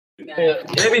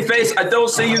Babyface, I don't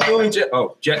see you doing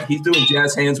he's doing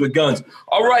jazz hands with guns.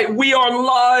 All right, we are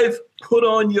live. Put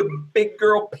on your big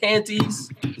girl panties.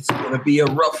 It's gonna be a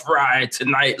rough ride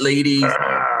tonight, ladies.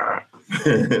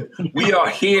 We are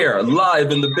here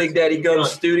live in the Big Daddy Gun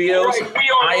Studios.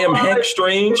 I am Hank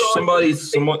Strange.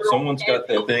 Someone's got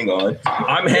their thing on.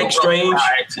 I'm Hank Strange.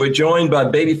 We're joined by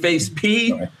Babyface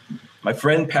P, my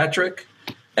friend Patrick,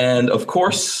 and of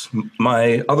course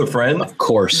my other friend. Of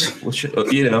course, which I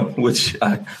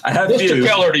have Mr.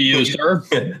 Keller to use, sir.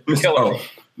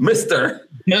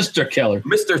 Mr. Keller,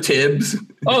 Mr. Tibbs.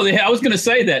 Oh, yeah, I was going to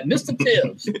say that, Mr.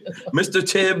 Tibbs. Mr.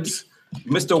 Tibbs.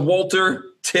 Mr. Walter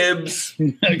Tibbs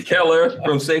Keller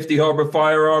from Safety Harbor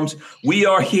Firearms. We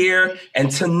are here, and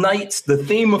the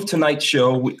theme of tonight's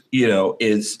show,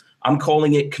 is I'm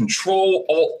calling it Control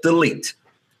Alt Delete.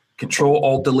 Control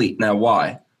Alt Delete. Now,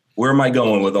 why? Where am I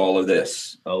going with all of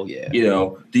this? Oh yeah.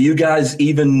 Do you guys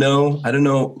even know? I don't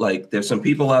know. Like, there's some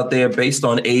people out there based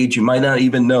on age, you might not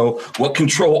even know what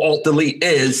Control Alt Delete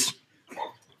is.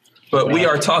 But we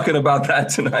are talking about that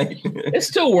tonight. It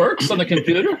still works on the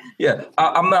computer. Yeah,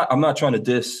 I'm not trying to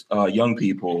diss young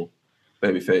people,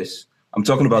 Babyface. I'm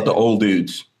talking about the old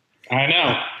dudes. I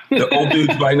know. The old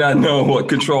dudes might not know what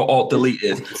Control Alt Delete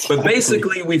is. But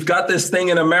basically, we've got this thing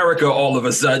in America all of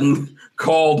a sudden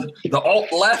called the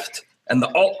alt left and the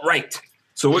alt right.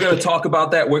 So we're going to talk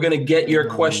about that. We're going to get your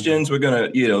questions. We're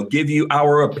going to, give you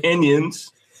our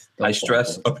opinions. I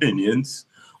stress opinions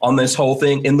on this whole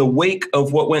thing. In the wake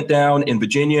of what went down in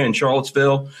Virginia and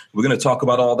Charlottesville, we're going to talk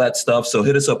about all that stuff. So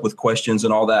hit us up with questions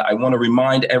and all that. I want to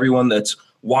remind everyone that's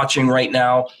watching right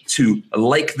now to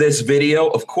like this video.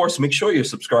 Of course, make sure you're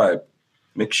subscribed.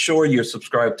 Make sure you're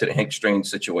subscribed to the Hank Strange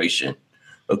Situation.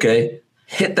 Okay?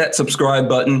 Hit that subscribe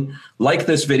button. Like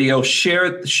this video.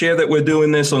 Share that we're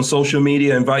doing this on social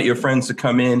media. Invite your friends to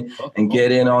come in and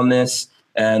get in on this.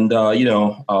 And,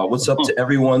 what's up to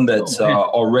everyone that's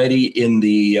already in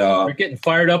the we're getting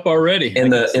fired up already. In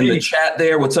the chat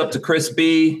there. What's up to Chris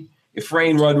B,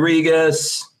 Efrain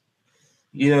Rodriguez?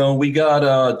 We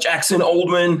got Jackson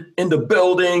Oldman in the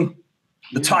building,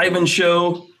 the Tyven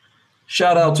Show.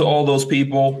 Shout out to all those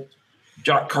people.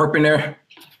 Jock Carpenter,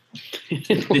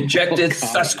 Dejected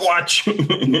Sasquatch.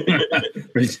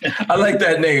 I like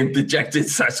that name, Dejected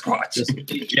Sasquatch.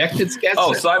 Dejected Sasquatch.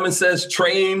 Oh, Simon says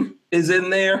Train is in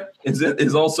there.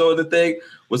 Is also the thing.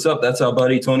 What's up? That's our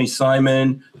buddy Tony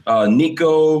Simon.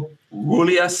 Nico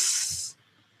Rulias.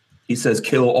 He says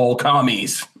kill all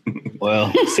commies.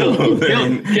 Well, kill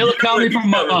a commie from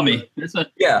mommy.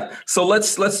 Yeah. So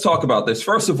let's talk about this.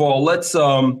 First of all, let's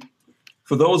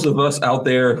for those of us out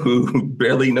there who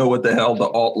barely know what the hell the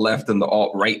alt left and the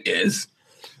alt right is,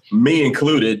 me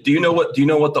included. Do you know what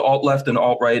the alt left and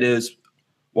alt right is,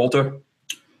 Walter?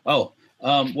 Oh,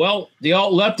 well, the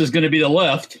alt left is going to be the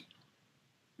left.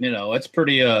 It's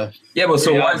pretty. Yeah, but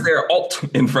so why is there alt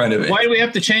in front of it? Why do we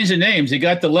have to change the names? You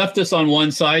got the leftists on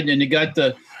one side, and you got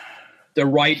the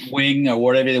right wing or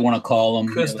whatever they want to call them.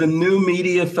 Because the new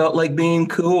media felt like being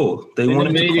cool. They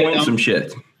wanted to coin some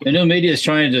shit. The new media is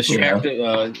trying to distract.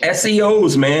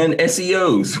 SEOs, man,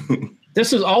 SEOs.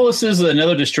 This is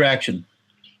another distraction.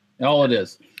 All it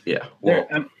is. Yeah. Well,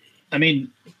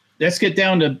 let's get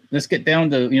down to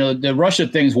the Russia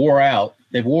things wore out.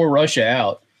 They've wore Russia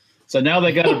out. So now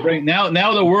they got to bring now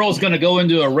the world's going to go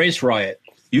into a race riot.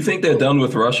 You think they're done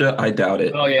with Russia? I doubt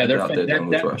it. Oh yeah, they're done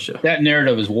with Russia. That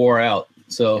narrative is wore out.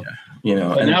 So but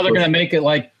now they're going to make it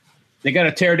like they got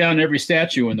to tear down every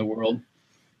statue in the world.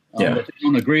 That they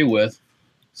don't agree with.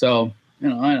 So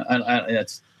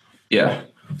that's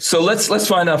So let's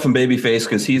find out from Babyface,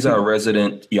 because he's our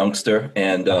resident youngster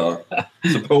and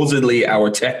supposedly our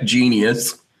tech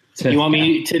genius. You want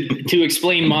me to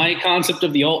explain my concept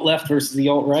of the alt left versus the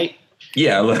alt right?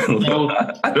 Yeah, so,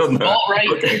 I don't know.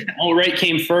 Alt right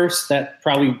came first. That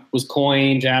probably was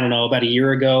coined, I don't know, about a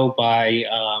year ago by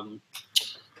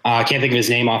I can't think of his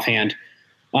name offhand.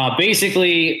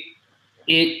 Basically,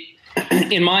 it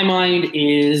in my mind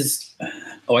is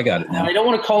I got it now. I don't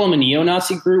want to call them a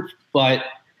neo-Nazi group, but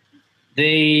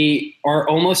they are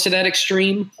almost to that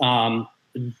extreme.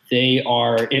 They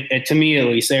are, to me at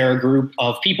least, they are a group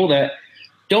of people that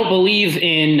don't believe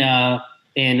in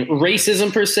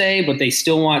racism per se, but they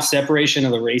still want separation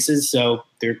of the races. So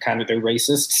they're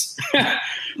racists.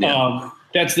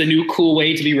 That's the new cool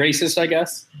way to be racist, I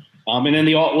guess. And then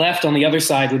the alt left on the other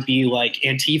side would be like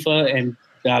Antifa and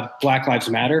Black Lives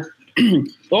Matter.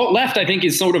 The alt left, I think,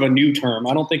 is sort of a new term.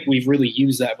 I don't think we've really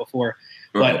used that before.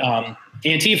 Right. But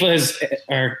Antifa is,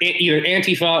 or either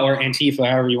Antifa or Antifa,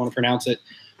 however you want to pronounce it,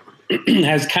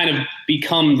 has kind of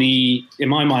become in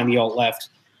my mind, the alt left.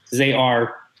 They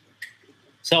are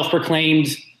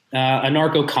self-proclaimed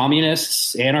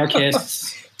anarcho-communists,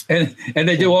 anarchists. and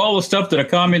they do all the stuff that a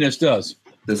communist does.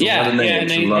 There's a lot of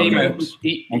names.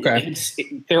 Okay.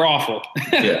 They're awful.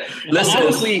 Yeah.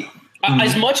 Honestly,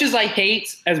 as much as I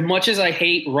hate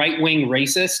right-wing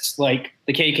racists like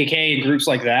the KKK and groups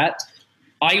like that,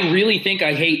 I really think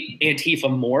I hate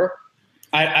Antifa more.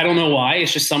 I don't know why.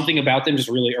 It's just something about them just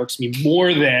really irks me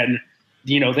more than,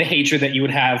 the hatred that you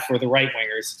would have for the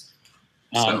right-wingers.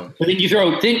 But then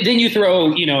you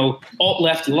throw,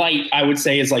 alt-left light, I would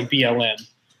say, is like BLM,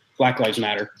 Black Lives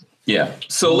Matter. Yeah.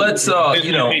 So let's,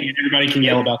 everybody can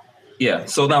yell about that. Yeah.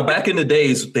 So now back in the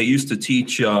days, they used to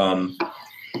teach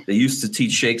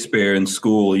Shakespeare in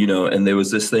school, and there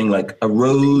was this thing like a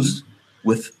rose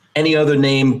with any other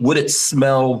name. Would it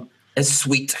smell as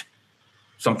sweet?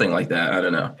 Something like that. I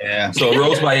don't know. Yeah. So a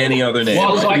rose by any other name.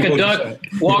 Walks like a duck,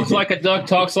 walks like a duck,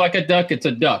 talks like a duck. It's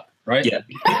a duck, right? Yeah.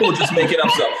 People just make it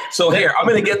up. So here, I'm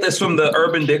going to get this from the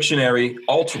Urban Dictionary,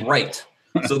 alt-right.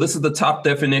 So this is the top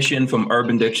definition from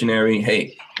Urban Dictionary.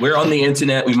 Hey, we're on the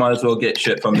internet. We might as well get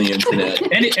shit from the internet.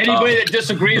 Anybody that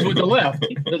disagrees with the left,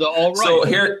 the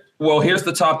alt-right. So here's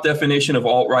the top definition of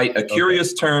alt-right. A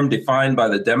curious term defined by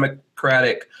the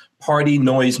Democratic Party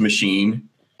noise machine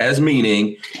as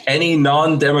meaning any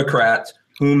non-Democrat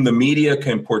whom the media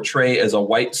can portray as a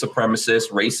white supremacist,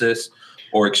 racist,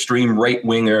 or extreme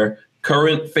right-winger.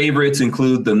 Current favorites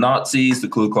include the Nazis, the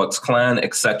Ku Klux Klan,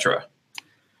 etc.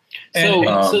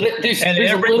 There's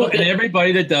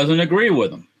everybody that doesn't agree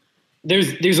with them.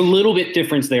 There's a little bit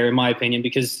difference there, in my opinion,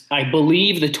 because I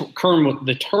believe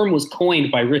the term was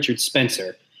coined by Richard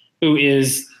Spencer, who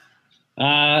is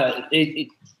the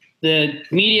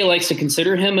media likes to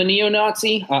consider him a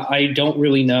neo-Nazi. I don't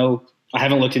really know. I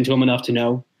haven't looked into him enough to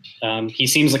know. He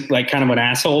seems like kind of an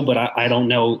asshole, but I don't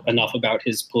know enough about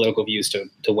his political views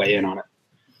to weigh in on it.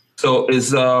 So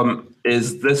is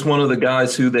this one of the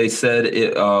guys who they said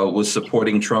was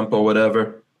supporting Trump or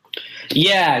whatever?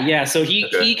 Yeah. So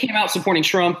he came out supporting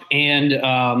Trump, and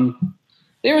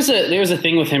there was a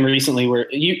thing with him recently where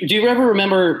do you ever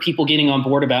remember people getting on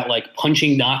board about like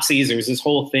punching Nazis? There's this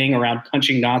whole thing around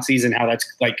punching Nazis and how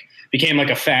that's like became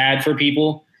like a fad for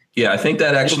people. Yeah, I think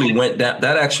that actually went down.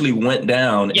 That actually went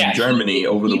down in Germany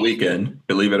over the weekend.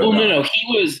 Believe it or not. No.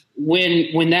 He was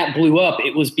when that blew up.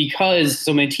 It was because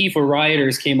some Antifa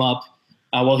rioters came up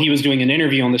while he was doing an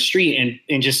interview on the street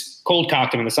and just cold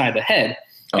cocked him in the side of the head,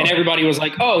 and everybody was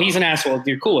like, "Oh, he's an asshole.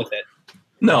 You're cool with it."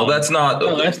 No, that's not.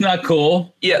 No, that's not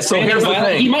cool. Yeah. So here's the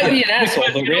thing. He might be an asshole,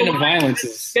 but random violence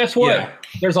is. Guess what? Yeah.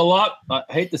 There's a lot. I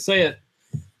hate to say it.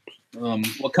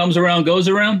 What comes around goes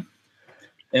around.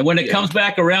 And when it comes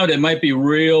back around, it might be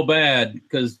real bad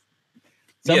because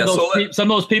some of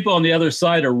those people on the other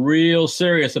side are real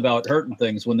serious about hurting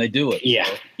things when they do it. Yeah.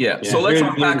 Yeah. So let's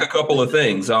unpack a couple of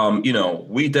things.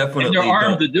 We definitely and they're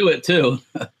armed to do it too.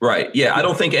 Right. Yeah. I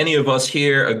don't think any of us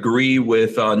here agree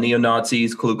with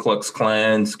neo-Nazis, Ku Klux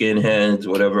Klan, skinheads,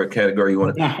 whatever category you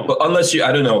want to. No. But unless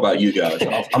I don't know about you guys.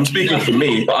 I'm speaking for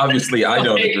me. Obviously, I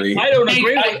don't agree. I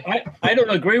don't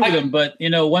agree with them. But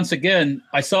once again,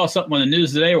 I saw something on the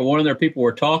news today where one of their people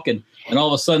were talking, and all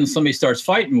of a sudden somebody starts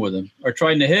fighting with him or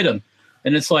trying to hit him,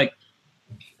 and it's like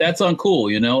that's uncool,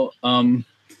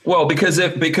 Well, because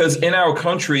in our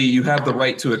country you have the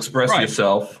right to express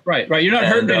yourself. Right. You're not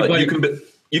hurting anybody.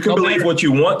 You can believe what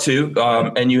you want to,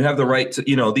 and you have the right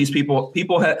to. These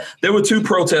people had. There were two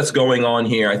protests going on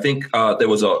here. I think there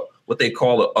was what they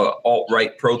call a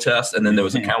alt-right protest, and then there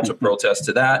was a counter protest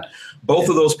to that. Both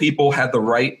of those people had the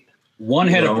right. One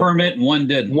had a permit, and one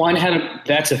didn't.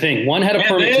 That's the thing. One had a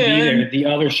permit to be there. The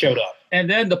other showed up. And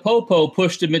then the popo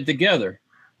pushed them in together.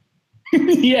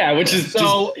 Yeah, which is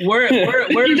so just, where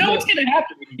you know what's going to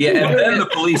happen. Yeah, and then the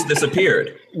police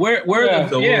disappeared.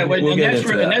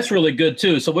 And that's really good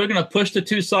too. So we're going to push the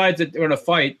two sides that are going to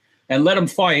fight and let them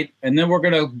fight, and then we're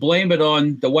going to blame it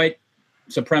on the white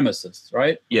supremacists,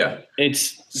 right? Yeah,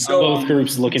 it's both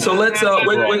groups looking. So let's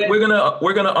we're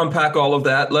gonna unpack all of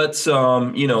that. Let's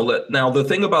now the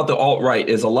thing about the alt-right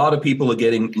is a lot of people are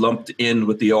getting lumped in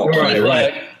with the alt-right.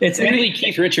 Right. It's really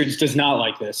Keith Richards does not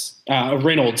like this.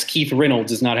 Keith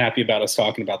Reynolds is not happy about us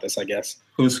talking about this. I guess.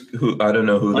 Who? I don't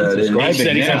know who that is. He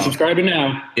said he's unsubscribing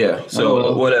now. Yeah.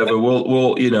 So whatever.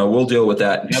 We'll deal with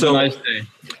that. Have a nice day.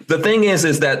 The thing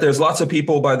is that there's lots of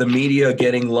people by the media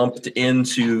getting lumped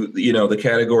into, the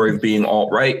category of being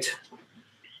alt-right.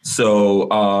 So,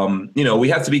 we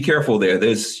have to be careful there.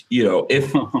 There's,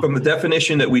 if from the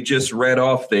definition that we just read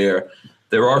off there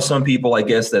are some people, I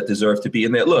guess, that deserve to be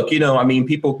in there. Look,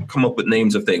 people come up with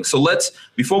names of things. So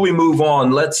before we move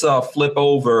on, let's flip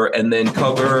over and then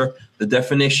cover the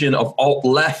definition of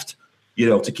alt-left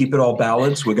to keep it all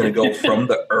balanced, we're going to go from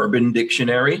the Urban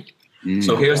Dictionary.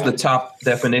 So here's the top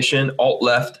definition: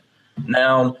 alt-left,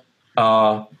 noun,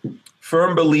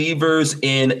 firm believers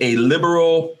in a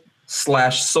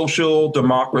liberal/social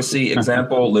democracy.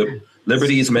 Example,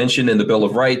 liberty is mentioned in the Bill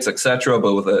of Rights, etc.,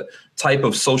 but with a type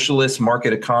of socialist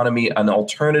market economy, an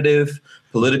alternative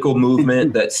political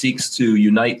movement that seeks to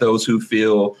unite those who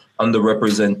feel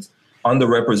underrepresented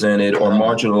or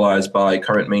marginalized by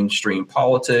current mainstream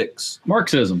politics,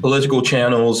 Marxism, political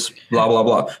channels, blah, blah,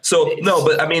 blah. So no,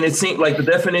 but I mean, it seemed like the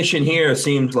definition here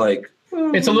seems like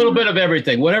it's a little bit of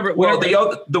everything. Whatever.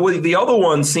 The other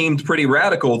one seemed pretty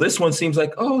radical. This one seems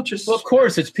like, well, of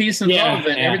course, it's peace and love,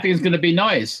 and everything's going to be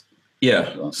nice.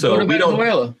 Yeah. So we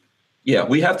don't. Yeah,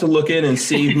 we have to look in and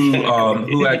see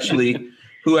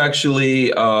who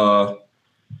actually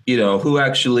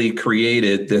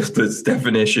created this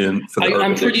definition for the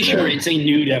I'm pretty sure it's a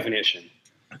new definition.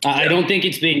 I don't think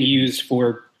it's been used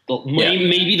for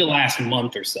maybe the last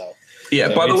month or so. Yeah,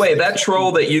 so by the way, that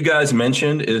troll that you guys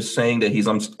mentioned is saying that he's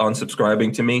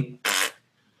unsubscribing to me.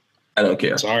 I don't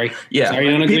care. Sorry. Yeah. Sorry,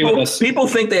 you don't agree with us. People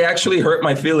think they actually hurt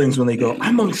my feelings when they go,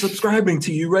 I'm unsubscribing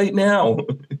to you right now.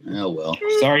 Oh, well.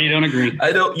 Sorry, you don't agree.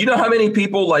 I don't. You know how many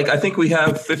people, I think we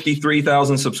have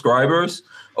 53,000 subscribers.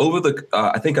 Over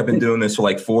I think I've been doing this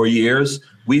for 4 years.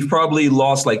 We've probably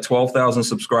lost 12,000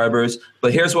 subscribers.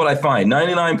 But here's what I find.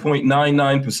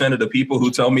 99.99% of the people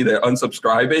who tell me they're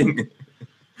unsubscribing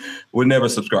would never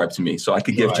subscribe to me. So I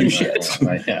could give two shits.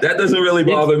 Right, yeah. That doesn't really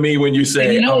bother me when you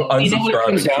say I'm unsubscribing. You know what it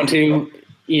comes down to?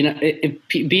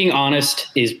 Being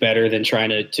honest is better than trying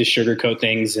to sugarcoat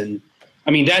things. And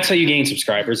I mean, that's how you gain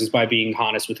subscribers, is by being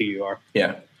honest with who you are.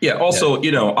 Yeah. Yeah. Also,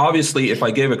 obviously, if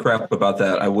I gave a crap about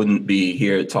that, I wouldn't be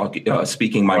here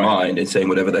speaking my mind and saying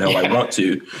whatever the hell I want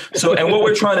to. So, and what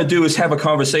we're trying to do is have a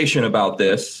conversation about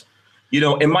this.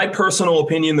 In my personal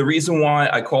opinion, the reason why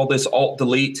I call this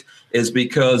Alt-Delete is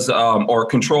because, or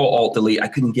Control-Alt-Delete, I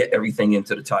couldn't get everything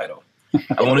into the title.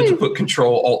 I wanted to put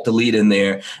Control-Alt-Delete in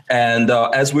there. And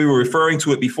as we were referring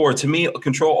to it before, to me,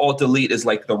 Control-Alt-Delete is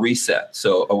like the reset.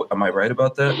 So am I right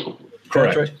about that?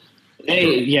 Correct. Patrick?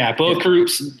 Hey, both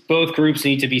groups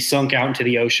need to be sunk out into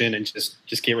the ocean and just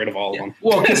get rid of all of them.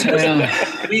 Well, because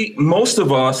most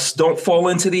of us don't fall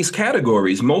into these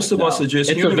categories. Most of us are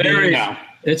just human beings.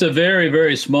 It's a very,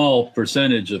 very small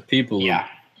percentage of people who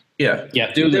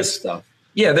do this stuff.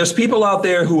 Yeah, there's people out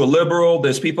there who are liberal.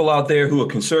 There's people out there who are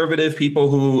conservative, people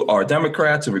who are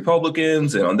Democrats and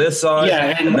Republicans, and on this side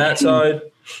and that side.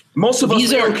 Most of us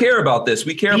don't care about this.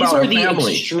 We care about our family. These are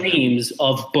the extremes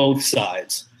of both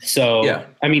sides. So,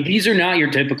 I mean, these are not your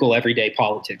typical everyday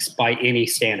politics by any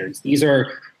standards. These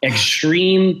are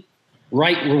extreme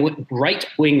right-wing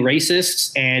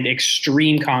racists and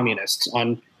extreme communists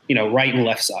on right and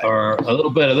left side. Or a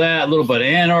little bit of that, a little bit of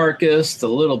anarchist, a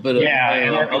little bit of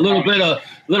a little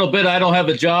bit. I don't have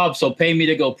a job, so pay me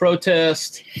to go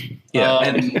protest. Yeah,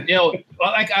 and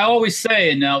like I always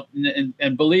say,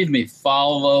 and believe me,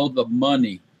 follow the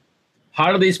money.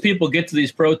 How do these people get to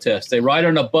these protests? They ride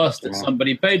on a bus that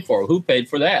somebody paid for. Who paid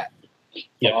for that?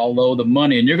 Follow the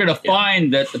money, and you're going to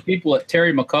find that the people that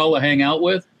Terry McCullough hang out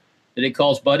with, that he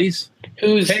calls buddies,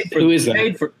 who is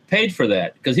that? Paid for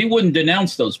that, because he wouldn't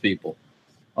denounce those people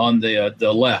on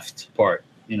the left part.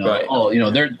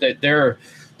 They're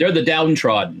the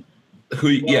downtrodden.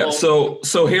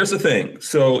 So here's the thing.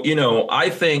 So I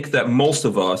think that most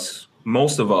of us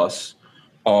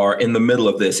are in the middle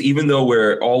of this, even though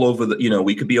we're all over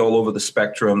we could be all over the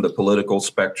spectrum, the political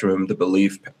spectrum, the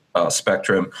belief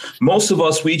spectrum. Most of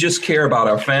us, we just care about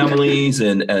our families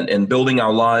and building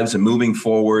our lives and moving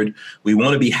forward. We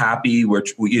want to be happy. We're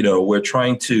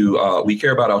trying to, we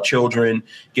care about our children,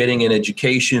 getting an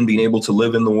education, being able to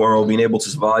live in the world, being able to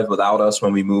survive without us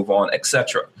when we move on,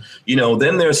 etc.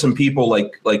 Then there's some people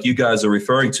like you guys are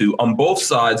referring to on both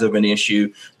sides of an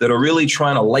issue that are really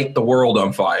trying to light the world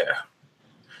on fire.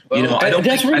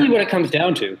 That's really what it comes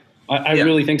down to. I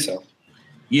really think so.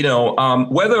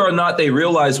 Whether or not they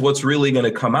realize what's really going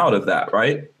to come out of that,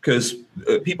 right? Because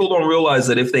people don't realize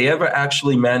that if they ever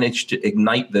actually manage to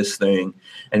ignite this thing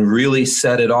and really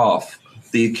set it off,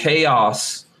 the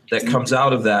chaos that comes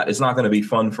out of that is not going to be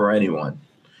fun for anyone.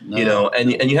 No.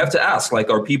 And you have to ask, are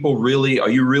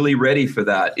you really ready for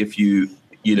that? If you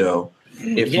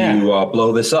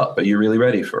blow this up, are you really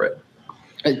ready for it?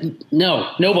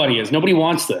 No, nobody is. Nobody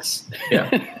wants this. Yeah.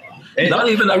 Not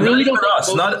even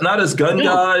us. Not as gun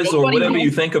guys or whatever you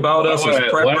think about us as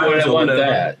preppers or whatever.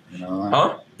 That,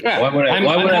 huh? Yeah. Why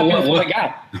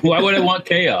would I want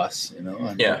chaos?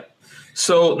 Yeah.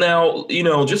 So now,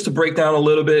 just to break down a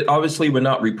little bit, obviously we're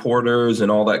not reporters and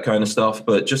all that kind of stuff,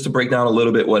 but just to break down a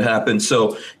little bit what happened.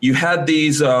 So you had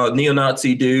these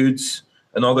neo-Nazi dudes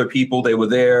and other people, they were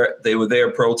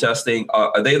there protesting.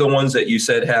 Are they the ones that you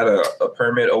said had a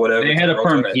permit or whatever? They had a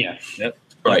permit. Yeah. Yep.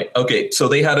 Right. Okay. So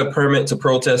they had a permit to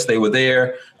protest. They were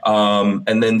there.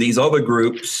 And then these other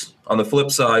groups on the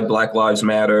flip side, Black Lives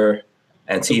Matter,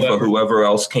 Antifa, whoever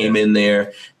else came in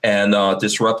there and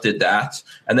disrupted that.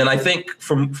 And then I think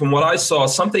from what I saw,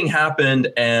 something happened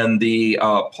and the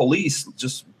police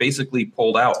just basically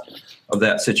pulled out of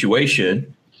that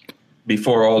situation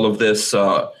before all of this,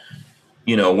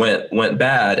 went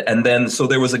bad. And then so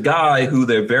there was a guy who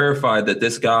they verified that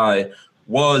this guy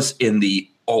was in the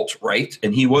alt-right,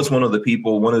 and he was one of the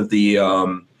people, one of the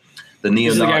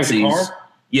neo-Nazis.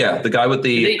 Yeah, the guy with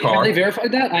the car. Have they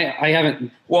verified that? I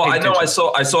haven't. Well, I know I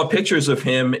saw pictures of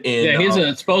him in. Yeah,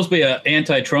 he's supposed to be an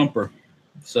anti-Trumper.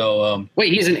 So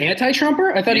wait, he's an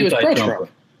anti-Trumper? I thought he was pro-Trump.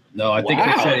 No, I think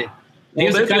he said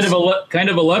he's kind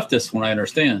of a leftist, from what I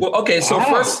understand. Well, okay, so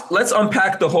first let's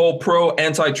unpack the whole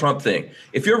pro-anti-Trump thing.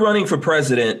 If you're running for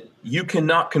president, you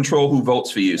cannot control who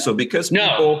votes for you. So because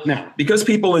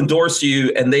people endorse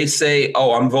you and they say,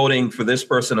 "Oh, I'm voting for this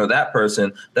person or that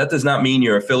person," that does not mean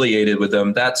you're affiliated with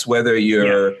them. That's whether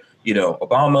you're,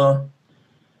 Obama,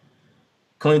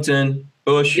 Clinton,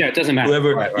 Bush. Yeah, it doesn't matter.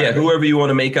 Whoever, whoever you want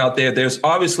to make out there. There's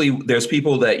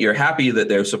people that you're happy that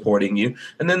they're supporting you,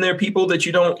 and then there are people that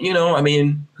you don't. I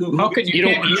mean, how could you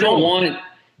don't want it.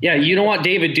 Yeah, you don't want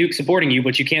David Duke supporting you,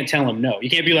 but you can't tell him no.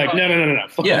 You can't be like, no.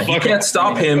 Yeah, you can't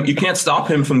stop him. You can't stop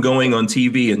him from going on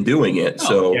TV and doing it.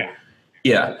 So,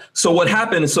 yeah. So what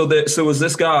happened? So was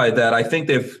this guy that I think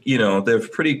they've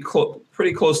pretty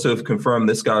close to have confirmed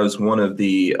this guy was one of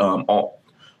the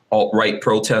alt-right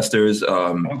protesters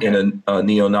in a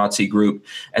neo-Nazi group,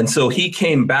 and so he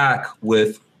came back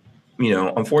with,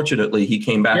 unfortunately, he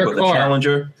came back with a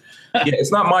Challenger. Yeah,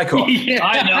 it's not my car.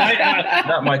 I know.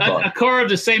 Not my car. A car of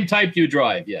the same type you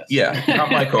drive, yes. Yeah, not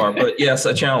my car, but yes,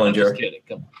 a Challenger. I'm just kidding.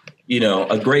 Come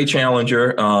on. A gray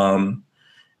Challenger.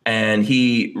 And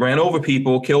he ran over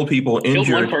people, killed people, injured.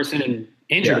 Killed one person and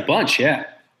injured a bunch, yeah.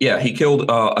 Yeah, he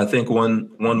killed, I think, one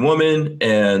woman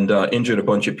and injured a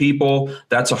bunch of people.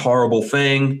 That's a horrible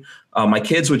thing. My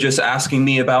kids were just asking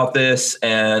me about this,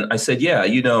 and I said,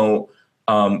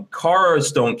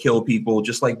 cars don't kill people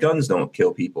just like guns don't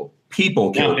kill people.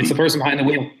 People kill people. It's the person behind the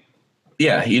wheel.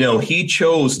 Yeah, he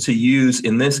chose to use,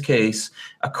 in this case,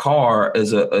 a car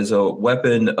as a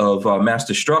weapon of mass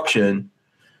destruction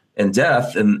and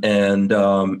death, and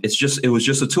it was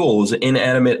just a tool. It was an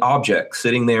inanimate object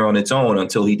sitting there on its own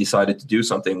until he decided to do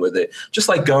something with it. Just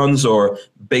like guns or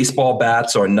baseball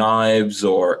bats or knives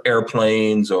or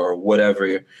airplanes or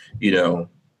whatever,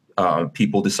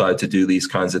 people decide to do these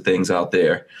kinds of things out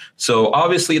there. So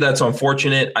obviously that's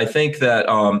unfortunate. I think that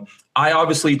I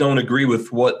obviously don't agree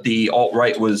with what the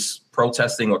alt-right was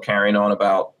protesting or carrying on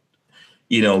about.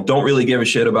 Don't really give a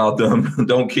shit about them.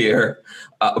 Don't care.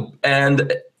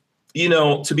 And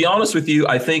to be honest with you,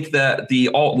 I think that the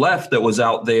alt-left that was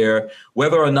out there,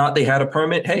 whether or not they had a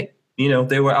permit, hey,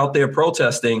 they were out there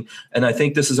protesting. And I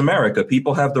think this is America.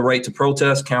 People have the right to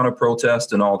protest,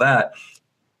 counter-protest, and all that.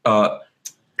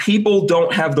 People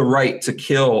don't have the right to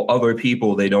kill other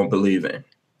people they don't believe in.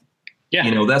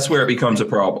 Yeah. That's where it becomes a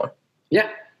problem. Yeah.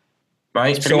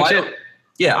 Right. So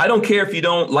I don't care if you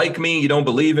don't like me, you don't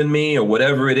believe in me or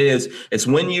whatever it is. It's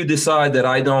when you decide that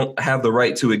I don't have the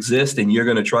right to exist and you're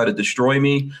going to try to destroy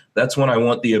me. That's when I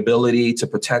want the ability to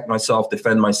protect myself,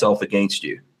 defend myself against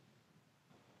you.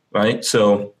 Right.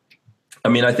 So, I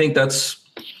mean, I think that's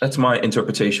my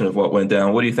interpretation of what went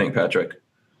down. What do you think, Patrick?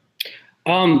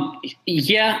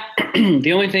 Yeah,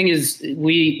 the only thing is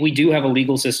we do have a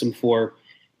legal system for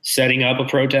setting up a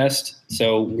protest.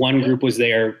 So one group was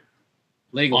there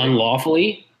legally,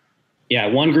 unlawfully. Yeah.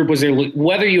 One group was there,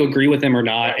 whether you agree with them or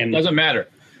not. And doesn't matter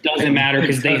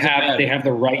because they have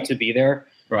the right to be there.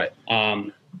 Right.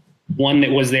 One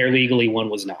that was there legally, one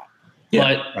was not.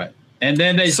 Yeah. But right. And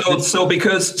then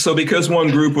because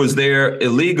one group was there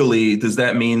illegally, does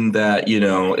that mean that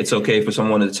it's okay for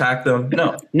someone to attack them?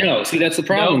 No. See, that's the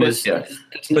problem.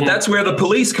 But that's where the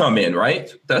police come in,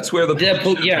 right? That's where the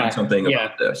police do something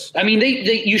about this. I mean,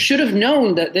 you should have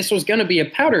known that this was going to be a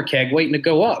powder keg waiting to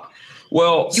go up.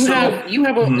 Well, you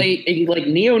have a like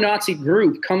neo-Nazi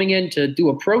group coming in to do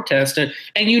a protest, and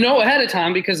ahead of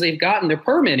time because they've gotten their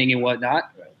permitting and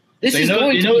whatnot. This is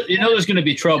there's going to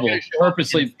be trouble,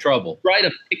 purposely trouble. Try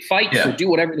to pick fights or do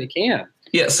whatever they can.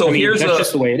 Yeah, so that's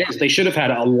just the way it is. They should have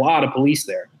had a lot of police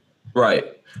there. Right.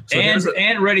 So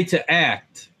and ready to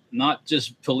act, not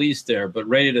just police there, but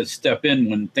ready to step in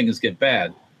when things get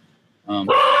bad.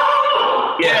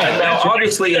 Yeah. Now,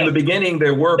 obviously, in the beginning,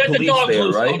 there were police there,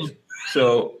 right?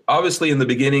 So, obviously, in the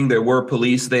beginning, there were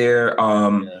police there.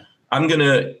 I'm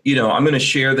gonna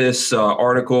share this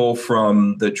article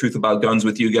from the Truth About Guns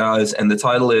with you guys, and the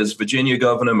title is "Virginia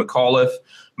Governor McAuliffe: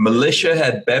 Militia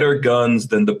had better guns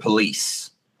than the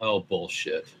police." Oh,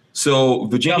 bullshit. So,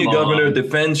 Virginia governor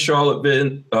defends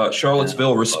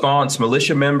Charlottesville response.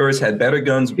 Militia members had better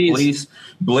guns than police.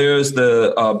 Blair's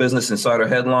the Business Insider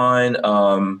headline.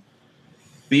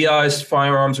 BI's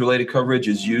firearms-related coverage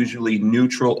is usually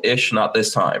neutral-ish, not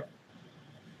this time.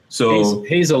 So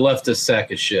he's a leftist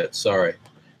sack of shit. Sorry.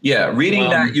 Yeah, reading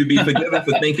that, you'd be forgiven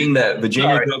for thinking that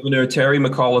Virginia Governor Terry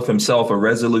McAuliffe himself, a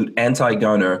resolute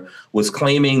anti-gunner, was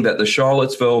claiming that the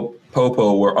Charlottesville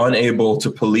Popo were unable to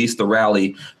police the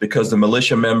rally because the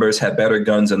militia members had better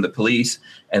guns than the police,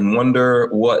 and wonder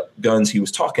what guns he was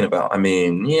talking about. I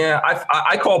mean, yeah,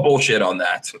 I call bullshit on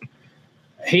that.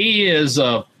 He is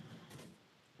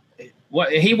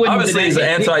he wouldn't obviously he's an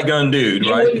anti-gun dude,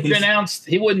 right?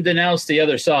 He wouldn't denounce the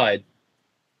other side.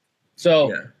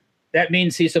 So that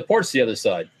means he supports the other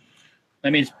side. I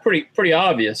mean, it's pretty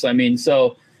obvious. I mean,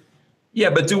 so yeah,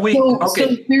 but do we? So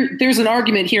there's an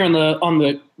argument here on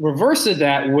the reverse of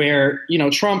that, where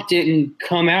Trump didn't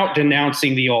come out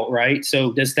denouncing the alt-right.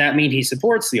 So does that mean he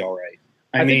supports the alt-right?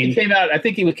 I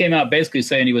think he came out basically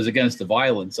saying he was against the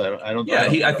violence. I don't. Yeah,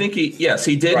 I think he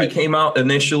did. Right. He came out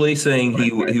initially saying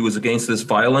he was against this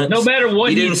violence. No matter what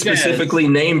he didn't specifically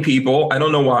name people. I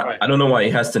don't know why. Right. I don't know why he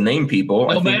has to name people.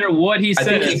 No matter what he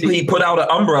said, I think he put out an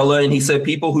umbrella and he said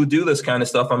people who do this kind of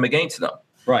stuff, I'm against them.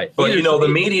 Right. But the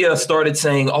media started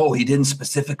saying, "Oh, he didn't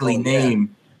specifically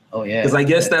name." Oh yeah. Because I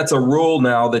guess that's a rule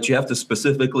now that you have to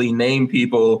specifically name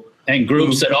people. And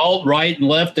groups at alt, right, and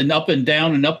left, and up and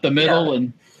down, and up the middle,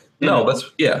 and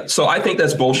So I think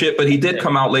that's bullshit. But he did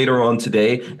come out later on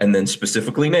today and then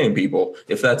specifically name people.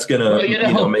 If that's gonna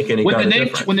make any kind of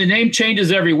difference. When the name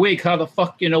changes every week, how the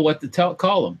fuck you know what to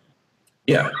call them?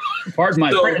 Yeah. Pardon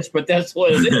my French, but that's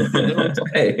what it is.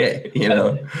 hey,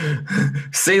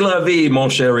 c'est la vie, mon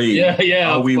chéri.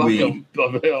 Yeah. Oui.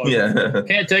 Yeah.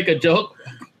 Can't take a joke.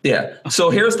 Yeah. So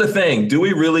here's the thing: do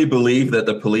we really believe that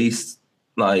the police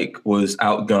was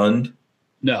outgunned?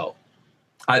 No.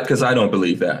 Because I don't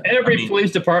believe that. Every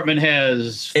police department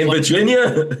has in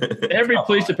Virginia. Every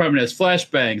police department has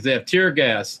flashbangs. They have tear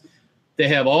gas. They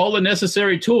have all the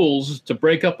necessary tools to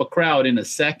break up a crowd in a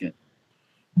second.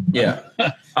 Yeah,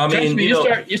 I mean,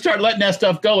 you start letting that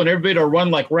stuff go, and everybody will run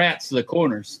like rats to the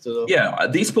corners.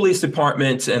 These police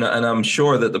departments, and I'm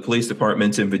sure that the police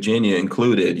departments in Virginia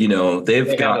included,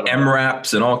 they've got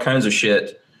MRAPs and all kinds of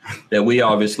shit that we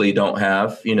obviously don't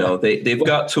have. They've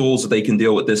got tools that they can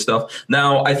deal with this stuff.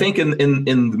 Now, I think in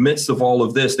the midst of all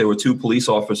of this, there were two police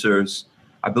officers,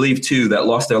 I believe two, that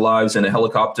lost their lives in a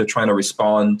helicopter trying to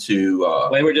respond to.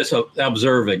 They were just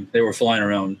observing. They were flying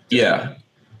around. Yeah.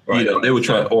 Right. They would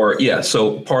try,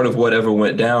 so part of whatever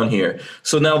went down here.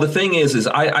 So now the thing is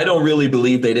I don't really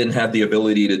believe they didn't have the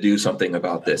ability to do something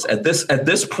about this. At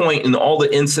this point in all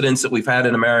the incidents that we've had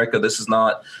in America, this is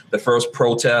not the first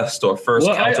protest or first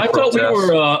counter-protest.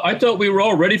 I thought we were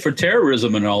all ready for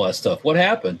terrorism and all that stuff. What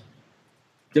happened?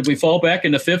 Did we fall back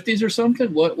in the 50s or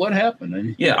something? What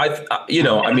happened?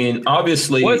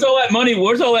 Obviously. Where's all that money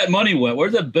went?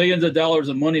 Where's the billions of dollars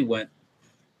of money went?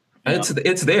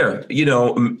 It's there,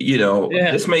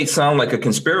 This may sound like a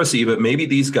conspiracy, but maybe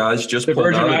these guys just the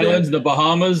Virgin Islands, the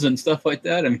Bahamas, and stuff like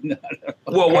that. I mean,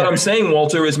 well, what I'm saying,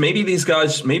 Walter, is maybe these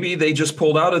guys, they just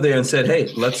pulled out of there and said,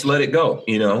 "Hey, let's let it go."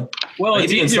 Well,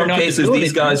 maybe in some cases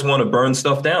these guys want to burn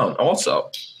stuff down,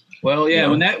 also. Well, yeah,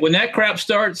 when that crap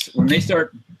starts, when they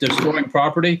start destroying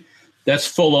property, that's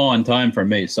full on time for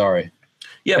me. Sorry.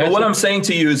 Yeah, but what I'm saying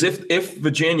to you is if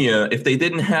Virginia, if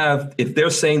they're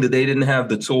saying that they didn't have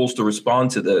the tools to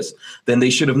respond to this, then they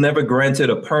should have never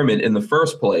granted a permit in the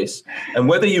first place. And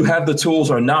whether you have the tools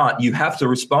or not, you have to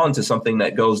respond to something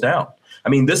that goes down. I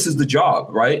mean, this is the job,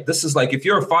 right? This is like if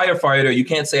you're a firefighter, you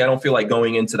can't say I don't feel like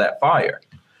going into that fire.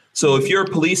 So if you're a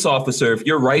police officer, if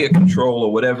you're riot control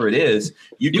or whatever it is,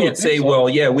 you can't say, well,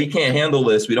 yeah, we can't handle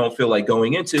this. We don't feel like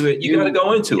going into it. You got to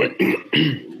go into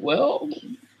it. Well.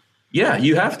 Yeah,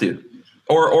 you have to,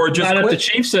 or just not quit. If the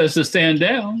chief says to stand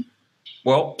down.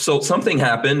 Well, so something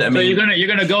happened. I mean, you're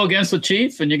gonna go against the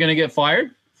chief and you're gonna get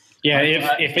fired. Yeah,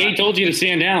 if they told you to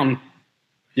stand down,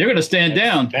 you're gonna stand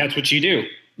down. That's what you do.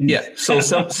 Yeah.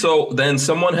 So then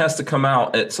someone has to come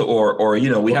out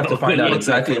we have to find out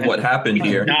exactly what happened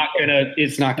here.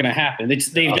 It's not gonna happen.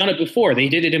 They've done it before. They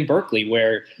did it in Berkeley,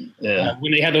 where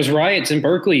when they had those riots in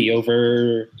Berkeley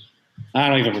over, I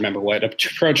don't even remember what,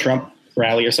 pro-Trump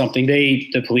rally or something.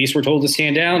 The police were told to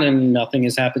stand down, and nothing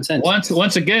has happened since.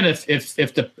 Once again,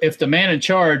 if the man in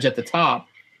charge at the top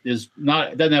doesn't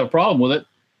have a problem with it.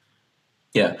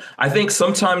 Yeah, I think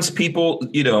sometimes people,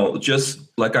 just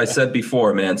like I said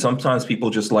before, man, sometimes people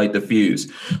just light the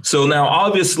fuse. So now,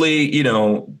 obviously,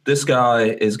 this guy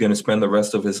is going to spend the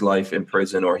rest of his life in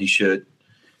prison, or he should.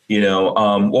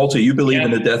 Walter, you believe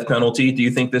in the death penalty? Do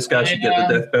you think this guy should get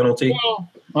the death penalty?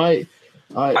 Well,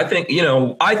 I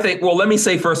think, well, let me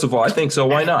say, first of all, I think so.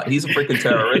 Why not? He's a freaking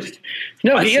terrorist.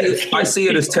 No, I see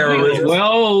it as terrorism.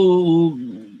 Well,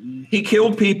 he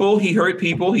killed people. He hurt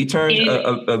people. He turned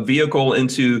a vehicle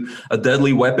into a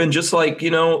deadly weapon, just like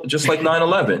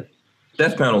 9/11.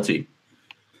 Death penalty.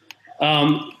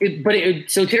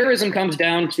 So terrorism comes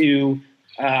down to,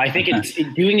 I think it's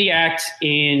doing the act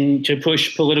to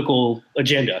push political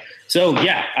agenda. So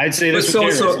yeah, I'd say this.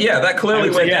 So yeah, that clearly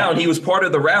went down. He was part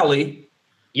of the rally.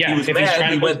 Yeah, he was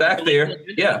mad. He went back there.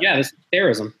 Yeah, this is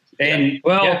terrorism. And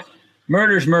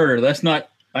murder's murder. That's not.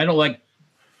 I don't like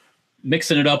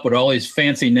mixing it up with all these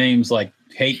fancy names like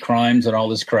hate crimes and all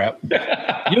this crap.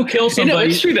 You kill somebody. No,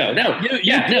 it's true though. No,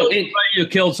 you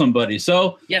killed somebody.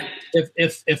 So yeah,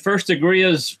 if first degree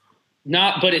is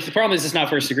not, but the problem is it's not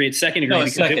first degree; it's second degree. No,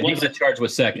 it's second. He was charged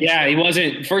with second. Yeah, he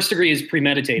wasn't. First degree is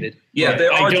premeditated. Yeah,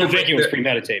 I don't think it was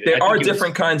premeditated. There are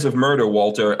different kinds of murder,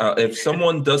 Walter. If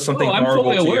someone does something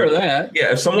horrible, I'm fully aware of that.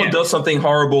 Yeah, if someone does something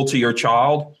horrible to your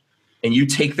child, and you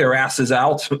take their asses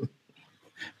out.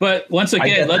 But once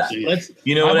again, let's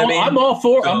what I mean? I'm all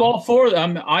for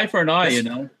I'm eye for an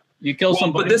eye, You kill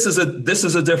somebody. But this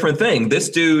is a different thing. This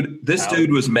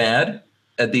dude was mad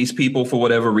at these people for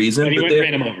whatever reason. And he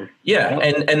ran him over. Yeah,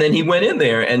 and then he went in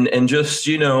there and just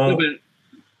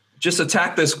just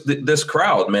attacked this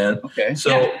crowd, man. Okay.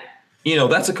 So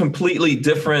that's a completely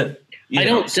different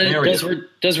scenario.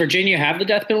 Does Virginia have the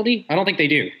death penalty? I don't think they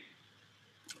do.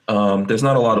 There's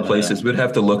not a lot of places. We'd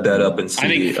have to look that up and see. I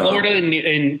think Florida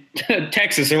and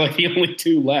Texas are like the only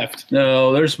two left.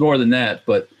 No, there's more than that.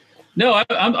 But no,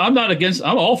 I'm not against.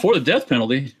 I'm all for the death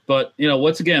penalty. But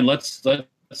once again, let's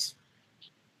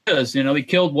he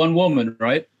killed one woman,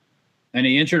 right? And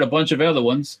he injured a bunch of other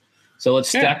ones. So let's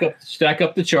stack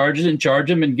up the charges and charge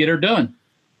him and get her done.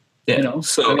 Yeah.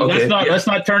 Let's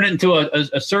not turn it into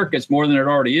a circus more than it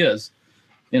already is.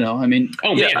 Man,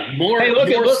 more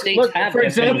states have, for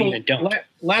example,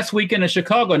 last weekend in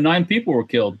Chicago, 9 people were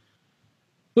killed.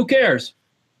 Who cares?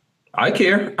 I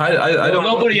care. I don't.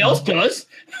 Nobody else does.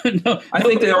 No, I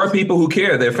think there are people who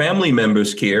care. Their family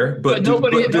members care, but do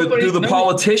the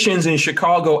politicians in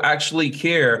Chicago actually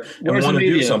care and want to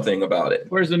do something about it?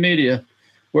 Where's the media?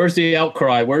 Where's the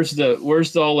outcry? Where's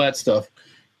all that stuff?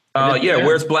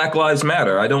 Where's Black Lives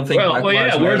Matter? I don't think Black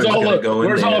Lives Matter is going to go in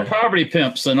there. Where's all the poverty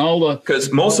pimps and all the?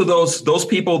 Because most of those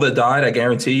people that died, I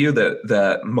guarantee you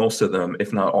that most of them,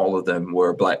 if not all of them,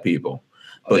 were black people.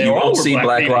 But you won't see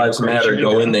Black Lives Matter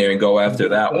go in there and go after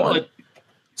that one.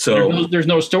 So there's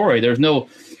no story. There's no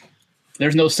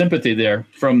sympathy there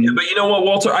from. Yeah, but you know what,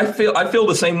 Walter? I feel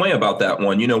the same way about that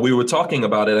one. We were talking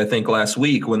about it, I think, last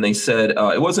week when they said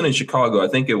it wasn't in Chicago. I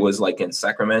think it was like in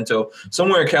Sacramento,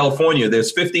 somewhere in California.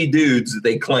 There's 50 dudes that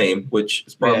they claim, which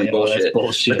is probably bullshit.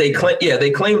 But they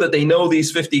claim that they know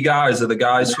these 50 guys are the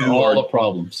guys who are the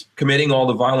problems committing all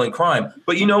the violent crime.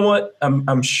 But you know what?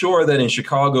 I'm sure that in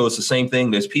Chicago it's the same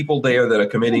thing. There's people there that are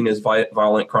committing this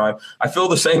violent crime. I feel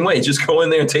the same way. Just go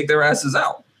in there and take their asses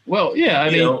out. Well, yeah,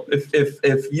 I mean, if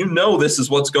this is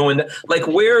what's going on, like,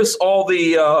 where's all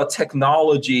the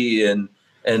technology and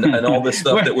all this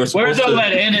stuff that we're supposed where's all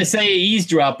that NSA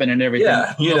easedropping and everything?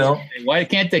 Yeah, why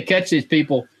can't they catch these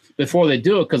people before they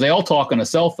do it? Because they all talk on a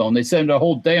cell phone. They spend a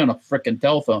whole day on a freaking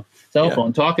cell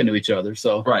phone talking to each other.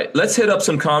 So right, let's hit up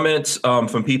some comments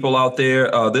from people out there.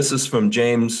 This is from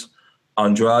James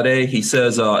Andrade. He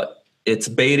says it's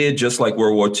baited just like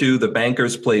World War II. The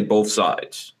bankers played both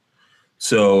sides.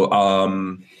 So,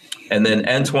 and then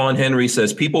Antoine Henry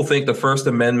says, people think the First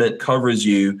Amendment covers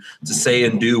you to say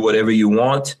and do whatever you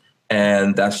want,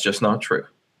 and that's just not true.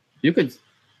 You could.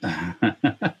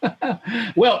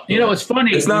 Well, it's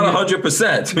funny. It's not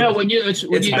 100%. No,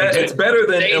 it's better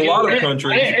than a lot of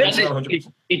countries.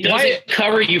 It doesn't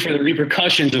cover you for the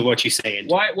repercussions of what you're saying.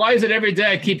 Why is it every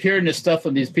day I keep hearing this stuff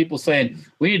from these people saying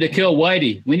we need to kill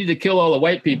Whitey, we need to kill all the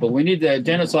white people, we need to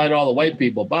genocide all the white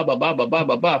people, blah blah blah blah blah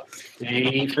blah blah.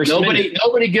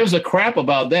 Nobody gives a crap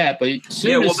about that. But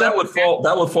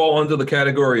that would fall under the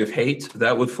category of hate.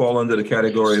 That would fall under the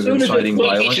category of inciting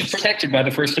violence. It's protected by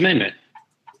the First Amendment.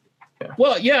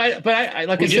 Well, yeah, but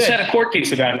I just had a court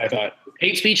case about it. I thought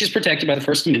hate speech is protected by the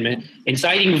First Amendment.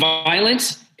 Inciting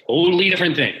violence, totally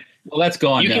different thing. Well, that's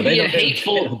gone. You can be a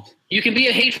hateful. You can be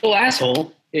a hateful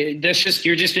asshole. You're just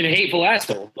a hateful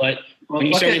asshole. But when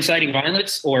you start inciting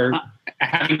violence or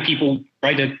having people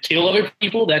try to kill other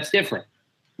people, that's different.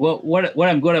 Well, what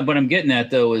I'm getting at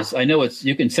though is I know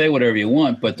you can say whatever you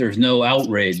want, but there's no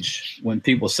outrage when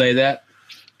people say that.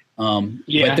 But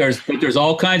there's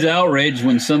all kinds of outrage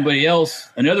when somebody else,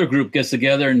 another group, gets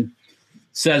together and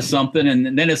says something,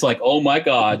 and then it's like, oh my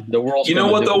God, the world. You know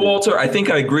what though, Walter? I think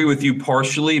I agree with you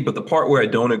partially, but the part where I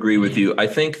don't agree with you, I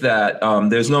think that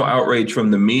there's no outrage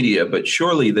from the media, but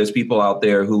surely there's people out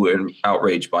there who are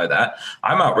outraged by that.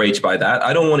 I'm outraged by that.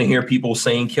 I don't want to hear people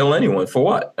saying kill anyone for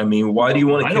what? I mean, why do you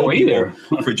want to kill people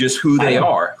for just who they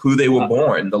are, who they were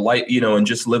born, the light, and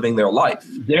just living their life?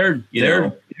 They're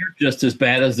just as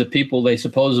bad as the people they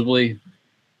supposedly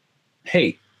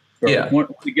hate. Want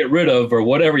to get rid of, or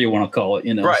whatever you want to call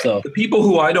it, Right. So the people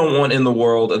who I don't want in the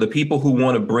world are the people who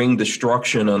want to bring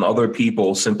destruction on other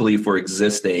people simply for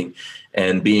existing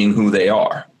and being who they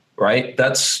are. Right.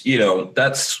 That's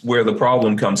where the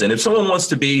problem comes in. If someone wants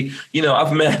to be,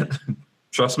 I've met,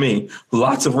 trust me,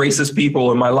 lots of racist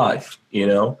people in my life,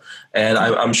 and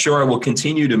I'm sure I will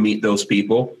continue to meet those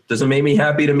people. Does it make me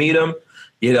happy to meet them?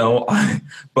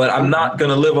 But I'm not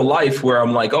going to live a life where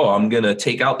I'm like, oh, I'm going to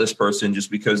take out this person just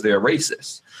because they're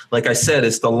racist. Like I said,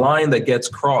 it's the line that gets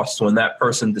crossed when that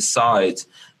person decides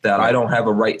that I don't have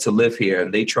a right to live here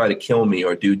and they try to kill me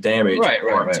or do damage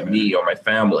to me or my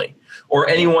family or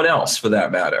anyone else for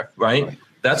that matter. Right.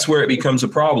 That's where it becomes a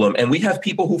problem. And we have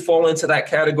people who fall into that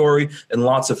category in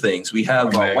lots of things. We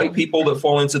have white people that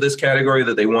fall into this category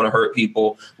that they want to hurt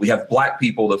people. We have black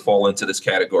people that fall into this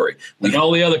category. We have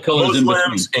all the other colors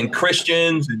Muslims and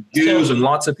Christians and Jews and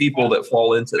lots of people that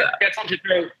fall into that. Got something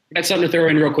to throw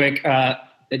in real quick,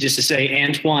 just to say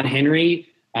Antoine Henry.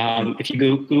 If you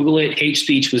Google it, hate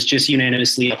speech was just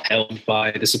unanimously upheld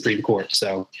by the Supreme Court.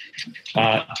 So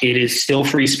it is still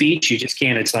free speech. You just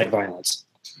can't incite violence.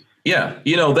 Yeah,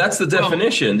 that's the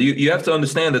definition. You have to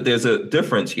understand that there's a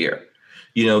difference here.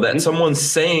 That someone's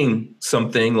saying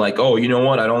something like, oh, you know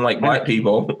what? I don't like black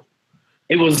people.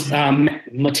 It was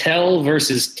Mattel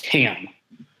versus Tam.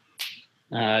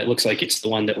 It looks like it's the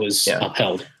one that was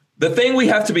upheld. The thing we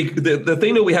have to be the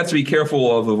thing that we have to be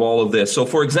careful of all of this. So,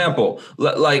 for example,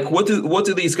 like what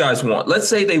do these guys want? Let's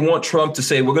say they want Trump to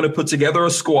say we're going to put together a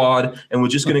squad and we're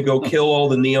just going to go kill all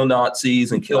the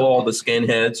neo-Nazis and kill all the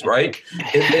skinheads, right?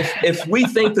 If we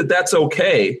think that that's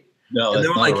okay, and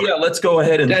they're like, let's go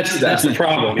ahead and do that. That's the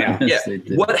problem. Yeah.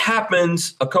 What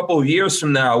happens a couple of years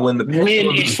from now when the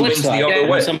pendulum swings the other way?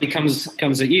 When somebody comes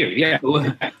at you,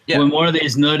 when one of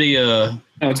these nutty. No,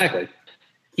 exactly.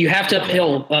 You have to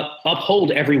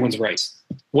uphold everyone's rights,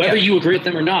 whether you agree with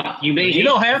them or not. You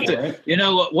don't have to.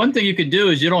 Right? One thing you could do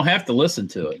is you don't have to listen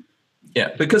to it. Yeah,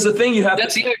 because the thing you have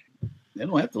they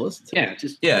don't have to listen to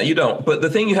it. You don't. But the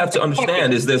thing you have to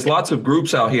understand is there's lots of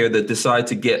groups out here that decide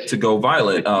to go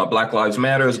violent. Black Lives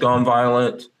Matter has gone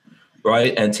violent,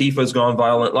 right? Antifa's gone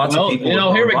violent. Lots of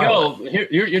people. Here we go.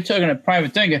 You're talking a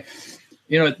private thing.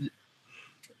 You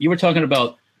were talking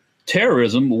about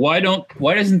terrorism. Why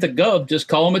doesn't the Gov just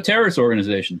call them a terrorist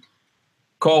organization?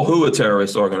 Call who a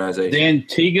terrorist organization? The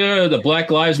Antigua, the Black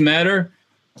Lives Matter.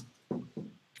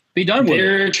 Be done with it.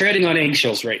 They're treading on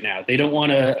eggshells right now. They don't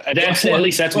want to. At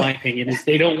least that's my opinion. Is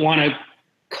they don't want to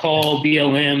call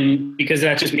BLM because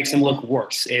that just makes them look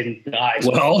worse in the eyes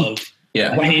of.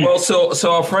 Yeah. Well, so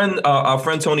our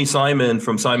friend Tony Simon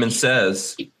from Simon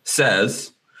Says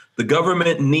the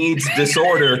government needs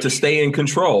disorder to stay in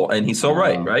control. And he's so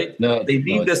right? No, they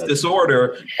need this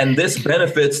disorder, and this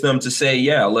benefits them to say,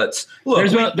 let's look.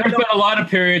 There's been a lot of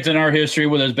periods in our history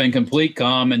where there's been complete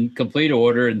calm and complete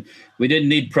order, and we didn't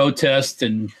need protest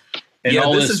and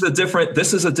all this.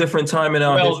 This is a different time in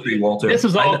our history, Walter. This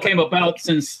has all came about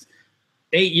since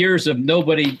 8 years of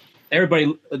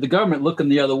everybody, the government looking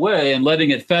the other way and letting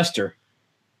it fester,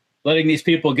 letting these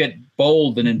people get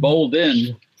bold and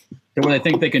emboldened to where they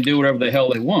think they can do whatever the hell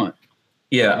they want.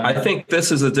 Yeah, I think this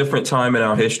is a different time in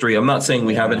our history. I'm not saying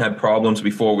we haven't had problems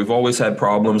before. We've always had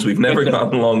problems. We've never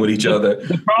gotten along with each other.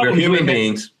 We're human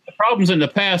beings. The problems in the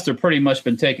past are pretty much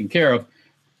been taken care of.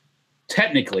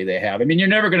 Technically, they have. I mean, you're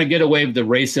never going to get away with the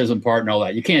racism part and all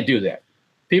that. You can't do that.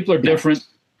 People are different,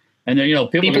 and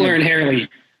people are inherently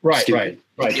right.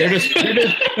 They're just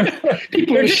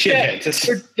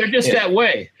that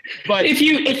way. But if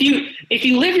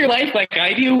you live your life like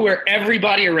I do, where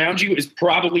everybody around you is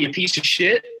probably a piece of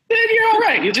shit, then you're all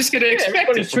right. You're just going to expect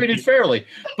everybody's treated fairly.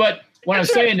 But what I'm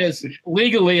saying is,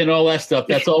 legally and all that stuff,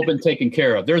 that's all been taken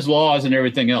care of. There's laws and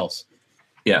everything else.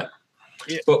 Yeah.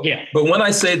 But when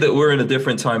I say that we're in a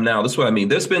different time now, that's what I mean.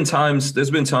 There's been times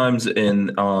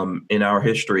in our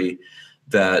history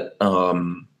that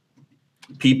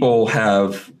people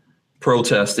have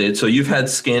protested. So you've had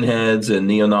skinheads and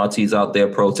neo-Nazis out there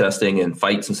protesting, and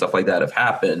fights and stuff like that have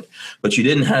happened, but you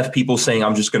didn't have people saying,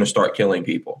 I'm just going to start killing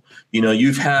people.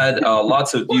 You've had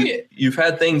you've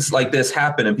had things like this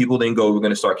happen, and people didn't go, we're going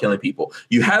to start killing people.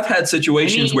 You have had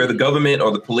situations where the government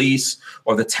or the police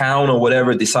or the town or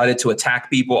whatever decided to attack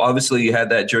people. Obviously you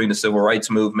had that during the civil rights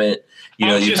movement.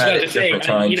 You've had it different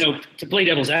times. To play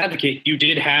devil's advocate, you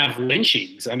did have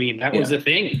lynchings. I mean, that was the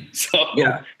thing.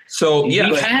 So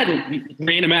we've had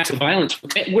random acts of violence.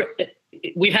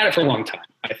 We've had it for a long time,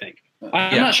 I think.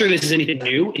 I'm not sure this is anything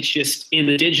new. It's just in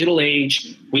the digital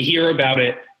age, we hear about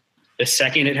it the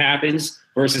second it happens,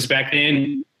 versus back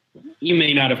then, you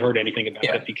may not have heard anything about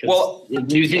it because the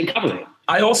news didn't cover it.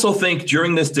 I also think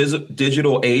during this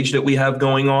digital age that we have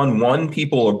going on,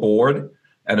 people are bored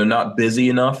and are not busy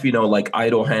enough, like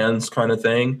idle hands kind of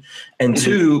thing. And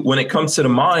two, when it comes to the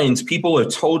minds, people are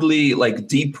totally like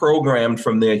deprogrammed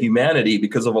from their humanity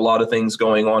because of a lot of things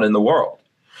going on in the world.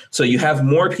 So you have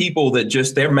more people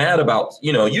that they're mad about,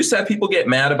 you said people get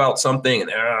mad about something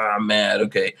and I'm mad.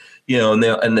 Okay. And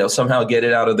they'll somehow get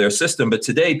it out of their system. But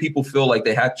today people feel like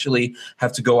they actually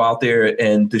have to go out there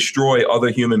and destroy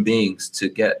other human beings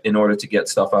in order to get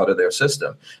stuff out of their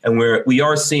system. And we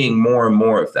are seeing more and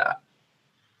more of that.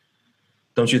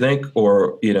 Don't you think?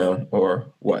 Or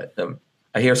what?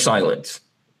 I hear silence.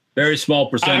 Very small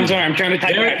percentage. I'm sorry, I'm trying to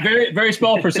type. Very, very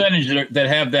small percentage that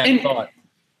have that thought.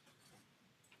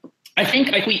 I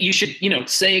think you should,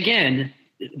 say again,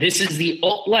 this is the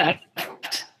alt left.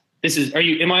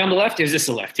 Am I on the left? Or is this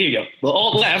the left? Here you go. The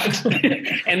alt left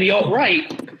and the alt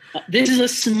right. This is a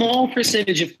small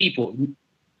percentage of people.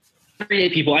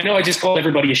 38 people. I know I just called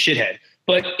everybody a shithead,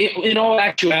 but in all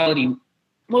actuality,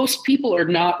 most people are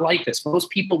not like this. Most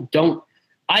people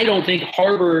I don't think,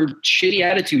 harbor shitty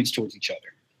attitudes towards each other.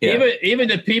 Yeah. Even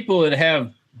the people that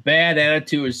have bad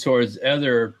attitudes towards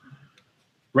other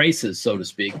races, so to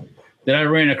speak, that I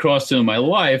ran across in my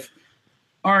life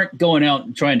aren't going out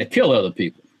and trying to kill other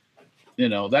people.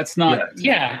 That's not.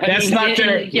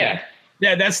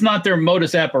 That's not their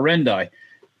modus operandi.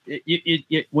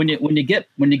 When you get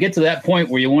to that point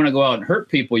where you want to go out and hurt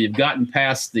people, you've gotten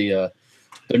past the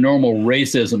normal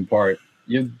racism part.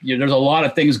 There's a lot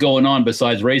of things going on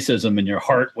besides racism in your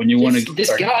heart when you want to.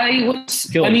 This guy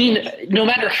was. No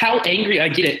matter how angry I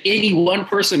get at any one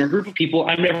person or group of people,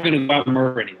 I'm never going to go out and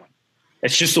murder anyone.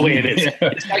 That's just the way it is.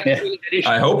 It's like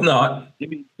I hope not.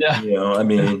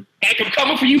 I'm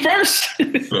coming for you first.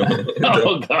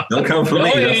 Don't come for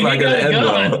me. That's not going to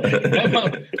end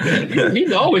well.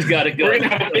 He's always got a gun. We're going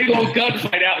to have a big old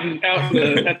gunfight out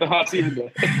at the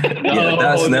hacienda.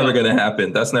 That's never going to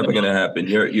happen. That's never going to happen.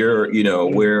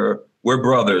 We're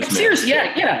brothers, man. Seriously,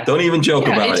 yeah. Don't even joke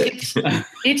about it.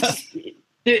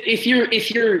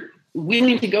 If you're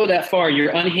willing to go that far,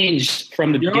 you're unhinged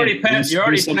from the beginning. You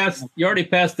already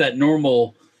passed that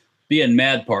normal being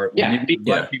mad part. When you beat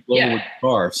black people over with the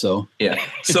car. So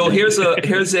So here's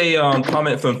a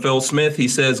comment from Phil Smith. He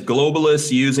says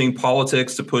globalists using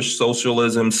politics to push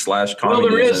socialism /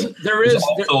 communism. There is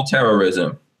also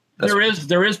terrorism. There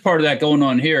is part of that going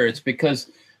on here. It's because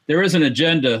there is an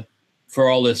agenda for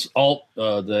all this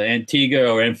the Antigua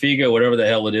or Antigua, whatever the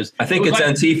hell it is. I think it's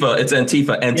Antifa. It's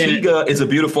Antifa. Antigua is a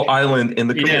beautiful island in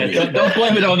the Caribbean. Don't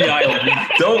blame it on the island.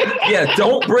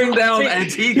 Don't bring down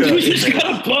Antigua. You just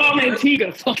gotta bomb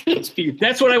Antigua. Fuck those people.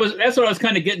 That's what I was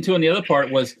kind of getting to. And the other part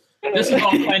was this is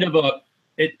all kind of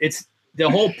it's the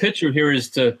whole picture here is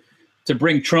to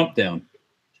bring Trump down.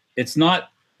 It's not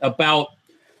about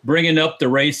bringing up the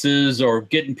races or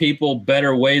getting people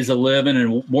better ways of living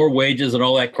and more wages and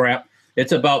all that crap.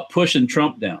 It's about pushing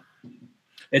Trump down.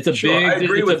 It's a big. I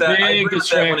agree with that. I agree with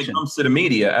that when it comes to the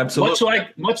media. Absolutely.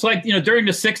 Much like during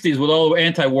the '60s with all the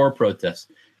anti-war protests.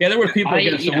 Yeah, there were people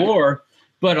against the war,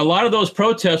 but a lot of those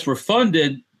protests were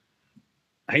funded.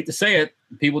 I hate to say it,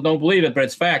 people don't believe it, but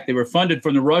it's fact. They were funded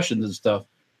from the Russians and stuff,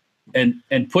 and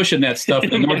pushing that stuff.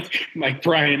 Mike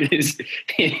Bryan is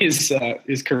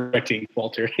correcting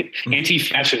Walter.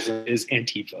 Anti-fascism is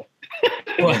Antifa.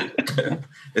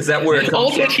 Is that where it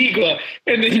comes from? Antigua,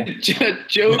 and then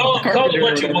Joe Carpenter.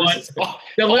 What you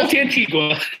want.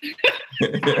 Antigua.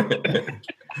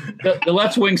 The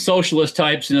left-wing socialist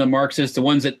types, the Marxists, the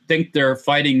ones that think they're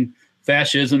fighting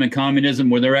fascism and communism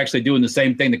when they're actually doing the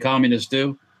same thing the communists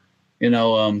do. They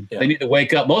need to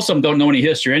wake up. Most of them don't know any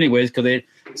history anyways because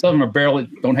Some of them are barely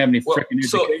don't have any freaking education.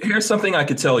 So here's something I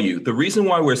could tell you. The reason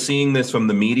why we're seeing this from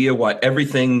the media, why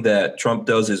everything that Trump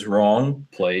does is wrong,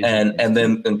 and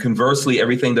then conversely,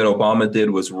 everything that Obama did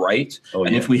was right.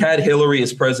 And if we had Hillary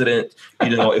as president,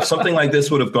 if something like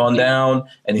this would have gone down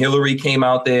and Hillary came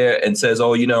out there and says,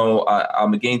 oh,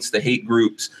 I'm against the hate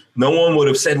groups, no one would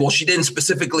have said, well, she didn't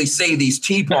specifically say these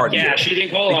Tea Party. Yeah, she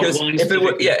didn't call out one.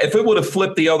 If it would have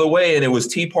flipped the other way and it was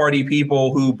Tea Party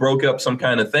people who broke up some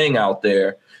kind of thing out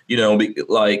there,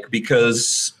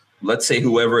 because let's say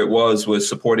whoever it was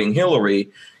supporting Hillary,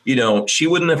 she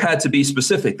wouldn't have had to be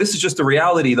specific. This is just the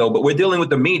reality, though. But we're dealing with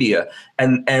the media,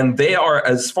 and they are,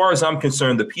 as far as I'm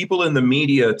concerned, the people in the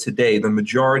media today, the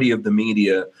majority of the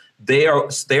media, they are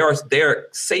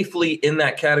safely in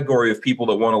that category of people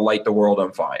that want to light the world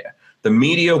on fire. The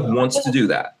media wants to do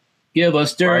that. Give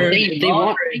us dirty. They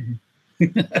want.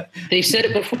 They've said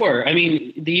it before. I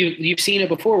mean, you've seen it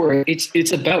before where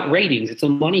it's about ratings. It's a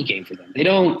money game for them. They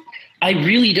don't. I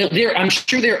really don't. I'm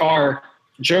sure there are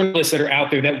journalists that are out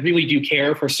there that really do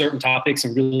care for certain topics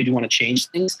and really do want to change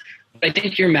things. But I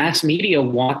think your mass media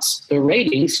wants the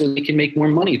ratings so they can make more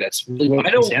money. That's really what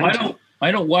it comes down to.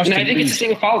 I don't watch. And I think it's the same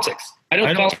with politics. I don't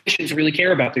think politicians really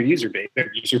care about their user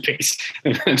base.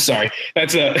 I'm sorry,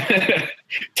 that's a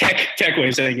tech way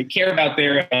of saying it. Care about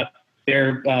their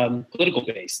political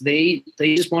base. They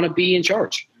just want to be in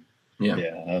charge.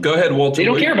 Yeah. Go ahead, Walter. They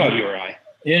don't care about you or I.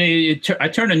 I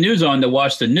turn the news on to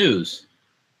watch the news,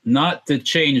 not to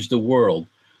change the world.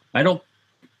 I don't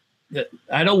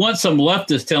want some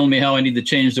leftist telling me how I need to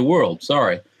change the world.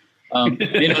 Sorry. Telling me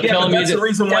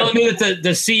that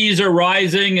the seas are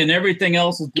rising and everything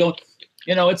else is going.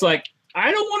 It's like,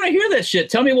 I don't want to hear that shit.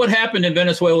 Tell me what happened in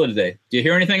Venezuela today. Do you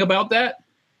hear anything about that?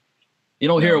 You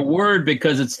don't hear a word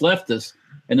because it's leftists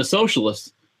and the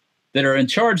socialists that are in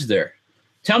charge there.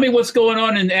 Tell me what's going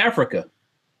on in Africa.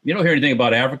 You don't hear anything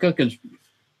about Africa because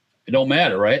it don't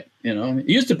matter, right? It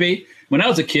used to be when I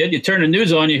was a kid, you turn the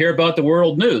news on, you hear about the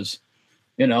world news.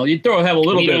 You have a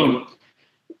little bit of.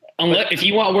 If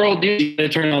you want world news, you got to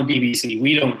turn on BBC.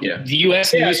 We don't. Yeah. The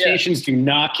U.S. news stations do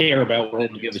not care about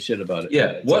world news. Give a shit about it.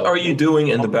 Yeah. What are you doing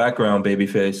in the background,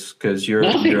 babyface? Because your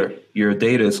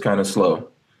data is kind of slow.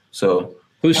 So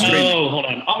who's streaming? Oh, hold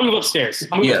on. I'll move upstairs.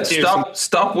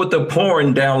 Stop with the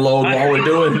porn download while we're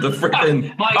doing the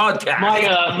freaking podcast.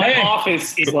 My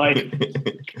office is like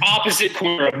opposite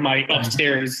corner of my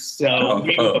upstairs. So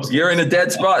you're in a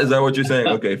dead spot. Is that what you're saying?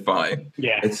 Okay, fine.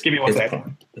 Yeah. Give me one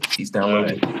second. He's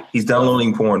downloading. He's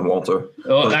downloading porn, Walter.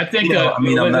 Well, I think.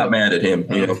 I'm not mad at him.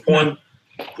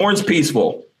 Porn's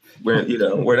peaceful. We're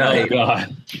not. Oh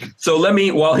God. So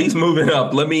while he's moving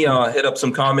up, let me hit up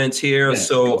some comments here.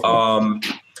 So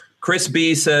Chris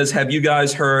B says, "Have you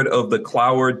guys heard of the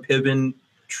Cloward Piven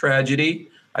tragedy?"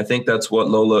 I think that's what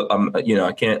Lola.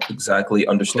 I can't exactly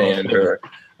understand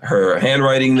her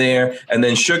handwriting there. And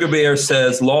then Sugar Bear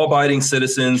says, "Law-abiding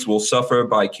citizens will suffer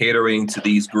by catering to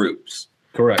these groups."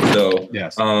 Correct. So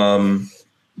yes,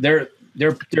 they're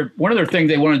one of their things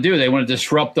they want to do. They want to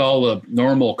disrupt all the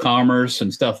normal commerce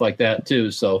and stuff like that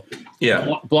too. So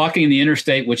blocking the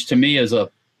interstate, which to me is a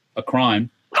crime.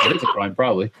 It is a crime,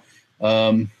 probably.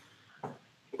 They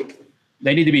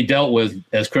need to be dealt with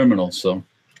as criminals. So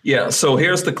So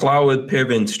here's the Cloward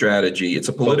Piven strategy. It's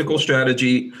a political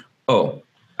strategy. Oh,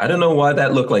 I don't know why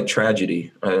that looked like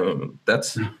tragedy.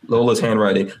 That's Lola's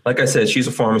handwriting. Like I said, she's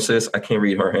a pharmacist. I can't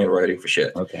read her handwriting for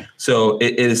shit. Okay. So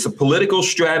it is a political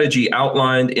strategy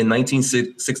outlined in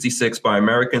 1966 by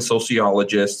American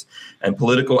sociologist and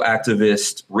political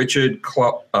activist Richard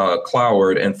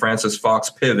Cloward and Francis Fox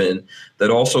Piven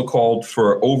that also called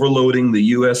for overloading the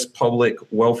U.S. public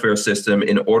welfare system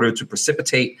in order to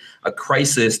precipitate a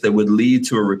crisis that would lead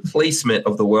to a replacement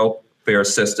of the welfare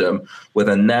system with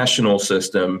a national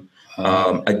system,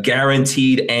 a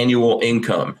guaranteed annual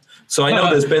income. So I know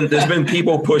there's been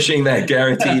people pushing that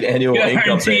guaranteed annual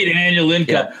income. Guaranteed annual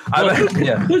income.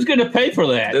 Who's going to pay for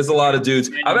that? There's a lot of dudes.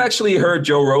 I've actually heard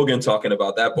Joe Rogan talking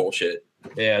about that bullshit.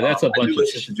 Yeah, that's a bunch of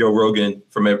shit. To Joe Rogan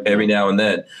from every now and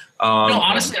then. No,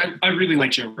 honestly, I really like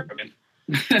Joe Rogan.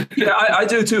 Yeah, I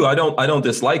do too. I don't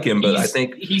dislike him, but I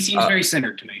think he seems very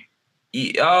centered to me.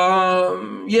 He's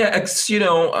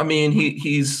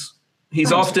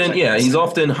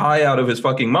often high out of his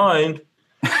fucking mind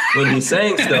when he's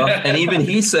saying stuff, and even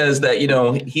he says that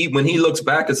when he looks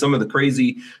back at some of the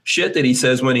crazy shit that he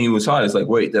says when he was high, it's like,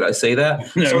 wait, did I say that?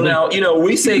 So now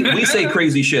we say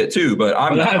crazy shit too, but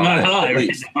I'm not high.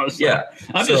 Right now, so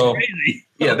I'm just crazy.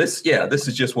 This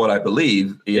is just what I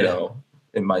believe, know.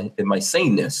 in my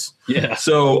saneness. Yeah.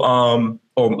 So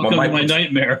or my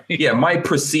nightmare. Yeah, my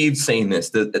perceived saneness.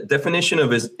 The definition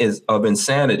of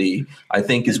insanity, I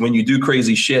think, is when you do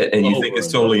crazy shit and you think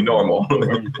it's totally normal.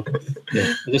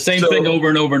 Yeah. The same thing over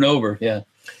and over and over. Yeah.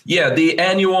 Yeah,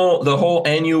 the whole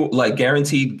annual, like,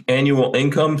 guaranteed annual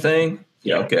income thing.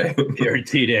 Yeah, okay.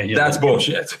 Guaranteed annual. That's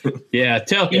bullshit. Yeah,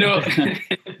 that's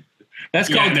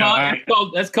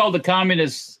called the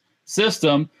communist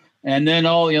system, and then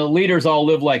all leaders all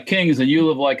live like kings, and you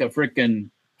live like a freaking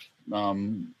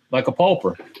like a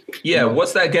pauper. Yeah,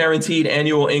 what's that guaranteed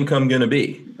annual income going to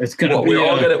be? It's going to be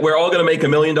we're all going to make $1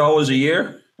 million a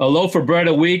year. A loaf of bread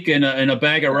a week and a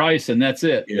bag of rice, and that's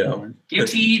it. Yeah.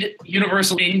 Guaranteed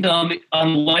universal income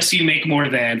unless you make more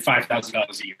than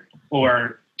 $5,000 a year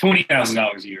or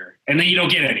 $20,000 a year, and then you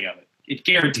don't get any of it. It's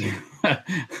guaranteed. Yeah.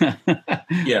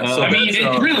 So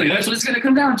that's what it's going to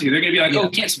come down to. They're going to be like, "Oh, we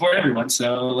can't support everyone,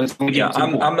 so let's."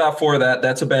 I'm not for that.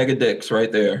 That's a bag of dicks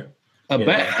right there. A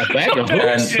bag of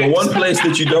hoops. And the one place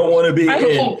that you don't want to be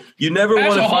in, you never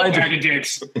want to find bag of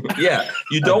dicks. Yeah,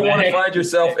 you don't want to find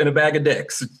yourself in a bag of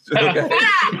dicks. Okay.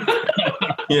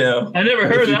 Yeah. I never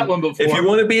heard that one before. If you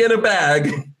want to be in a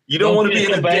bag, you don't want to be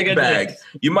in a dick bag.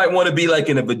 You might want to be like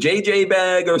in a JJ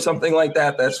bag or something like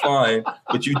that. That's fine.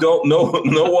 But you don't know.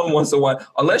 No one wants to wind,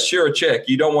 unless you're a chick.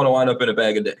 You don't want to wind up in a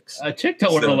bag of dicks. A chick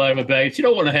don't want to wind up in a bag. She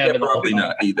don't want to have it. Probably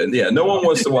not either. Yeah. No one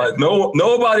wants to wind.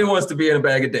 Nobody wants to be in a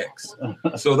bag of dicks.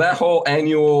 So that whole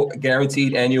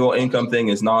guaranteed annual income thing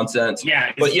is nonsense.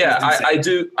 Yeah. But yeah, I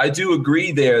do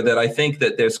agree there that I think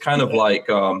that there's kind of like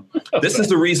this is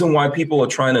the reason why people are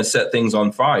trying to set things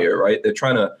on fire, right? They're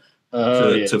trying to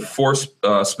force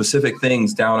specific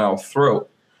things down our throat.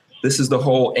 This is the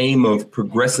whole aim of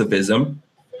progressivism.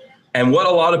 And what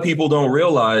a lot of people don't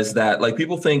realize that, like,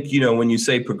 people think, when you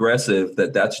say progressive,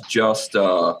 that's just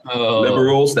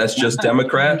liberals, that's just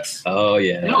Democrats. Oh,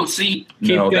 yeah. No, see.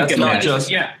 That's not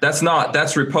just,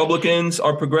 that's Republicans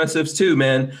are progressives too,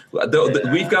 man.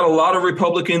 We've got a lot of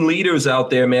Republican leaders out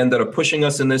there, man, that are pushing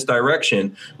us in this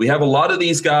direction. We have a lot of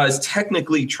these guys.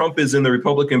 Technically, Trump is in the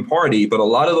Republican Party, but a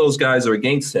lot of those guys are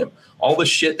against him. All the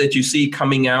shit that you see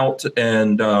coming out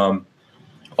and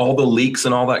all the leaks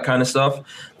and all that kind of stuff,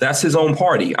 that's his own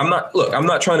party. I'm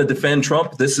not trying to defend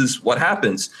Trump. This is what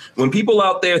happens. When people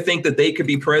out there think that they could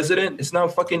be president, it's not a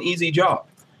fucking easy job.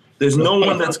 There's no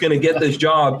one that's going to get this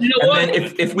job. Then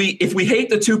if we hate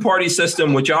the two-party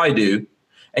system, which I do,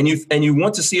 and you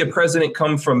want to see a president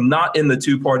come from not in the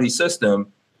two-party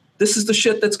system, this is the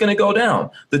shit that's going to go down.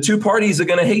 The two parties are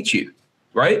going to hate you,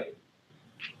 right?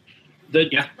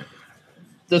 The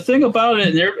thing about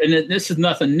it, and this is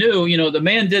nothing new, the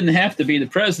man didn't have to be the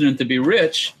president to be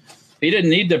rich. He didn't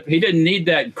need that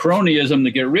cronyism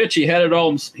to get rich. He had it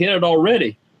all. He had it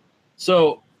already.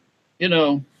 So,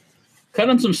 cut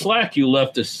him some slack, you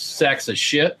leftist sacks of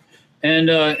shit, and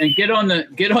get on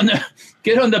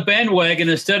the bandwagon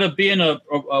instead of being a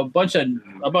bunch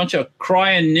of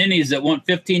crying ninnies that want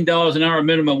 $15 an hour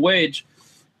minimum wage.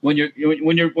 When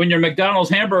your McDonald's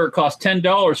hamburger costs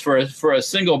 $10 for a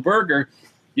single burger.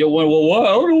 I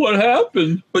don't know what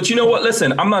happened. But you know what?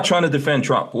 Listen, I'm not trying to defend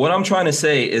Trump. What I'm trying to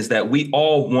say is that we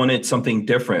all wanted something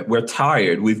different. We're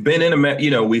tired. We've been in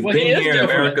America, we've been here in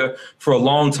America for a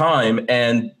long time.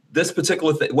 And this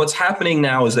particular thing, what's happening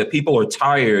now is that people are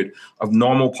tired of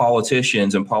normal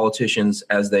politicians and politicians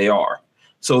as they are.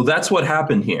 So that's what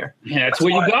happened here. Yeah, that's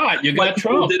what you got. You got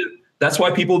Trump. That's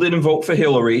why people didn't vote for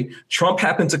Hillary. Trump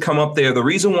happened to come up there. The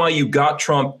reason why you got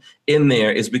Trump in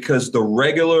there is because the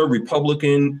regular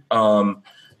Republican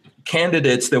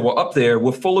candidates that were up there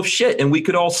were full of shit, and we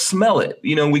could all smell it.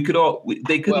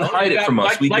 They couldn't hide it from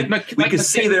us. We could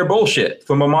see their bullshit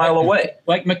from a mile away.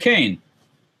 Like McCain.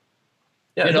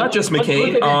 Yeah, not just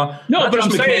McCain.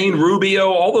 McCain,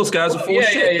 Rubio, all those guys are full of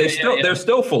shit. They're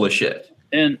still full of shit.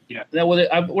 And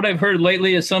what I've heard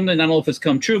lately is something, I don't know if it's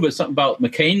come true, but something about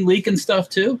McCain leaking stuff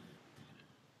too.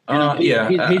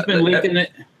 He's been leaking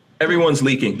it. Everyone's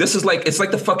leaking. It's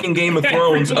like the fucking Game of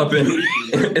Thrones up in.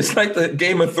 It's like the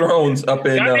Game of Thrones up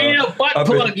in. I need a butt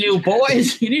plug, you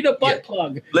boys. You need a butt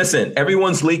plug. Listen,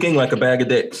 everyone's leaking like a bag of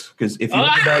dicks. Because if you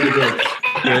have a bag of dicks,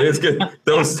 it's good.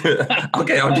 Those.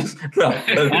 Okay, I'll just let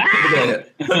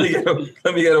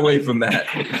me get away from that.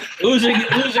 Losing.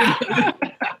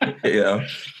 Yeah.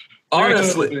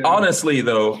 Honestly,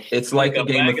 though, it's like the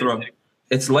Game of Thrones.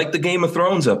 It's like the Game of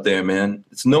Thrones up there, man.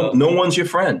 It's no one's your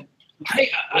friend.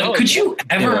 Could you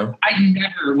ever? I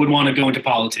never would want to go into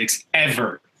politics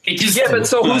ever. But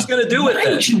so who's going to do it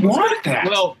then? You want that?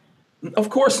 Well,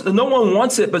 of course, no one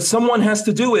wants it, but someone has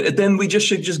to do it. And then we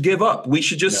should just give up. We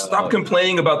should just stop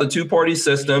complaining about the two-party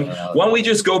system. Why don't we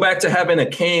just go back to having a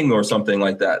king or something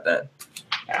like that then?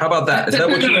 How about that? Is that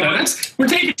what you want? We're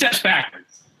taking steps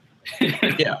backwards.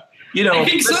 Yeah. You know, I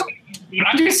think so.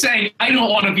 I'm just saying, I don't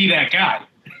want to be that guy.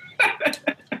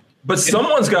 But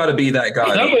someone's got to be that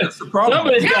guy.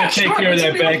 Somebody's got to take care of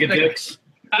that bag of dicks.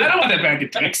 I don't want that bag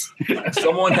of dicks.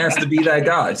 Someone has to be that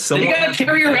guy. Someone you got to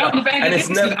carry around the bag of dicks.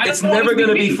 And it's never going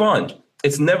to be fun.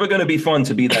 It's never going to be fun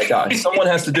to be that guy. Someone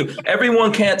has to do.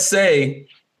 Everyone can't say,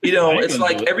 you know, it's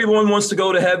like everyone wants to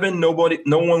go to heaven. No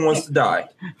one wants to die,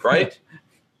 right?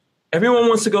 Everyone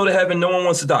wants to go to heaven. No one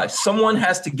wants to die. Someone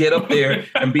has to get up there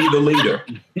and be the leader.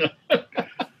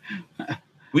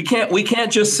 We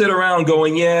can't just sit around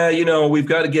going, yeah, you know, we've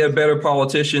got to get better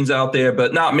politicians out there,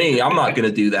 but not me. I'm not going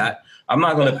to do that. I'm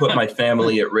not going to put my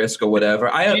family at risk or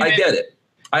whatever. I get it.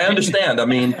 I understand. I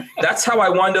mean, that's how I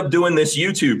wind up doing this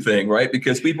YouTube thing, right?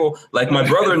 Because people like my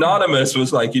brother Anonymous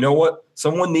was like, you know what?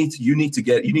 You need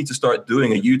to start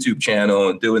doing a YouTube channel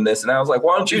and doing this. And I was like,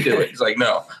 why don't you do it? He's like,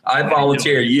 no, I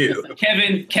volunteer you.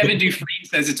 Kevin Dufresne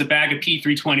says it's a bag of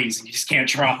P320s and you just can't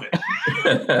drop it.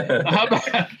 How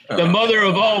about the mother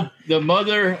of all?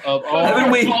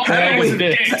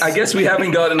 I guess we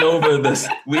haven't gotten over this.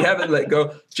 We haven't let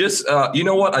go. Just, you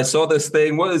know what? I saw this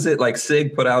thing. What is it? Like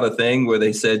SIG put out a thing where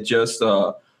they said just,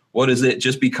 what is it?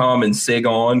 Just be calm and SIG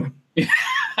on.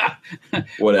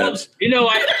 What else? You know,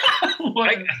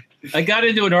 I got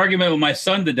into an argument with my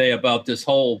son today about this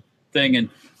whole thing, and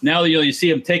now you see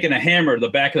him taking a hammer to the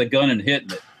back of the gun and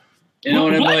hitting it. You know,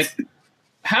 and I'm like,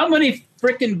 how many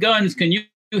freaking guns can you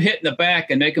hit in the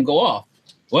back and make them go off?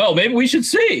 Well, maybe we should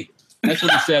see. That's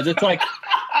what he says. It's like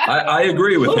I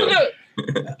agree with him.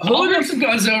 Who some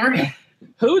guns over?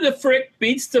 Who the frick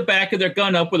beats the back of their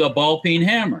gun up with a ball-peen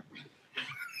hammer?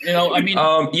 You know, I mean,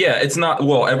 yeah, it's not.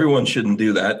 Well, everyone shouldn't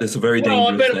do that. It's a very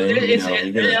dangerous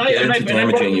thing. You're going to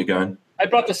damaging your gun. I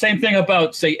brought the same thing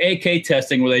about, say, AK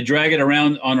testing, where they drag it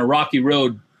around on a rocky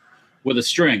road with a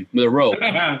string, with a rope.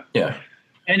 Yeah.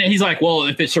 And he's like, well,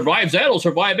 if it survives that, it'll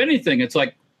survive anything. It's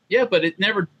like, yeah, but it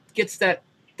never gets that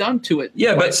done to it.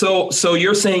 Yeah, but so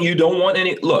you're saying you don't want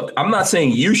any. Look, I'm not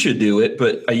saying you should do it,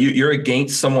 but you're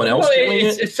against someone else doing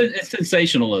it? It's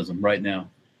sensationalism right now.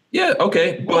 Yeah,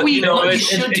 okay. But,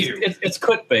 it's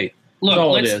clickbait.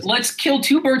 Look, let's kill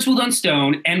two birds with one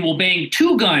stone, and we'll bang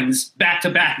two guns back to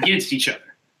back against each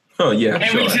other. Oh, yeah.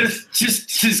 And we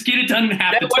just get it done in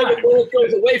half the time. That way the bullet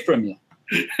goes away from you.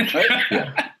 Right?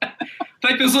 Yeah.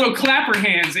 Like those little clapper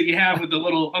hands that you have with the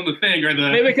little on the thing, or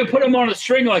the. Maybe we can put them on a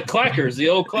string like clackers, the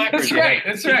old clackers.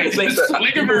 That's right. Just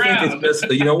swing them around.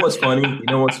 You know what's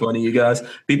funny? You guys?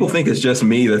 People think it's just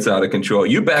me that's out of control.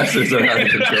 You bastards are out of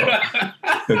control.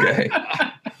 Okay.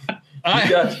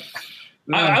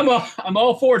 I'm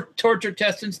all for torture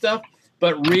testing stuff,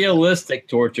 but realistic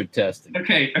torture testing.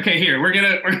 Okay. Here we're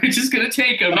just gonna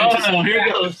take them. Here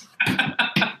goes.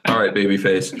 All right,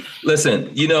 babyface. Listen,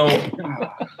 you know,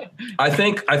 I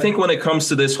think when it comes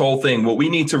to this whole thing, what we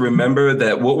need to remember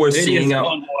that what we're seeing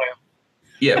out.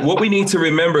 What we need to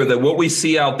remember that what we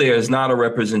see out there is not a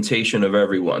representation of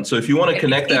everyone. So if you want to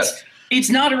connect that. It's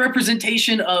not a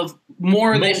representation of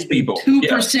more than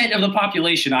 2% of the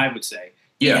population, I would say.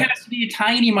 Yeah. It has to be a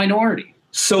tiny minority.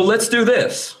 So let's do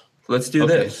this.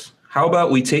 This. How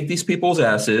about we take these people's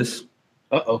asses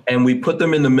and we put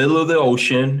them in the middle of the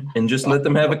ocean and just let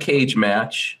them have a cage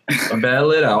match and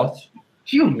battle it out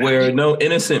where no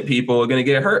innocent people are going to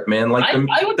get hurt, man. Like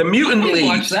the Mutant League.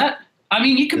 Watch that. I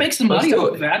mean, you can make some money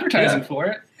off of advertising for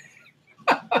it.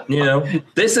 You know,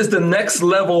 this is the next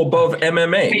level above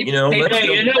MMA. You know, you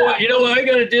know what I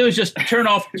got to do is just turn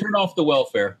off the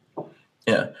welfare.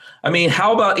 Yeah, I mean,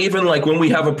 how about even like when we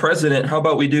have a president? How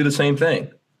about we do the same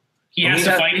thing? He has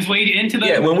to fight his way into the.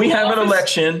 Yeah, when we have an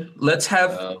election, let's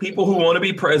have people who want to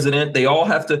be president. They all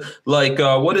have to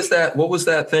what is that? What was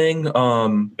that thing? The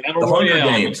Hunger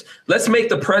Games. Let's make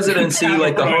the presidency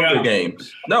like the Hunger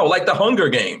Games. No, like the Hunger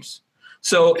Games.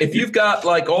 So if you've got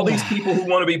like all these people who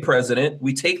want to be president,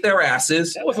 we take their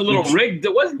asses. That was a little rigged.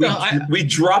 It wasn't. We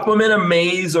drop them in a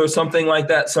maze or something like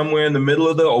that somewhere in the middle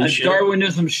of the ocean. A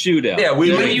Darwinism shootout. Yeah,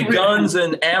 we leave guns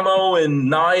and ammo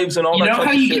and knives and all that. You know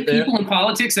how you get there. people in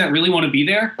politics that really want to be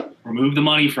there? Remove the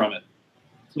money from it.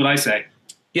 That's what I say.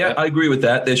 Yeah, I agree with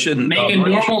that. They shouldn't make a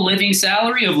normal living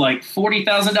salary of like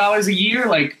 $40,000 a year,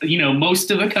 like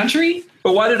most of the country.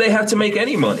 But why do they have to make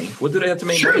any money? What do they have to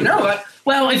make? Sure, no.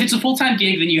 Well, if it's a full-time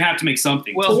gig, then you have to make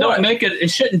something. Well, don't make it.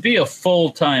 It shouldn't be a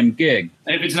full-time gig.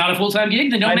 If it's not a full-time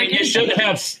gig, then don't make it. You should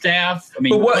have staff. I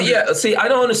mean, but what? Yeah. See, I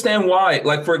don't understand why.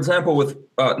 Like, for example, with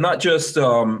not just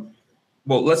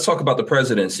let's talk about the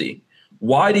presidency.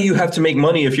 Why do you have to make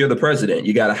money if you're the president?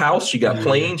 You got a house, you got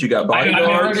planes, you got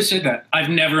bodyguards. I've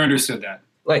never understood that.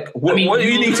 Like, what do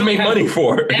you need to make money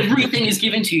for? Everything is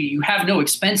given to you. You have no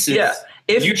expenses. Yeah.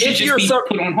 If you're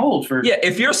put on hold for. Yeah.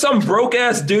 If you're some broke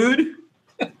ass dude,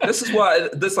 this is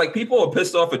why people are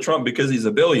pissed off at Trump because he's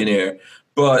a billionaire.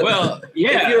 But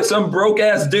if you're some broke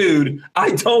ass dude,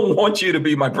 I don't want you to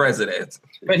be my president.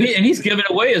 But he's giving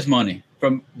away his money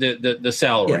from the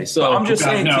salary. Yeah, so I'm just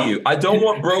saying to you, I don't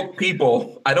want broke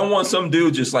people. I don't want some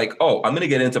dude just like, oh, I'm going to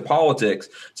get into politics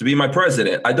to be my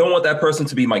president. I don't want that person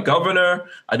to be my governor.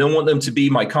 I don't want them to be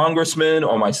my congressman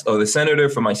or the senator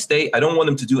for my state. I don't want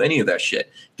them to do any of that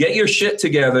shit. Get your shit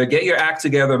together, get your act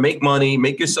together, make money,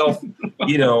 make yourself,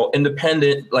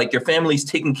 independent, like your family's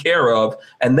taken care of,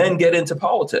 and then get into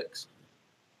politics.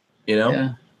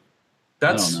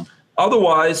 That's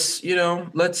otherwise,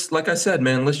 like I said,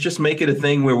 man, let's just make it a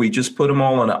thing where we just put them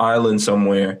all on an island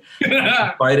somewhere,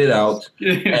 fight it out,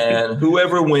 and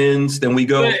whoever wins, then we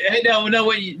go.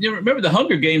 You remember the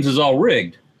Hunger Games is all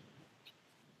rigged.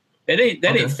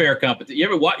 Ain't fair competition. You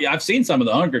ever watch? I've seen some of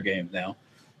the Hunger Games now.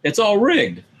 It's all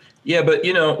rigged. Yeah, but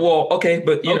okay,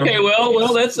 but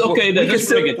that's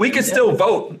okay. We can still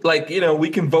vote. Like, we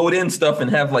can vote in stuff and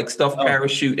have like stuff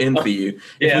parachute in for you.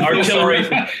 Yeah, artillery.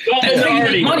 That's how you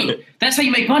make money. That's how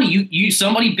you make money. You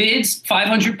somebody bids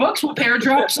 $500, we'll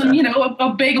paradrop some,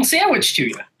 a bagel sandwich to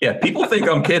you. Yeah, people think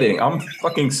I'm kidding. I'm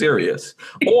fucking serious.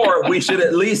 Or we should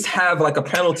at least have like a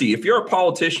penalty. If you're a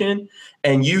politician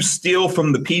and you steal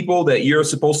from the people that you're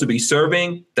supposed to be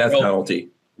serving, death penalty.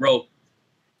 Rope.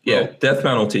 Yeah, death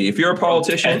penalty. If you're a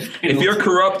politician, if you're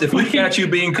corrupt, if we catch you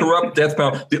being corrupt, death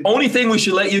penalty. The only thing we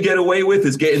should let you get away with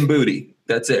is getting booty.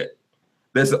 That's it.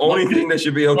 That's the only thing that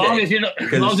should be okay.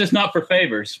 As long as it's not for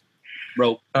favors.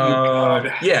 Rope.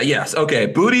 Yes. Okay.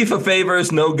 Booty for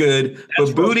favors, no good.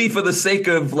 But booty for the sake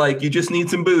of like, you just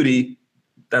need some booty.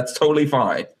 That's totally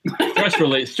fine.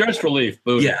 Stress relief.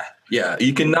 Booty. Yeah.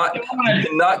 You cannot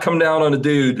come down on a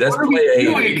dude. That's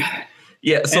play.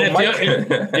 Yeah, so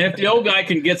if the old guy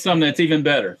can get something, that's even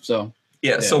better. So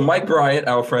so Mike Bryant,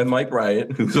 our friend Mike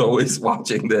Bryant, who's always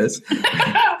watching this,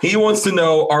 he wants to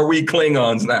know: are we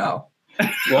Klingons now?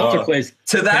 Walter plays.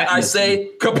 To that, I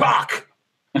say, kapak.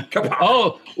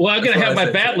 Oh, well, I'm gonna have my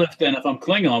bat lift then. If I'm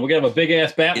Klingon, we're gonna have a big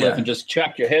ass bat lift and just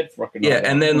chop your head fucking. Yeah,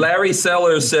 and then Larry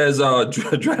Sellers says,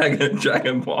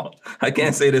 Dragon Ball. I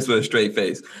can't say this with a straight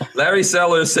face. Larry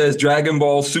Sellers says Dragon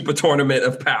Ball Super Tournament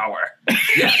of Power.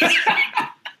 Yes.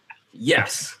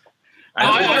 Yes.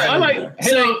 I like.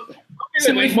 So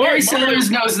if Larry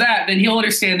Sellers knows that, then he'll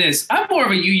understand this. I'm more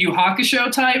of a Yu Yu Hakusho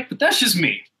type, but that's just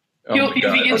me. If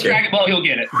he gets Dragon Ball, he'll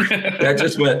get it. That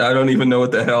just went. I don't even know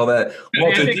what the hell that.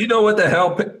 Walter, do you know what the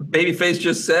hell Babyface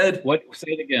just said? What?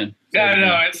 Say it again. I don't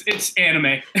know. It's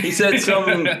anime. He said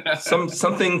something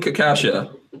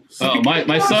Kakasha. Oh,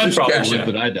 my son probably would,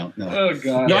 but I don't know. Oh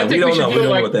God. No, I think we don't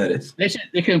know what that is.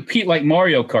 They compete like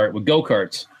Mario Kart with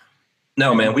go-karts.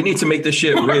 No, man, we need to make this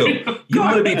shit real. You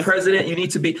want to be president, you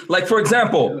need to be like, for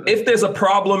example, if there's a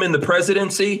problem in the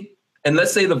presidency. And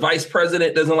let's say the vice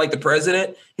president doesn't like the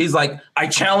president. He's like, I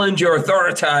challenge your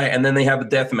authority. And then they have a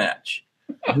death match.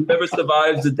 Whoever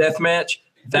survives the death match,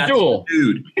 that's the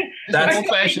dude. That's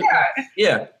old-fashioned.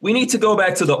 Yeah, we need to go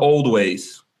back to the old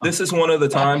ways. This is one of the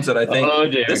times that I think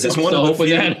this is one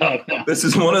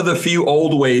of the few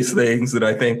old ways things that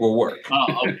I think will work.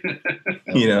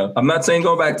 I'm not saying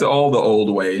go back to all the old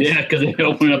ways. Yeah, because they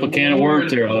open up a can of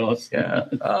worms here. Yeah.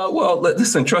 Well,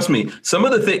 listen. Trust me. Some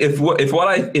of the thing,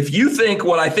 if you think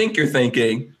what I think you're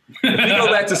thinking, if we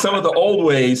go back to some of the old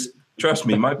ways, trust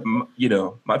me, my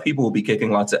people will be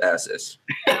kicking lots of asses.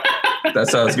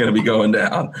 That's how it's going to be going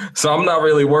down. So I'm not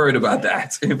really worried about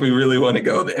that if we really want to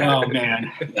go there. Oh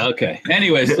man. Okay.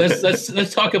 Anyways,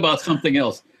 let's talk about something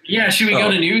else. Yeah, should we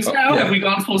go to news now? Yeah. Have we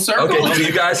gone full circle? Okay, do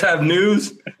you guys have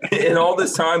news in all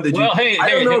this time? Did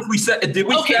we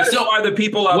satisfy the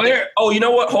people out there? Oh, you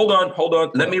know what? Hold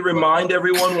on. Let me remind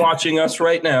everyone watching us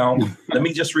right now. Let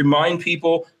me just remind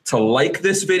people to like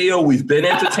this video. We've been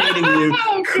entertaining you.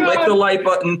 Click the like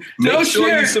button. Make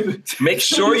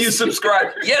sure you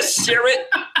subscribe. Yes, share it.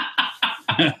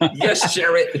 Yes,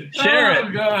 share it. Share it.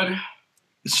 Oh, God.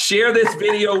 Share this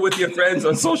video with your friends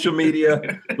on social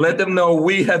media. Let them know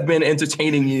we have been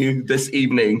entertaining you this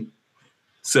evening.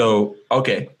 So,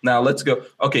 okay, now let's go.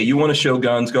 Okay, you want to show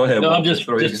guns? Go ahead. No, Walter.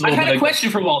 just I had a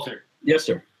question for Walter. Yes,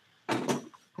 sir.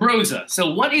 Groza.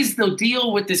 So, what is the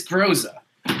deal with this Groza?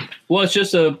 Well, it's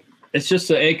just a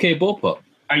AK bullpup.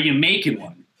 Are you making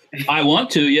one? I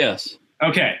want to. Yes.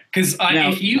 Okay, because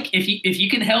if you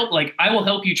can help, like I will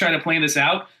help you try to plan this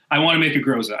out. I want to make a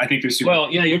Groza. I think they're super.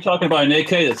 Well, yeah, you're talking about an AK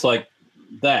that's like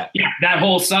that. Yeah, that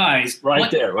whole size.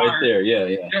 Right there.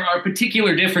 Yeah. There are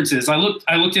particular differences. I looked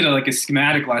at a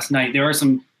schematic last night. There are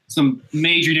some some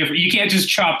major difference. You can't just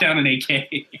chop down an AK.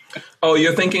 Oh,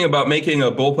 you're thinking about making a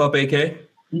bullpup AK?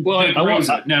 Well,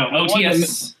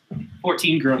 OTS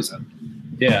 14 Groza.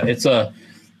 Yeah, it's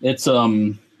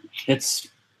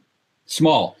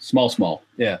small.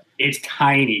 Yeah, it's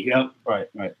tiny. Yep. Right.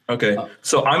 Okay,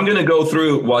 so I'm gonna go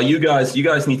through while you guys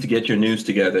need to get your news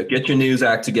together, get your news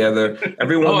act together.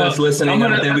 Everyone that's listening,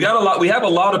 we have a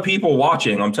lot of people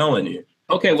watching. I'm telling you.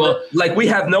 Okay, well, like we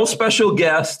have no special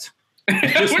guest.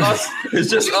 It's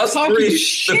just us three,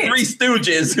 the Three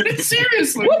Stooges.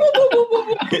 Seriously.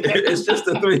 It's just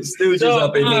the Three Stooges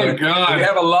up in here. God. We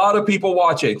have a lot of people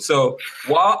watching. So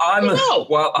while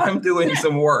I'm doing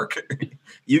some work,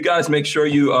 you guys make sure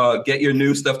you get your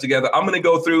new stuff together. I'm going to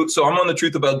go through. So I'm on the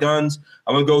Truth About Guns.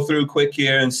 I'm going to go through quick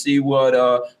here and see what.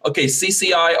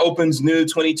 CCI opens new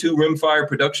 22 rimfire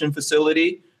production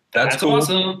facility. That's cool.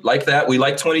 Awesome. Like that. We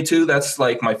like 22. That's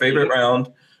like my favorite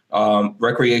round.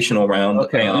 Recreational round.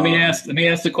 Okay, let me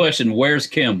ask the question. Where's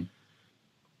Kim?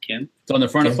 Kim? It's on the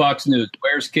front of Fox News.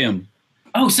 Where's Kim?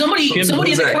 Oh, somebody in the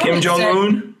comments. Kim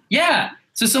Jong-un? Yeah.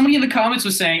 So somebody in the comments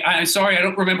was saying, I'm sorry, I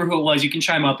don't remember who it was. You can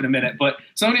chime up in a minute. But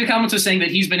somebody in the comments was saying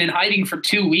that he's been in hiding for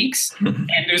 2 weeks and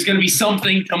there's going to be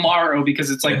something tomorrow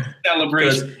because it's like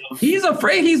celebration. He's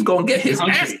afraid he's going to get his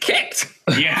ass kicked.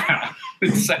 Yeah.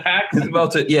 Exactly.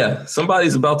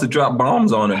 Somebody's about to drop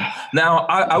bombs on him. Now,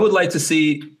 I would like to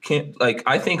see,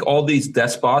 I think all these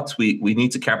despots, we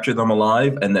need to capture them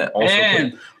alive and then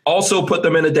also put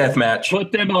them in a death match.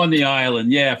 Put them on the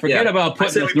island. Yeah, forget about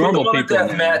putting normal people in a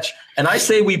death match. And I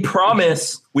say we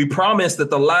promise that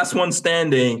the last one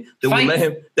standing that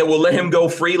will let him go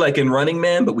free like in Running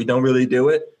Man, but we don't really do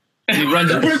it. He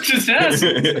runs his ass.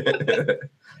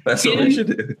 That's what we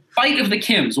should do. Fight of the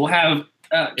Kims. We'll have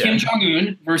Kim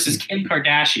Jong-un versus Kim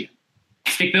Kardashian.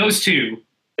 Stick those two.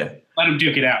 Yeah. Let them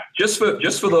duke it out. Just for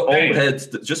the old heads,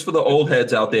 just for the old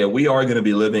heads out there, we are going to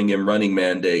be living in Running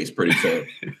Man days pretty soon.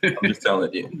 I'm just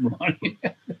telling you.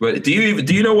 But do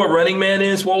you know what Running Man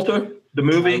is, Walter? The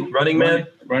movie Running Man.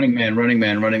 Running Man. I'm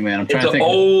trying to think. It's an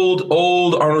old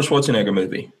Arnold Schwarzenegger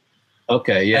movie.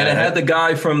 Okay, yeah. And it had the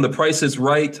guy from The Price is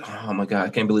Right. Oh my God, I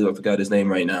can't believe I forgot his name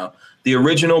right now. The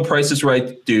original Price is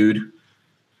Right dude.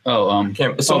 Someone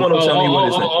will tell me what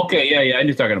his name. Okay, yeah, I know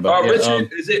you're talking about.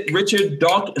 Richard, is it Richard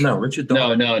Dawkins? No, Richard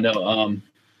Dawkins. No.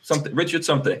 Something Richard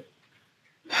something.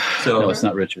 So no, it's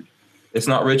not Richard. It's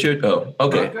not Richard. Oh,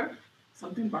 okay. Barker?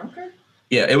 Something Barker?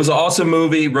 Yeah, it was an awesome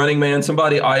movie, Running Man.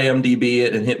 Somebody IMDb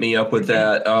it and hit me up with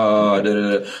that.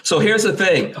 So here's the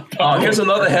thing. Here's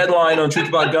another headline on Truth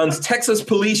About Guns. Texas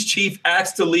police chief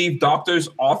asked to leave doctor's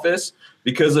office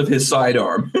because of his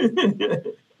sidearm.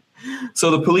 So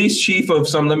the police chief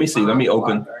of let me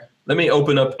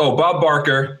open up. Oh, Bob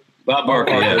Barker.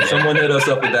 Yeah. Someone hit us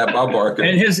up with that, Bob Barker.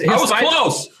 And I was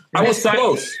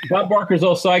close. Bob Barker's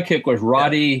old sidekick was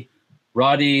Roddy,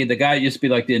 the guy that used to be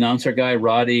like the announcer guy,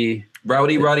 Roddy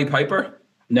Piper?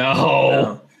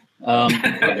 No.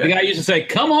 The guy used to say,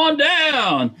 "Come on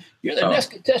down. You're the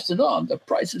next contestant on The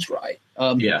Price is Right."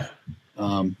 Yeah.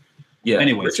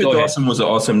 Anyway, Richard Dawson was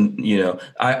awesome.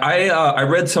 I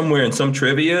read somewhere in some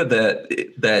trivia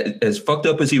that as fucked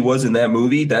up as he was in that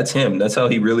movie, that's him. That's how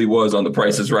he really was on The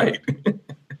Price is Right.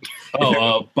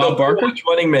 Bob Barker,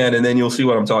 Running Man, and then you'll see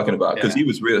what I'm talking about because he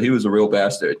was real. He was a real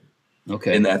bastard.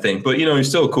 Okay. In that thing, but he's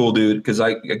still a cool dude because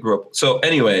I grew up. So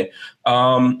anyway,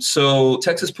 so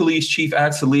Texas police chief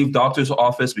asked to leave doctor's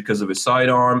office because of his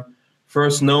sidearm.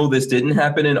 First, no, this didn't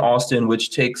happen in Austin, which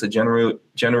takes a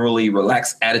generally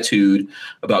relaxed attitude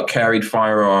about carried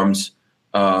firearms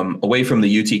away from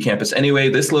the UT campus. Anyway,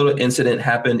 this little incident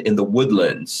happened in the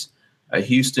Woodlands, a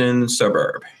Houston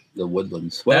suburb. The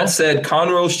Woodlands. That said,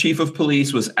 Conroe's chief of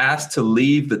police was asked to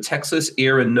leave the Texas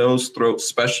Ear and Nose Throat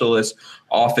Specialist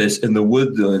office in the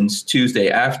Woodlands Tuesday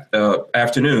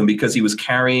afternoon because he was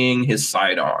carrying his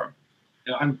sidearm.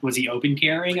 Was he open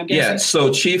carrying, I'm guessing? Yeah,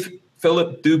 so Chief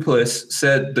Philip Duplass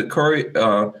said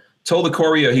told the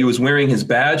Courier he was wearing his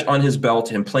badge on his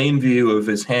belt in plain view of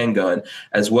his handgun,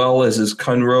 as well as his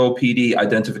Conroe PD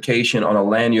identification on a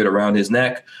lanyard around his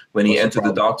neck when he entered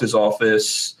the doctor's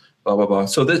office. Blah blah blah.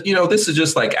 So this is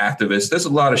just like activists. There's a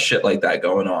lot of shit like that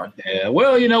going on. Yeah.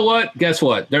 Well, you know what? Guess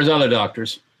what? There's other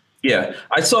doctors. Yeah,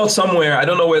 I saw somewhere, I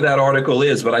don't know where that article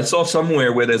is, but I saw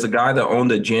somewhere where there's a guy that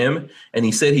owned a gym and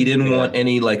he said he didn't want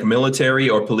any like military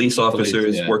or police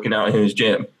officers working out in his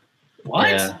gym. What?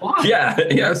 Yeah. Why? Yeah,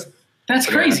 yes. That's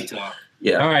crazy talk.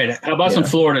 Yeah. All right. How about some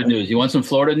Florida news? You want some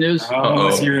Florida news?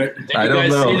 Let's hear it. Did you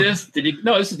guys see this?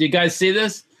 Did you guys see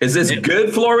this? Is this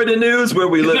good Florida news where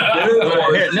we look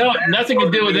good? No, nothing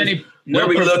to do with any. Where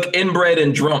we look inbred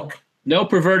and drunk. No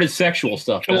perverted sexual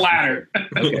stuff. The latter.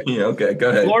 Okay. Yeah, okay, go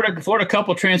ahead. Florida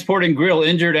couple transporting grill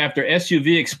injured after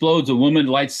SUV explodes. A woman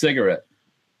lights cigarette.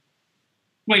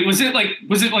 Wait, was it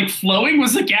like flowing?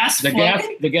 Was the gas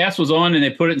flowing? The gas was on, and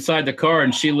they put it inside the car,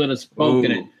 and she lit a smoke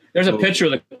in it. There's a picture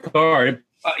of the car.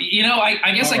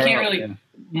 I guess I can't really. Yeah.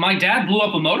 My dad blew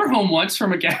up a motorhome once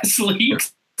from a gas leak.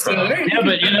 So yeah,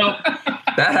 but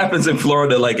that happens in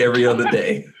Florida like every other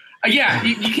day. Yeah,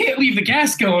 you can't leave the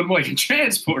gas going while you're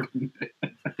transporting.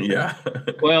 Yeah.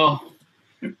 Well.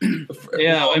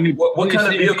 Yeah, I mean, what kind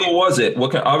of vehicle was it?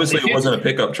 Obviously, it wasn't a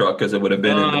pickup truck because it would have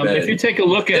been in the bed. If you take a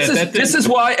look at this is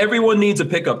why everyone needs a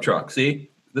pickup truck. See,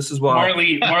 this is why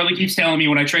Marley keeps telling me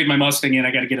when I trade my Mustang in,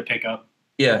 I got to get a pickup.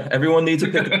 Yeah, everyone needs a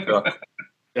pickup truck.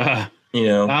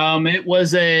 It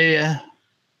was It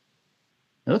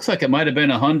looks like it might have been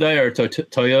a Hyundai or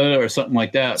Toyota or something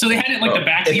like that. So they had it like the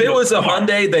back. If it was a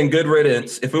Hyundai, then good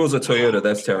riddance. If it was a Toyota,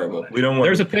 that's terrible. We don't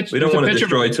want. We don't want to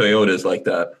destroy Toyotas like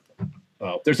that.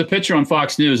 Oh, there's a picture on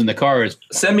Fox News, and the car is.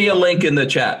 Send me a link in the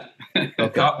chat. Okay,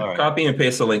 Copy and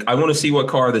paste the link. I want to see what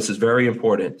car this is. Very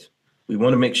important. We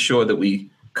want to make sure that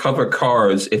we cover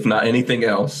cars, if not anything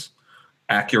else,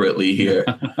 accurately here.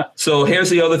 So here's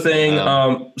the other thing.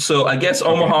 So I guess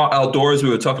Omaha Outdoors,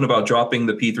 we were talking about dropping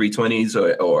the P320s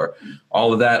or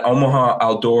all of that. Omaha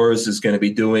Outdoors is going to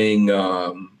be doing,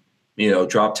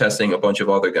 drop testing a bunch of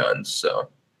other guns. So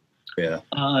yeah.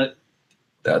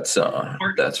 That's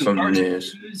from the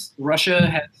news. Russia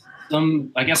has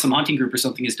some hunting group or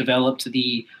something has developed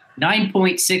the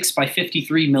 9.6 by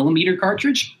 53 millimeter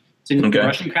cartridge. It's in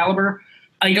Russian caliber.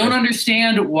 I don't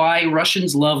understand why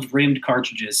Russians loved rimmed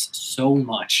cartridges so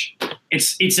much.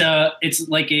 It's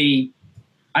like a,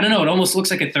 I don't know. It almost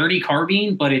looks like a .30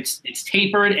 carbine, but it's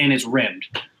tapered and it's rimmed.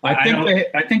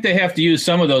 I think they have to use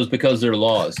some of those because they're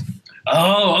laws.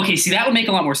 Oh, okay. See, that would make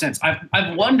a lot more sense.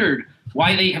 I've wondered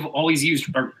why they have always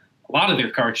used, or a lot of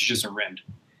their cartridges are rimmed.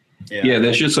 Yeah,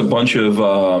 there's just a bunch of,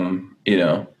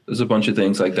 there's a bunch of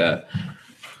things like that.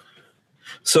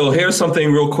 So here's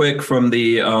something real quick from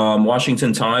the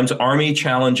Washington Times. Army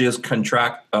challenges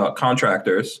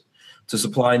contractors to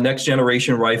supply next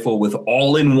generation rifle with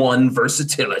all-in-one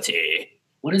versatility.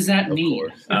 What does that mean?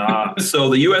 So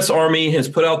the U.S. Army has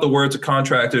put out the word to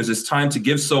contractors. It's time to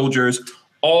give soldiers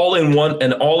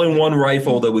an all-in-one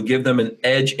rifle that would give them an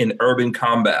edge in urban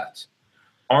combat.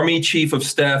 Army Chief of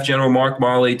Staff General Mark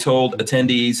Milley told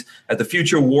attendees at the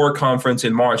Future War Conference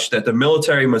in March that the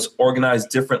military must organize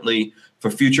differently for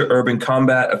future urban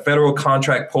combat. A federal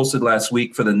contract posted last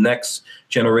week for the next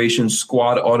generation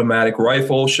squad automatic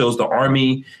rifle shows the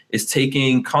Army is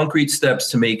taking concrete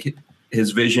steps to make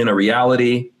his vision a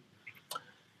reality.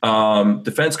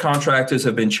 Defense contractors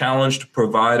have been challenged to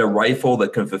provide a rifle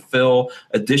that can fulfill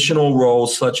additional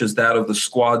roles such as that of the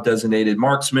squad designated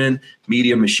marksman,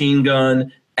 medium machine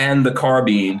gun, and the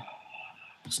carbine.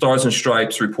 Stars and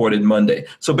Stripes reported Monday.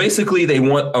 So basically they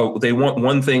want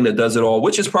one thing that does it all,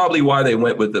 which is probably why they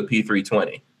went with the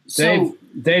P320.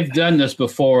 They've done this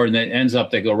before, and it ends up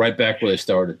they go right back where they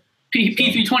started.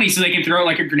 P320, so they can throw it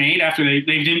like a grenade after they've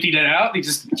emptied it out. They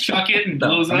just chuck it and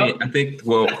blows up. I think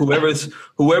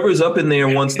whoever's up in there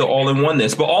wants the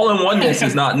all-in-oneness, but all-in-oneness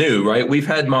is not new, right? We've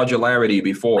had modularity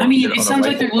before. I mean, it sounds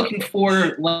like they're looking for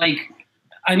the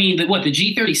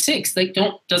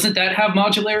G36? Doesn't that have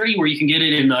modularity where you can get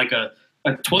it in like a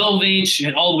 12-inch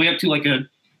and all the way up to like a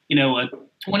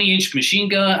 20-inch machine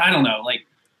gun? I don't know, like.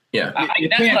 Yeah, that's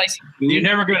what I see. You're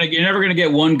never gonna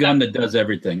get one gun that does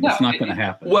everything. That's not gonna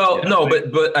happen. Well, no,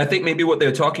 but I think maybe what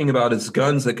they're talking about is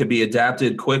guns that could be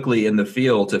adapted quickly in the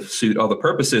field to suit other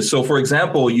purposes. So, for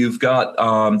example, you've got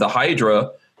the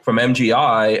Hydra from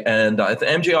MGI, and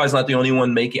MGI is not the only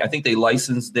one making. I think they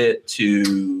licensed it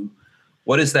to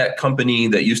what is that company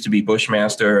that used to be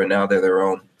Bushmaster and now they're their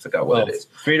own? I forgot what it is.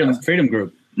 Freedom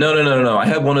Group. No. I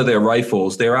have one of their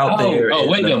rifles. They're out there.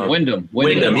 Wyndham.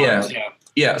 Yeah.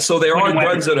 Yeah, so there are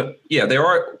guns there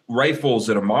are rifles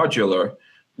that are modular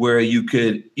where you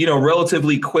could,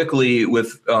 relatively quickly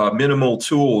with minimal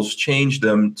tools change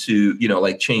them to,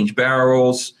 like change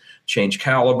barrels, change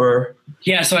caliber.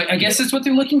 Yeah, so I guess that's what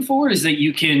they're looking for is that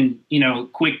you can,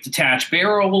 quick detach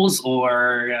barrels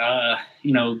or,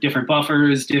 different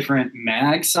buffers, different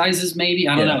mag sizes maybe.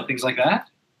 I don't know, things like that.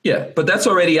 Yeah, but that's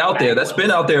already out there. That's been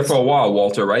out there for a while,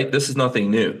 Walter, right? This is nothing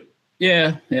new.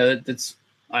 Yeah, that's...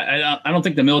 I don't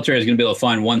think the military is going to be able to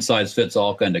find one size fits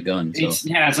all kind of gun. So. It's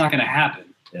not going to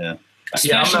happen. Yeah,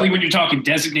 especially when you're talking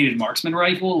designated marksman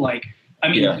rifle. Like,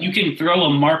 you can throw a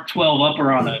Mark 12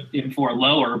 upper on a M4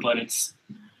 lower, but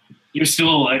you're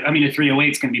still. A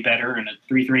 308 is going to be better, and a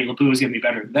 338 Lapua is going to be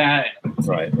better than that.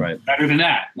 Right. Better than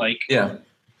that. Like, yeah.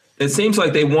 It seems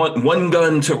like they want one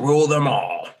gun to rule them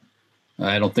all.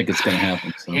 I don't think it's going to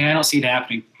happen. So. Yeah, I don't see it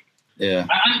happening. Yeah,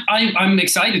 I'm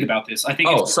excited about this. I think.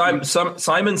 Oh,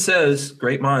 Simon says,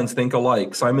 "Great minds think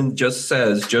alike." Simon just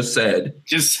said.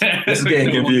 This is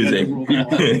getting confusing.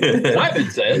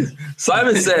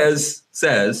 Simon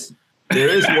says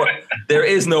there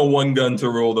is no one gun to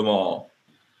rule them all.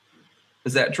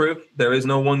 Is that true? There is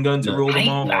no one gun to rule them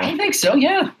all. I think so.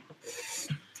 Yeah.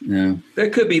 Yeah. There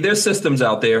could be. There's systems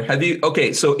out there. Have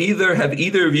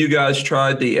either of you guys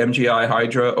tried the MGI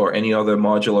Hydra or any other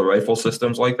modular rifle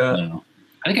systems like that? No.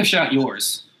 I think I've shot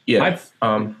yours. Yeah.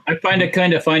 I find them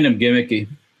gimmicky.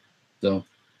 So.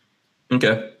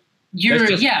 Okay.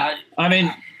 I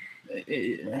mean,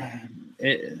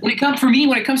 when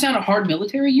it comes down to hard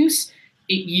military use,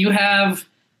 you have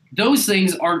those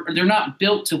things they're not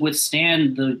built to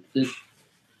withstand the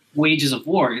wages of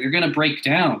war. They're going to break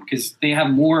down because they have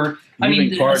more.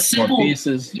 Moving parts, more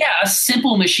pieces. Yeah, a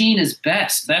simple machine is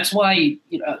best. That's why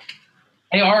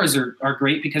ARs are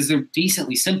great because they're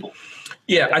decently simple.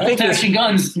 Yeah, I think action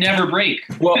guns never break.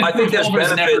 Well, I think there's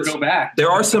benefits. Never go back.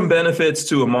 There are some benefits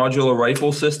to a modular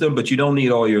rifle system, but you don't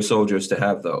need all your soldiers to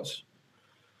have those.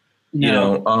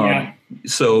 No.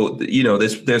 So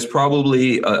there's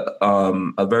probably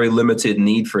a very limited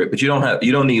need for it, but you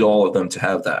don't need all of them to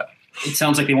have that. It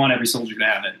sounds like they want every soldier to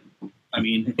have it. I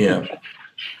mean, yeah.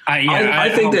 I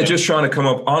think they're just trying to come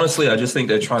up. Honestly, I just think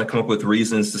they're trying to come up with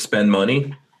reasons to spend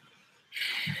money.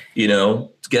 To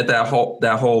get that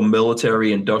whole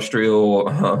military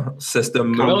industrial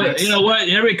system. Well, you know what?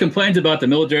 Everybody complains about the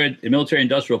military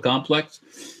industrial complex,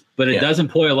 but it does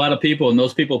employ a lot of people, and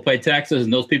those people pay taxes,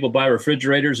 and those people buy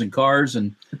refrigerators and cars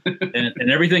and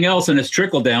everything else, and it's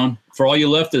trickle down. For all you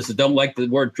leftists that don't like the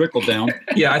word trickle down.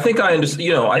 Yeah, I think I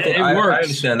understand. I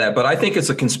understand that, but I think it's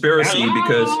a conspiracy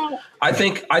because I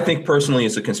think personally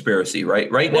it's a conspiracy.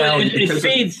 Right now,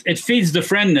 it feeds the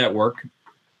friend network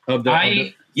of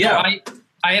the.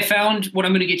 I have found what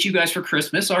I'm going to get you guys for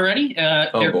Christmas already.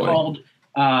 They're called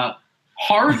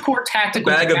Hardcore Tactical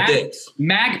Bag of Dicks.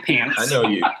 Mag Pants. I know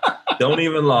you. Don't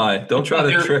even lie. Don't try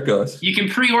to trick us. You can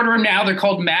pre-order them now. They're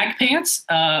called Mag Pants.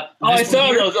 I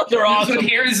saw those. They're awesome. This one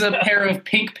here is a pair of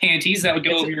pink panties that would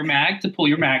go over your mag to pull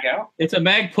your mag out. It's a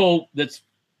mag pull that's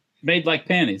made like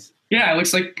panties. Yeah, it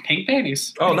looks like pink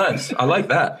panties. Oh, nice. I like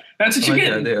that. That's what you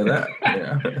get. I like the idea of that.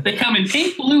 Yeah. They come in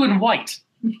pink, blue, and white.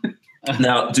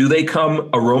 Now, do they come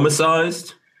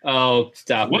aromatized? Oh,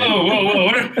 stop! Whoa!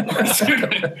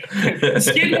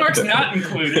 Skid marks not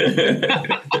included.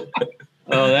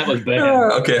 Oh, that was bad.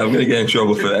 Okay, I'm gonna get in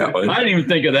trouble for that one. I didn't even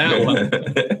think of that one.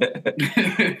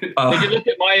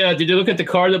 Did you look at the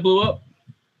car that blew up?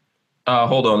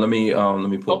 Hold on. Let me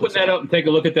pull. Open that up and take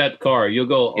a look at that car. You'll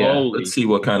go. Yeah, holy. Let's see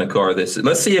what kind of car this is.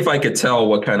 Let's see if I could tell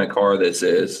what kind of car this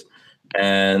is.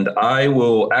 And I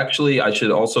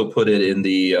should also put it in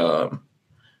the.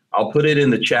 I'll put it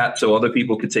in the chat so other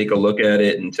people could take a look at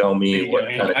it and tell me what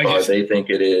kind of car they think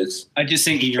it is. I just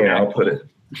think you're. Yeah, I'll put it.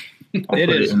 It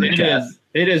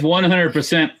is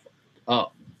 100%.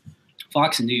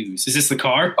 Fox News. Is this the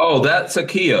car? Oh, that's a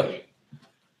Kia.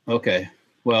 Okay.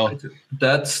 Well,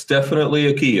 that's definitely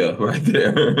a Kia right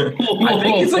there. I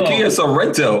think it's a Kia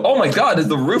Sorento. Oh my God,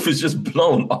 the roof is just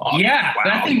blown off. Yeah, wow.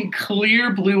 That thing clear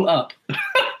blew up.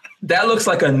 That looks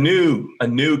like a new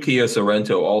Kia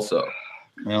Sorento also.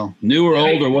 Well, new or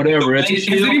old or whatever. Has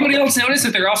anybody else noticed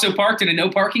that they're also parked in a no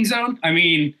parking zone? I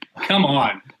mean, come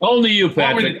on. Only you,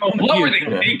 Patrick. What were they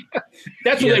thinking?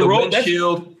 That's what they wrote.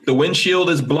 The windshield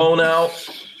is blown out.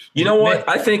 You know what?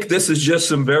 I think this is just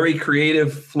some very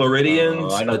creative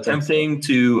Floridians attempting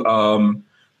to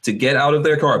get out of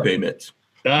their car payments.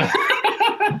 I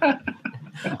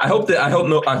hope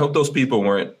those people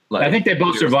weren't like. I think they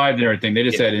both survived and everything. They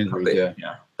just had injuries.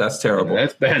 Yeah, that's terrible.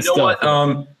 That's bad stuff.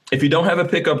 What? If you don't have a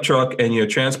pickup truck and you're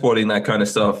transporting that kind of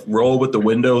stuff, roll with the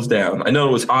windows down. I know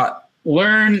it was hot.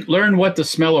 Learn what the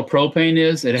smell of propane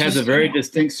is. It has a very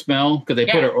distinct smell because they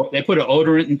put an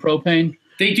odorant in propane.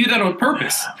 They do that on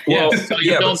purpose. Well, so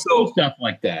you don't do stuff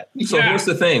like that. So here's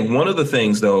the thing. One of the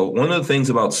things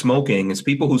about smoking is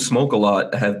people who smoke a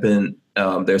lot have been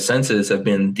their senses have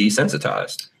been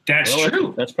desensitized. That's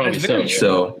true. That's probably so.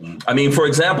 So, I mean, for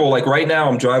example, like right now,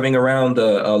 I'm driving around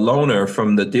a loaner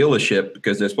from the dealership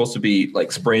because they're supposed to be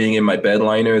like spraying in my bed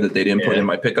liner that they didn't put in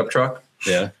my pickup truck.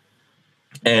 Yeah.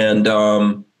 And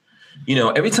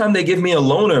every time they give me a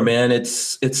loaner, man, it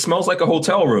smells like a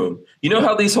hotel room. You know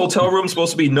how these hotel rooms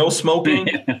supposed to be no smoking,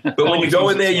 but when you go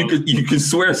in there, you can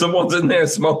swear someone's in there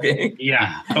smoking.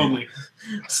 Yeah, totally.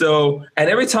 So, and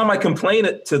every time I complain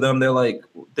it to them,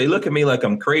 they look at me like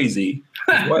I'm crazy.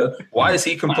 Why is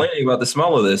he complaining about the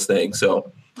smell of this thing?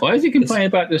 So Why is he complaining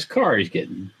about this car he's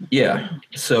getting? Yeah.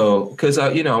 So, because I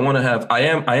want to have. I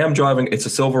am driving. It's a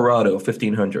Silverado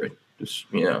 1500. Just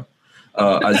a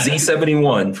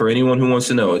Z71 for anyone who wants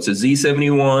to know. It's a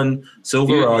Z71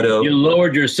 Silverado. You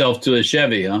lowered yourself to a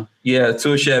Chevy, huh? Yeah,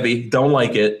 to a Chevy. Don't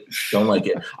like it.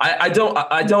 I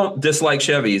don't dislike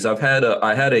Chevys.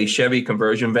 I had a Chevy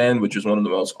conversion van, which is one of the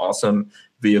most awesome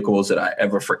vehicles that I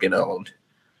ever freaking owned.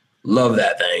 Love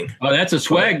that thing. Oh, that's a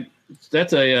swag.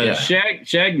 That's a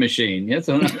shag machine. That's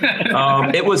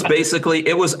it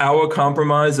was our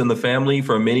compromise in the family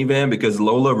for a minivan because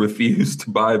Lola refused to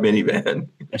buy a minivan.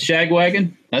 A shag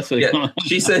wagon? That's what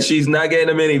she said she's not getting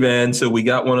a minivan, so we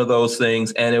got one of those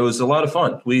things, and it was a lot of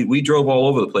fun. We drove all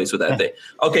over the place with that thing.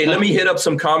 Okay, let me hit up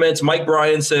some comments. Mike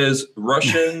Bryan says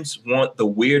Russians want the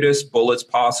weirdest bullets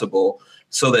possible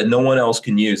so that no one else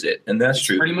can use it. And that's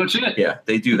true. Pretty much it. Yeah,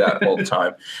 they do that all the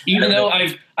time. Even though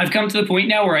I've come to the point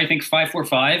now where I think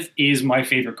 545 is my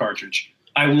favorite cartridge.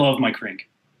 I love my Krink.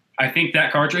 I think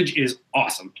that cartridge is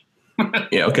awesome.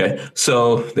 Yeah, okay.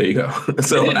 So there you go.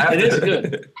 So it is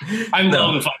good. I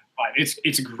love the 545.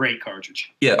 It's a great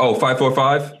cartridge. Yeah,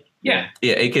 545? Yeah.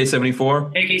 Yeah, AK-74?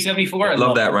 AK-74. I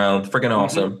love that round. Freaking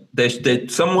awesome.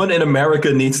 Someone in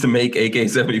America needs to make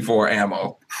AK-74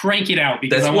 ammo. Crank it out.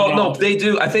 Because they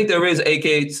do. I think there is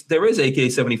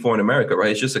AK-74 in America, right?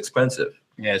 It's just expensive.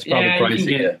 Yeah, it's probably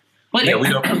pricey. But we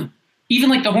don't. Even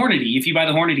like the Hornady, if you buy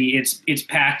the Hornady, it's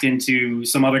packed into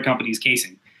some other company's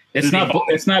casing. It's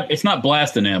not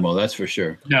blasting ammo, that's for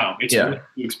sure. No, it's really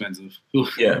expensive.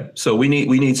 Oof. Yeah, so we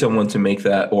need someone to make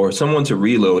that, or someone to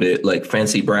reload it, like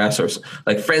Fancy Brass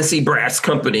Fancy Brass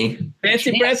Company.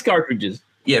 Fancy Brass cartridges.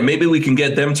 Yeah, maybe we can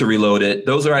get them to reload it.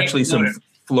 Those are actually some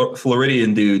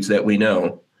Floridian dudes that we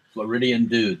know. Floridian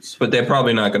dudes, but they're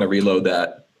probably not going to reload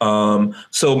that.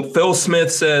 So Phil Smith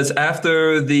says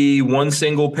after the one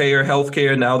single payer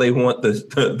healthcare, now they want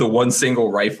the one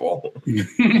single rifle.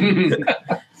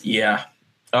 Yeah.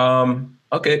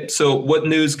 Okay. So what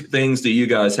news things do you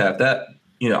guys have? That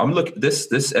I'm looking this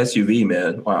SUV,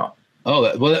 man. Wow.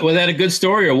 Oh, was that a good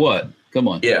story or what? Come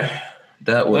on. Yeah,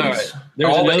 that was.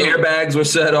 All the airbags were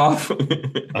set off.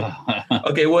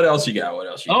 Okay. What else you got?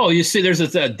 Oh, you see, there's a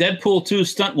Deadpool 2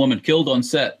 stunt woman killed on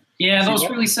set. Yeah, that was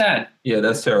really sad. Yeah,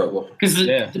 that's terrible. Because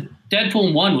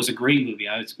Deadpool 1 was a great movie.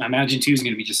 I imagine 2 is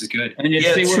going to be just as good. And you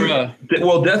see where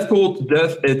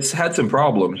it's had some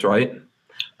problems, right?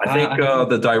 I think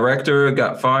the director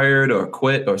got fired or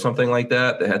quit or something like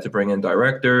that. They had to bring in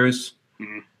directors,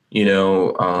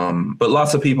 but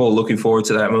lots of people are looking forward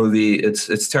to that movie.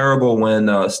 It's terrible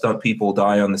when stunt people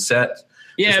die on the set.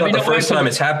 Yeah, it's not the first time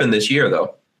it's happened this year,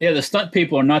 though. Yeah, the stunt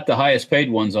people are not the highest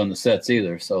paid ones on the sets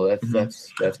either. So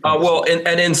that's well,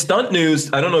 and in stunt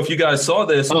news, I don't know if you guys saw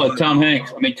this. Oh, Tom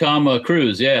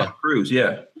Cruise. Yeah, Tom Cruise.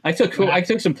 Yeah, I took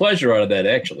some pleasure out of that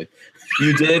actually.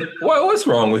 You did? What's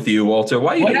wrong with you, Walter?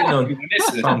 Why are you hating on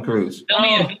Tom Cruise?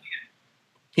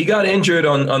 He got injured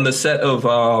on the set of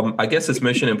I guess it's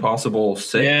Mission Impossible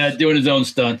 6. Yeah, doing his own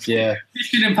stunts. Yeah,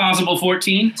 Mission Impossible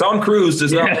 14. Tom Cruise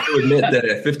does not want to admit that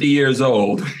at 50 years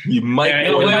old, you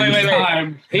might.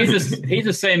 Wait. He's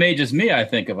the same age as me, I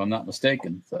think, if I'm not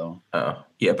mistaken. So.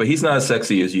 Yeah, but he's not as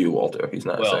sexy as you, Walter. He's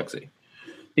not as sexy.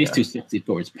 He's too sexy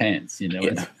for his pants,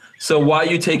 Yeah. So why are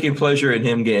you taking pleasure in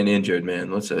him getting injured,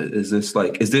 man? Is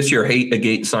this your hate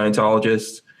against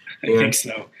Scientologists? I think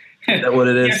so. Is that what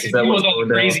it is? Yes, is that what's going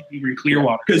crazy in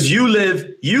Clearwater? Because you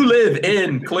live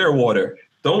in Clearwater.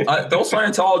 Those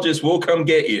Scientologists will come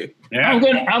get you. Yeah.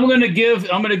 I'm gonna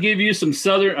give you some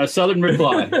southern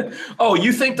reply. Oh,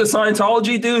 you think the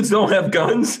Scientology dudes don't have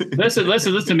guns? Listen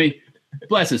to me.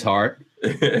 Bless his heart.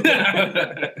 Bless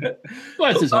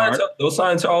his heart. Those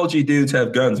Scientology dudes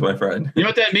have guns, my friend. You know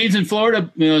what that means in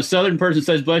Florida? A southern person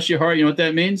says "bless your heart." You know what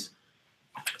that means?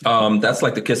 That's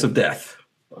like the kiss of death.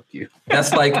 Fuck you.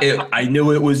 That's like I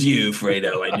knew it was you,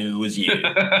 Fredo. I knew it was you.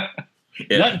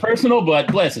 Yeah. Nothing personal, but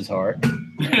bless his heart.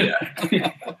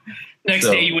 Yeah. Next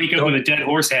day you wake up with a dead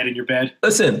horse head in your bed.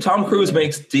 Listen, Tom Cruise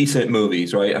makes decent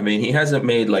movies, right? I mean, he hasn't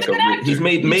made he's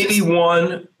made maybe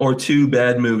one or two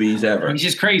bad movies ever. He's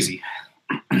just crazy.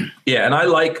 Yeah, and I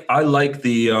like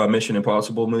the Mission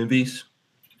Impossible movies.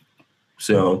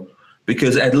 So,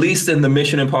 because at least in the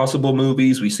Mission Impossible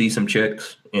movies, we see some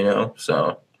chicks,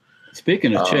 so.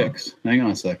 Speaking of chicks, hang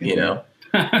on a second.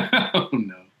 Oh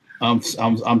no.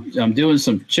 I'm doing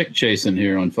some chick chasing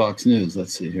here on Fox News.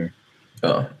 Let's see here.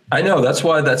 Oh, I know. That's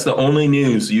why that's the only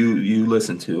news you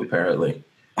listen to. Apparently,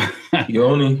 you're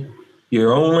only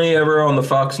ever on the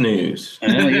Fox News.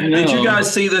 Did you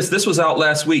guys see this? This was out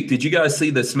last week. Did you guys see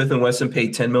that Smith & Wesson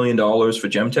paid $10 million for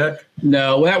Gemtech?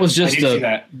 No, that was just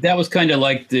that was kind of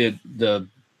like the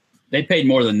they paid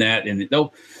more than that. And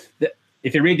though,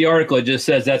 if you read the article, it just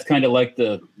says that's kind of like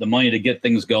the money to get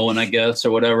things going, I guess,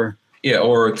 or whatever. Yeah,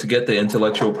 or to get the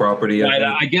intellectual property.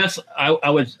 I guess I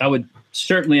would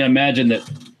certainly imagine that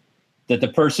the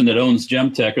person that owns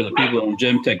Gemtech or the people that own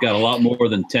Gemtech got a lot more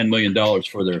than $10 million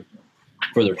for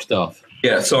their stuff.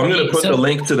 Yeah, so I'm going to put the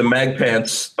link to the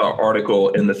MagPants article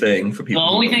in the thing for people.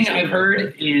 The only thing I've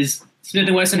heard is Smith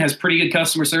 & Wesson has pretty good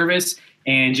customer service,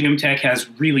 and Gemtech has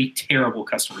really terrible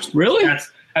customer service. Really?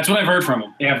 That's what I've heard from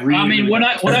them. They have really. I mean,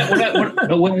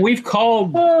 when we've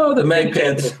called the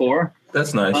MagPants before,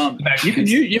 that's nice. You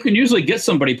can usually get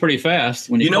somebody pretty fast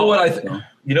when you know what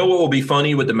you know what will be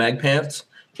funny with the MagPants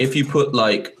if you put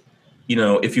like.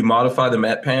 If you modify the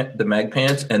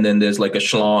MagPants and then there's like a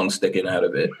schlong sticking out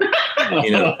of it,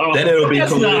 then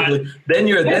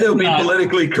it'll be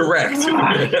politically correct.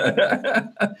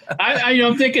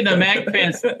 I'm thinking the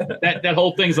MagPants, that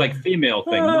whole thing's like female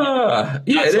thing. Yeah,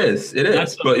 it is.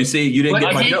 But you see, you didn't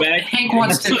get my joke. Hank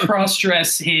wants to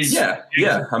cross-dress his. Yeah.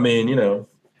 I mean,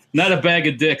 not a bag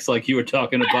of dicks like you were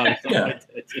talking about. Yeah.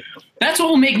 That's what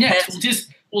we'll make next.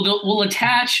 We'll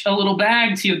attach a little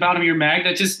bag to the bottom of your mag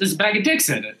that just there's a bag of dicks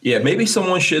in it. Yeah, maybe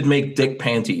someone should make dick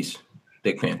panties.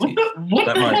 Dick panties.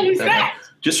 What the hell is that?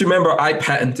 Just remember, I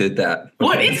patented that. Okay?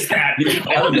 What is that?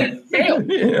 Banana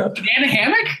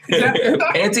hammock? Is that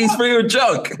panties for your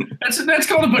junk. That's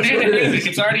called a banana hammock.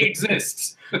 It already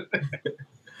exists.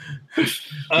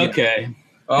 Okay.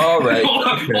 All right.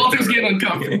 Walter's getting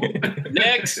uncomfortable.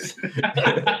 Next.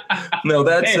 No,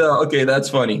 that's okay. That's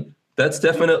funny. That's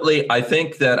definitely. I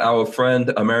think that our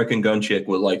friend American Gun Chick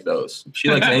would like those. She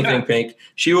likes anything pink.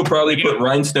 She will probably put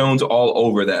rhinestones all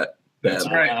over that. That's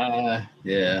right.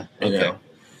 Yeah. Okay.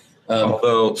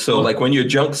 Although, like when your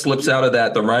junk slips out of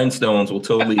that, the rhinestones will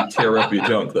totally tear up your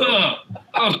junk, though.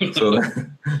 So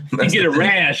you get a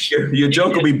rash. Your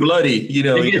junk will be bloody.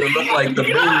 You'll look like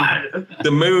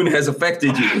the moon has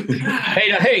affected you.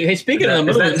 Hey! Speaking of the moon,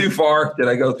 is that too far? Did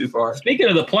I go too far? Speaking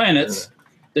of the planets.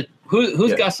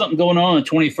 Who's got something going on the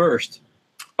 21st?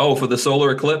 Oh, for the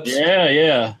solar eclipse?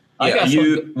 Yeah.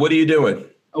 What are you doing?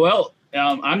 Well,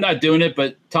 I'm not doing it,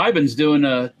 but Tybin's doing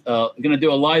going to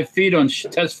do a live feed on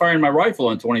test firing my rifle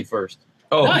on 21st.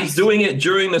 Oh, nice. He's doing it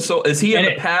during the solar. Is he in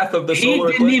the path of the solar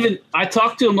eclipse? I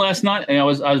talked to him last night, and I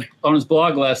was on his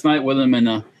blog last night with him,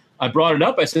 and I brought it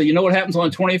up. I said, what happens on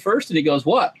the 21st? And he goes,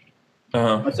 what?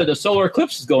 I said, the solar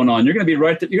eclipse is going on. You're going to be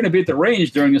you're going to be at the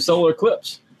range during the solar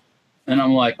eclipse. And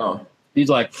I'm like, he's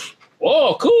like,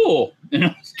 oh, cool. He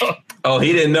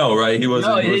didn't know, right? He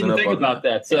didn't think about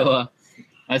that. So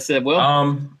I said,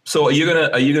 well, so are you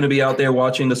gonna be out there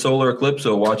watching the solar eclipse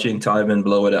or watching Tywin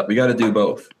blow it up? We got to do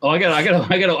both. Oh,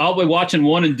 I'll be watching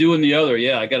one and doing the other.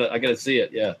 Yeah, I gotta see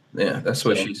it. Yeah. Yeah, that's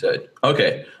what she said.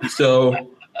 Okay,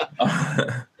 so,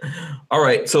 all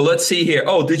right. So let's see here.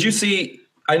 Oh, did you see?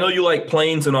 I know you like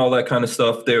planes and all that kind of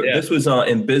stuff. This was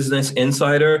in Business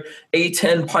Insider.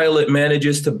 A-10 pilot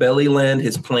manages to belly land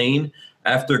his plane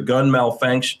after gun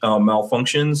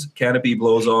malfunctions. Canopy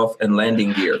blows off and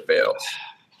landing gear fails.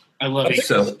 I love it.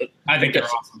 So I think they're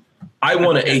awesome. I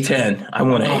want an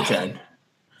A-10.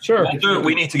 Sure.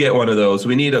 We need to get one of those.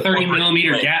 We need a 30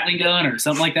 millimeter Gatling gun or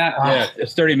something like that. Yeah,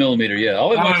 it's 30 millimeter. Yeah.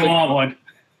 I want one.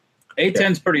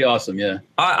 A-10's pretty awesome, yeah.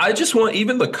 I just want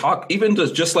even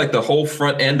just like the whole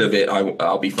front end of it.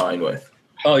 I'll be fine with.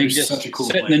 Oh, you just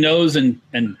sit in the nose and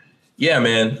yeah,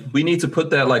 man. We need to put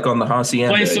that like on the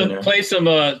hacienda. Play some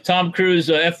Tom Cruise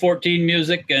F-14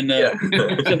 music and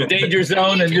some Danger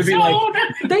Zone, and you'll be like,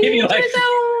 Danger Zone.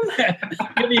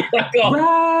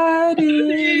 Right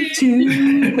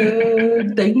into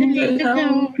the Danger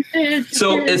Zone.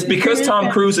 So it's because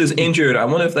Tom Cruise is injured. I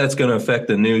wonder if that's going to affect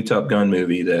the new Top Gun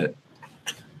movie that.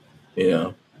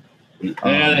 Yeah,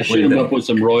 they shoot him up with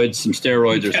some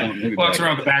steroids or something. Walks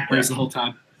around the back brace the whole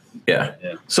time. Yeah.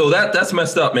 So that's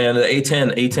messed up, man. The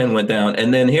A-10 went down.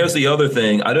 And then here's the other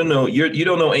thing. I don't know. You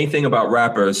don't know anything about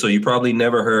rappers, so you probably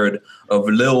never heard of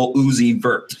Lil Uzi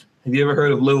Vert. Have you ever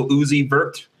heard of Lil Uzi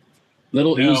Vert?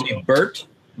 Uzi Vert?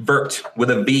 Vert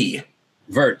with a V.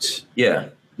 Vert. Yeah.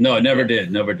 No, I never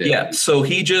did. Yeah. So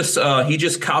he just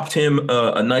copped him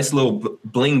a nice little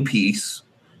bling piece.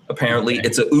 Apparently,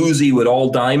 It's a Uzi with all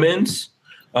diamonds.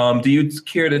 Do you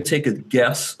care to take a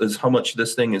guess as how much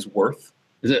this thing is worth?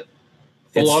 Is it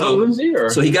full auto Uzi or?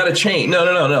 So he got a chain. No.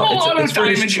 It's for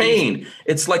his chain.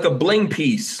 It's like a bling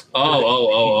piece.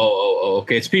 Oh.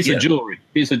 Okay. It's a piece of jewelry.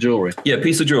 Yeah,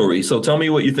 piece of jewelry. So tell me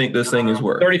what you think this thing is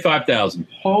worth. $35,000.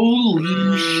 Holy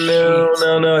shit.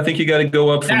 No. I think you got to go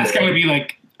up. That's got to be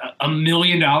like $1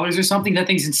 million or something. That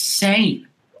thing's insane.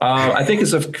 I think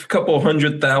it's a couple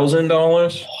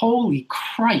 $100,000. Holy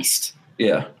Christ.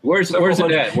 Yeah. Where's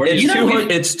it at?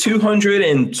 It's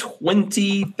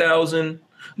 220,000.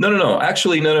 No.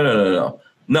 Actually, no.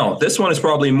 No, this one is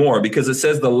probably more because it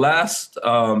says the last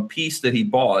piece that he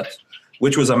bought,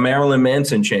 which was a Marilyn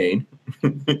Manson chain.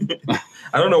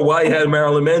 I don't know why he had a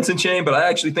Marilyn Manson chain, but I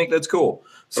actually think that's cool.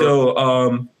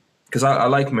 So, because I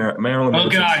like Marilyn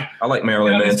Manson. God. I like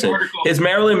Marilyn Manson. His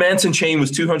Marilyn Manson chain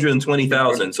was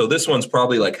 220,000. So this one's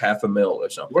probably like $500,000 or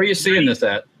something. Where are you seeing this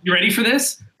at? You ready for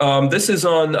this? This is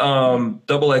on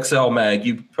XXL Mag.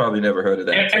 You probably never heard of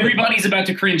that. Everybody's about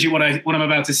to cringe at what I'm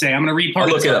about to say. I'm going to read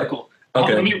part of this article.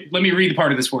 Okay. Let me read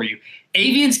part of this for you.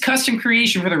 Avian's custom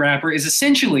creation for the rapper is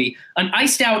essentially an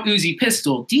iced out Uzi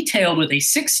pistol detailed with a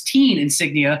 16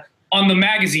 insignia on the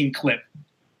magazine clip.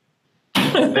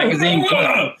 Magazine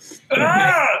clip.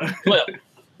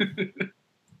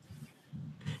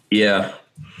 Yeah.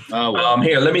 Oh, well.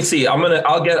 Here, let me see.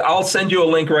 I'll send you a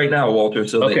link right now, Walter.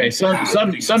 So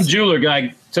some jeweler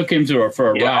guy took him for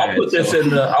a ride. I'll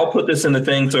put this in the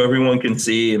thing so everyone can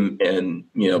see and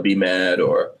be mad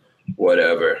or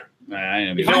whatever.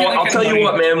 I'll tell you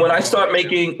what, man. When I start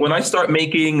making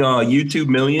YouTube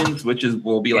Millions, which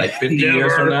will be like 50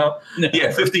 years from now. No.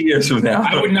 Yeah, 50 years from now.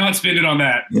 I would not spend it on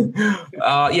that.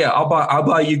 I'll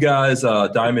buy you guys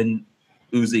diamond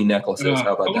Uzi necklaces.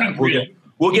 How about that?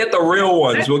 We'll get the real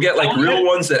ones. We'll get like real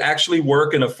ones that actually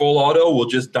work in a full auto. We'll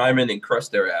just diamond and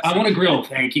crust their ass. I want a grill,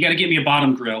 Hank. You got to get me a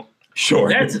bottom grill. Sure.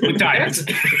 With diamonds.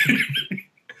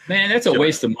 Man, that's a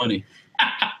waste of money.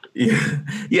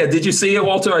 Yeah. Did you see it,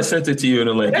 Walter? I sent it to you in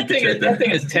a link. That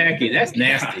thing is tacky. That's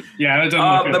nasty. Yeah, that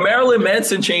doesn't look the Marilyn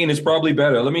Manson chain is probably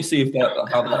better. Let me see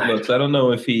how that looks. I don't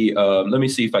know if he. Let me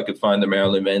see if I could find the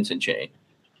Marilyn Manson chain.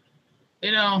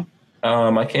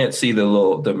 I can't see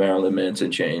the Marilyn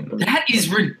Manson chain. That is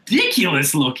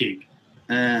ridiculous looking.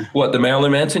 What, the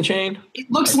Marilyn Manson chain?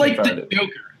 It looks like the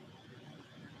Joker.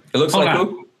 It looks like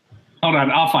who? Hold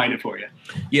on, I'll find it for you.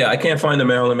 Yeah, I can't find the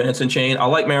Marilyn Manson chain. I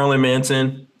like Marilyn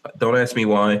Manson. Don't ask me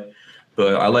why,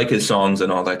 but I like his songs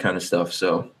and all that kind of stuff.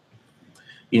 So,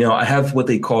 I have what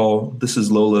they call, this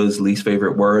is Lola's least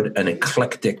favorite word, an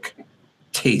eclectic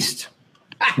taste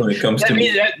when it comes to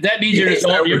me. That means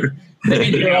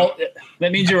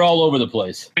you're all over the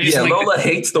place. Yeah, Lola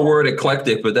hates the word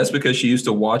eclectic, but that's because she used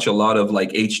to watch a lot of like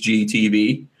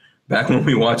HGTV back when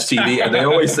we watched TV, and they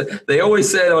always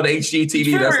said on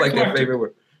HGTV that's like their favorite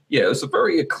word. Yeah, it's a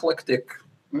very eclectic.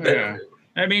 Yeah.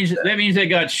 That means they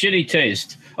got shitty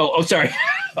taste. Oh, sorry.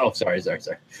 Sorry.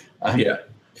 Yeah.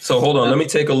 So hold on. Let me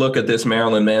take a look at this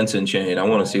Marilyn Manson chain. I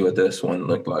want to see what this one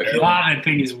looked like. That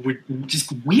thing is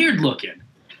just weird looking.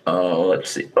 Let's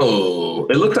see. Oh,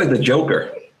 it looks like the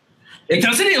Joker. It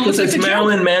doesn't. It looks like it's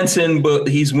Marilyn Manson, but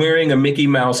he's wearing a Mickey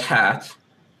Mouse hat,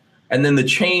 and then the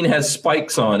chain has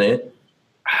spikes on it.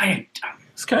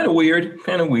 It's kind of weird.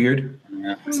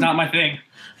 Yeah. It's not my thing.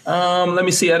 Let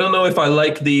me see. I don't know if I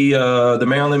like the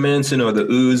Marilyn Manson or the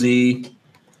Uzi.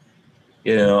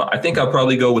 I think I'll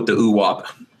probably go with the Uwap.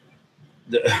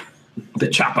 The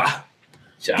chopper.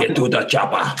 Get to the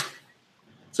chopper.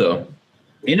 So.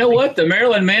 You know what? The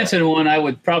Marilyn Manson one I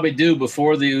would probably do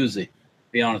before the Uzi.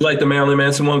 Be honest. Like the Marilyn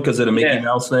Manson one because of the Mickey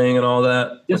Mouse thing and all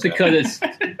that. Because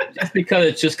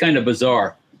it's just kind of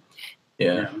bizarre.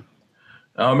 Yeah.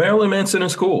 Marilyn Manson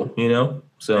is cool.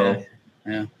 So.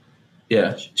 Yeah.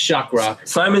 Yeah. Shock rock.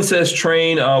 Simon says,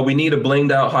 train, we need a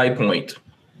blinged out high point.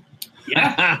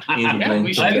 Yeah. I've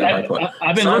been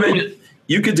Simon, looking.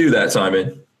 You could do that,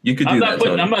 Simon. You could do that.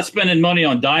 I'm not spending money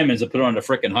on diamonds to put on a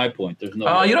freaking high point. There's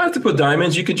no. You don't have to put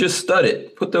diamonds. You could just stud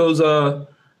it. Put those.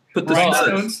 Put the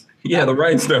rhinestones. Yeah, the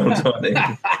rhinestones on it.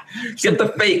 Get the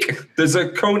fake. The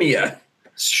zirconia.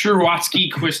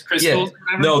 Swarovski crystals. Yeah.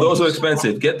 No, those are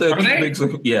expensive. Get the big.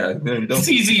 Yeah. It's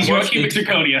easy. Cubic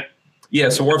zirconia. Yeah,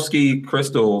 Swarovski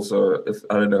crystals, or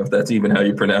I don't know if that's even how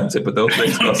you pronounce it, but those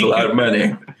things cost a lot of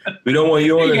money. We don't want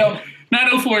you on it.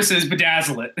 904 says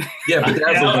bedazzle it. Yeah,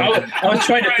 bedazzle it. I was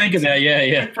trying to think of that.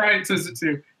 Yeah. Brian says it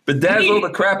too. Bedazzle the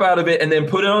crap out of it and then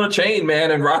put it on a chain,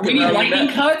 man, and rock it. We need lightning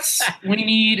cuts. It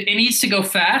needs to go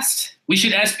fast. We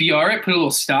should SBR it, put a little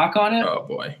stock on it. Oh,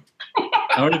 boy.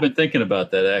 I've already been thinking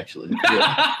about that, actually.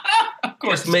 Yeah. Of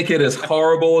course. Just make it as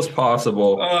horrible as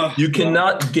possible. You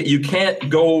can't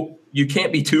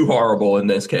be too horrible in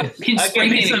this case. I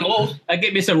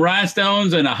get me some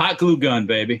rhinestones and a hot glue gun,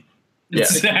 baby. Yeah.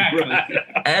 Exactly.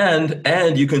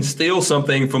 and you can steal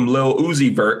something from Lil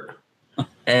Uzi Vert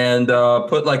and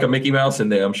put like a Mickey Mouse in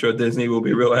there. I'm sure Disney will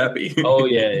be real happy. Oh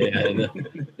yeah.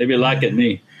 They'd be looking at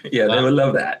me. Yeah, they would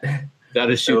love that.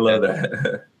 Gotta shoot. They would love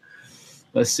that.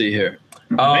 Let's see here.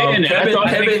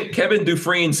 Kevin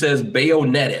Dufresne says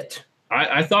bayonet it.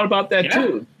 I thought about that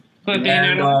too.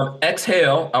 And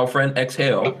Exhale, our friend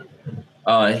Exhale,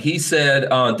 he said,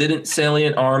 didn't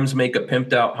Salient Arms make a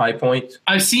pimped out High Point?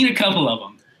 I've seen a couple of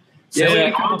them.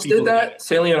 Salient Arms did that?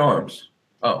 Salient Arms.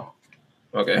 Oh,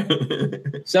 okay.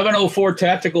 704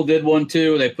 Tactical did one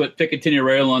too. They put Picatinny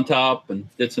rail on top and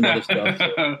did some other stuff.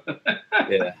 So.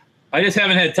 Yeah. I just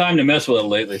haven't had time to mess with it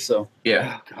lately, so.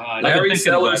 Yeah. Oh, God. Larry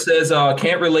Seller says,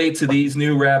 can't relate to these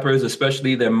new rappers,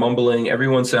 especially their mumbling.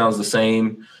 Everyone sounds the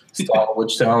same style,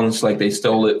 which sounds like they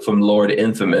stole it from Lord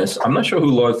Infamous. I'm not sure who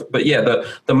Lord, but yeah,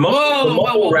 the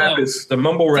mumble rap is.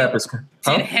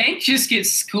 Huh? Did Hank just get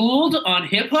schooled on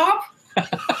hip hop?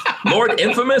 Lord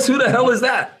Infamous? Who the hell is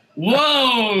that?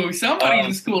 Whoa! Somebody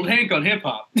just schooled Hank on hip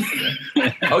hop.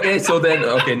 Okay, so then,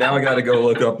 now I got to go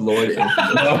look up Lord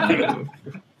Infamous.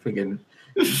 Freaking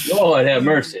Lord have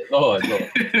mercy. Lord.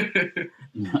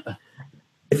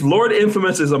 If Lord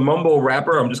Infamous is a mumble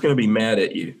rapper, I'm just going to be mad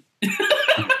at you.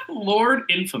 Lord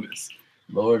Infamous.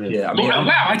 Lord Infamous. Yeah,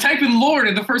 wow, I type in Lord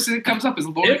and the first thing that comes up is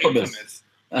Lord Infamous.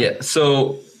 Yeah,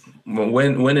 so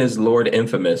when is Lord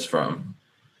Infamous from?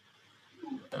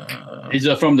 He's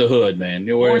from the hood, man.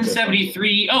 Born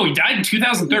 73. Oh, he died in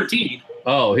 2013.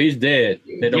 Oh, he's dead.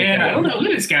 I don't know who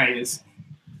this guy is.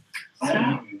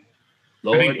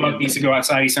 I think Buck needs to go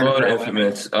outside. He's Lord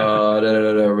Infamous.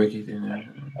 Ricky.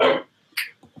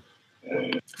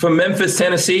 From Memphis,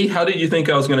 Tennessee. How did you think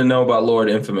I was going to know about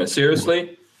Lord Infamous?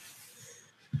 Seriously?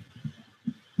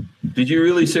 Did you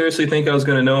really seriously think I was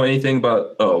going to know anything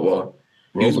about? Oh, well,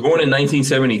 he was born in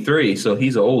 1973, so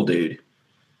he's an old dude.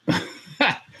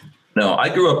 No, I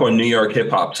grew up on New York hip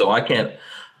hop, so I can't.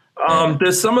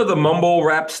 There's some of the mumble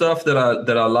rap stuff that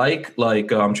I like.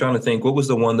 Like I'm trying to think, what was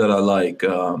the one that I like?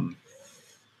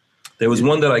 There was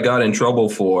one that I got in trouble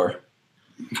for.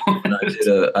 And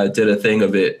I did a thing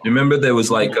of it. Remember, there was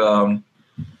like,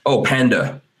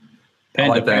 Panda. I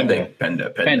like that thing.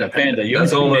 Panda.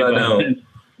 That's all that I know.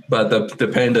 But the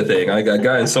Panda thing, I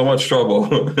got in so much trouble.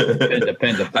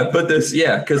 Panda. I put this,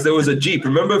 because there was a Jeep.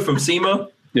 Remember from SEMA?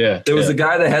 Yeah. There was a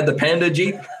guy that had the Panda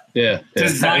Jeep. Yeah.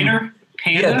 Designer?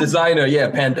 Panda? Yeah, designer. Yeah,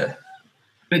 Panda.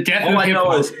 The death All of I hip-hop.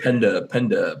 know is Panda.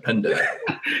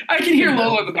 I can hear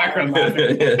Lola in the background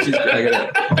laughing. Yeah, she's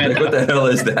like, what the hell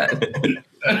is that?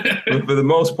 But for the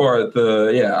most part,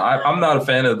 I'm not a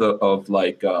fan of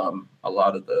a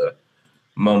lot of the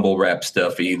mumble rap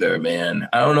stuff either, man.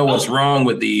 I don't know what's wrong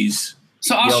with these.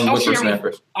 So I'll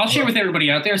share with everybody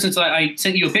out there, since I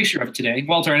sent you a picture of it today,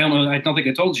 Walter. I don't think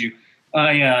I told you.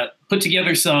 I put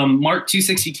together some Mark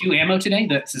 262 ammo today.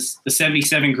 That's the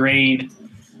 77 grain.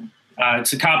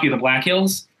 It's a copy of the Black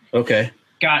Hills. Okay.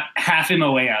 Got half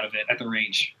MOA out of it at the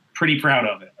range. Pretty proud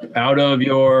of it. Out of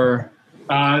your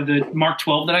the Mark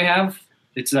 12 that I have.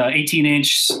 It's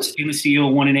 18-inch stainless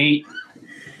steel, 1 in 8.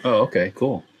 Oh, okay,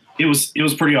 cool. It was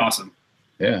pretty awesome.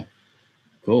 Yeah,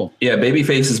 cool. Yeah,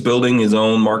 Babyface is building his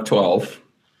own Mark 12.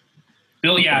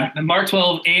 The Mark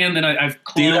 12, and then I've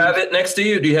cloned. Do you have it next to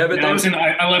you? Do you have it?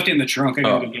 I left it in the trunk. I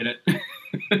gotta go get it.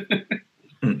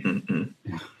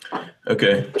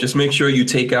 Okay, just make sure you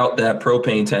take out that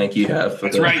propane tank you have for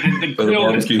the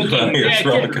barbecue.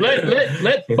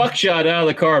 Let Buckshot out of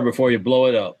the car before you blow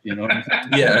it up. You know.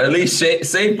 Yeah, at least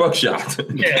save Buckshot.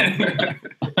 Yeah.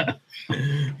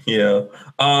 Yeah.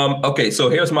 Okay, so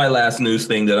here's my last news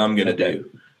thing that I'm gonna do.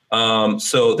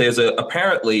 So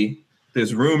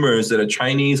there's rumors that a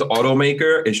Chinese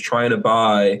automaker is trying to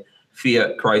buy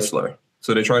Fiat Chrysler.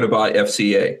 So they're trying to buy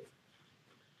FCA.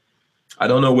 I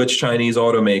don't know which Chinese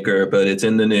automaker, but it's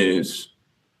in the news.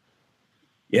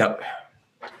 Yep.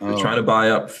 They're trying to buy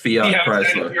up Fiat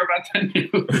Chrysler.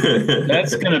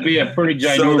 That's going to be a pretty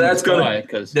ginormous buy.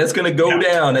 That's going to go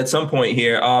down at some point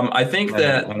here. I think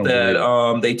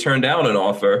that they turned down an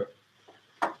offer.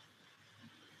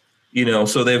 You know,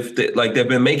 so they've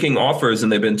been making offers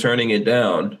and they've been turning it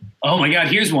down. Oh my God,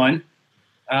 here's one.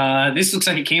 This looks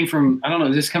like it came from, I don't know,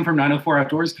 does this come from 904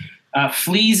 Outdoors?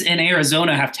 Fleas in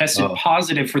Arizona have tested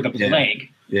positive for the plague.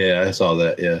 Yeah, I saw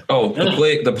that. Yeah. Oh,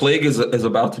 the plague is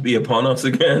about to be upon us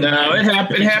again. No, it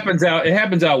happens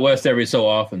out west every so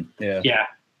often. Yeah. Yeah.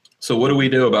 So what do we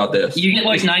do about this? You get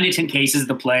like 9 to 10 cases of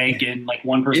the plague and like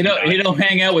one person. You don't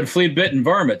hang out with flea-bitten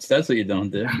varmints. That's what you don't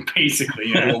do. Basically,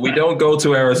 yeah. Well, we don't go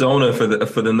to Arizona for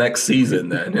the next season.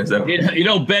 Then you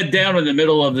don't bed down in the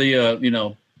middle of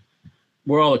the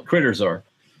where all the critters are.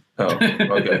 Oh,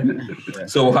 okay.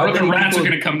 So how many rats are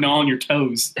going to come gnaw on your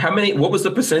toes? What was the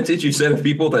percentage you said of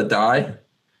people that die?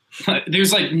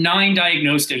 There's like 9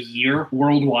 diagnosed a year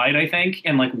worldwide, I think,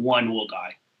 and like 1 will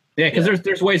die. Yeah, because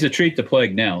there's ways to treat the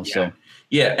plague now. Yeah. So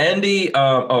yeah,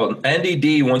 Andy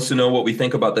D wants to know what we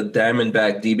think about the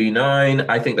Diamondback DB9.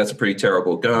 I think that's a pretty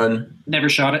terrible gun. Never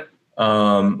shot it.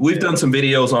 We've done some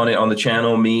videos on it on the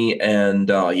channel, me and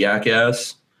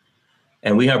Yak-Ass,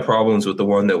 and we have problems with the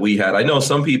one that we had. I know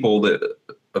some people that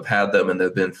have had them and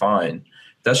they've been fine.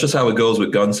 That's just how it goes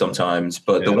with guns sometimes.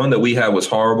 But the one that we had was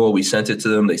horrible. We sent it to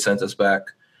them. They sent us back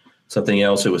something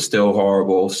else. It was still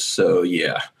horrible. So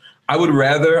yeah, I would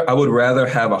rather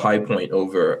have a High Point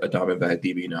over a Diamondback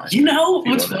DB9. You know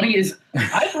what's funny is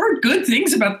I've heard good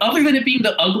things about, other than it being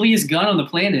the ugliest gun on the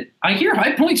planet. I hear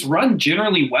High Points run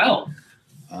generally well.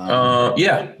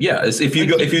 Yeah.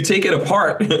 If you take it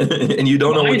apart and you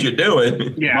don't know what you're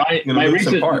doing, my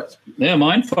recent parts. Yeah,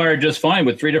 mine fired just fine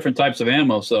with 3 different types of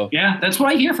ammo. So yeah, that's what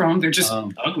I hear from them. They're just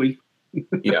ugly.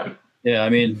 Yeah. Yeah, I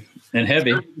mean, and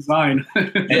heavy design.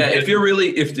 Yeah, if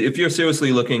you're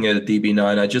seriously looking at a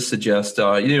DB9, I just suggest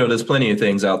there's plenty of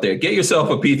things out there. Get yourself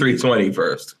a P320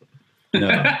 first.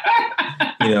 No.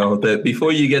 That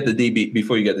before you get the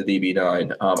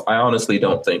DB9, I honestly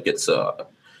don't think it's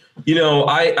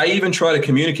I even try to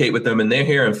communicate with them, and they're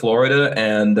here in Florida,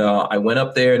 and I went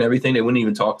up there and everything. They wouldn't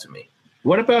even talk to me.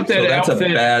 What about that? So that's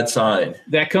outfit, a bad sign.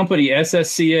 That company,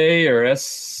 SSCA or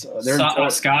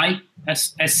Sky,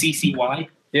 SCCY.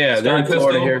 Yeah, they're in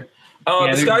Florida here.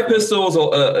 The Sky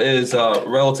Pistol is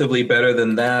relatively better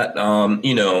than that.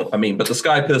 But the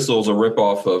Sky Pistol is a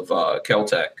ripoff of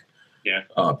Kel-Tec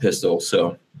pistol.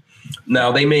 So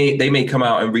now they may come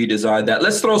out and redesign that.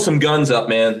 Let's throw some guns up,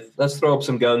 man. Let's throw up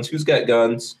some guns. Who's got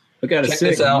guns? Check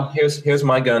this out. Here's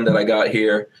my gun that I got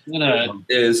here.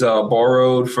 Is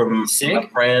borrowed from my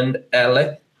friend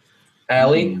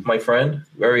Ali, my friend.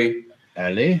 Very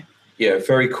Ali. Yeah,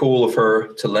 very cool of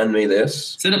her to lend me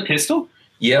this. Is it a pistol?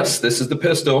 Yes, this is the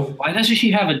pistol. Why doesn't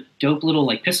she have a dope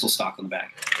little pistol stock on the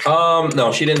back?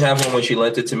 No, she didn't have one when she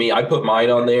lent it to me. I put mine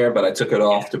on there, but I took it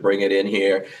off to bring it in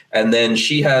here. And then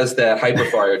she has that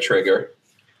Hyperfire trigger.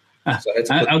 So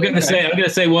I'm gonna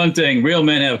say one thing. Real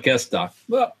men have Kes stock.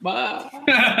 You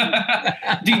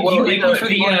make one for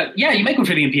the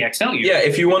MPX, don't you? Yeah,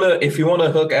 if you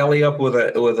wanna hook Allie up with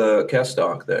a Kes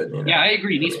stock, then yeah, I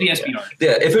agree. It needs to be SBR.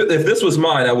 Yeah, if this was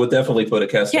mine, I would definitely put a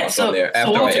Kes stock on there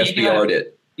after I SBR'd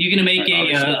it. You're gonna make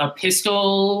a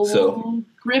pistol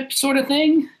grip sort of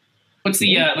thing. What's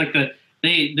the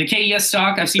the KES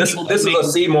stock? I've seen people. This is a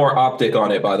Seymour optic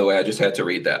on it, by the way. I just had to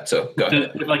read that. So go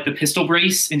ahead. With the pistol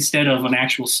brace instead of an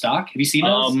actual stock. Have you seen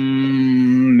those?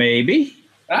 Maybe.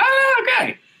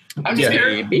 Okay. I'm just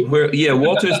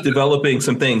Walter's developing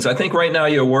some things. I think right now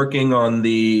you're working on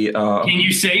the. Can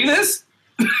you say this?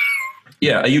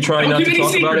 Yeah. Are you trying not to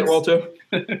talk about it, Walter?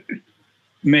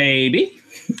 Maybe.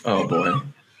 Oh boy.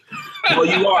 Well,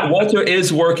 you are. Walter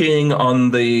is working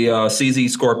on the CZ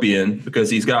Scorpion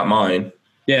because he's got mine.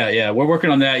 Yeah, we're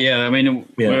working on that. Yeah, I mean,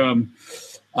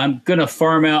 I'm gonna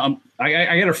farm out.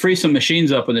 I got to free some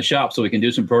machines up in the shop so we can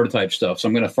do some prototype stuff. So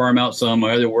I'm gonna farm out some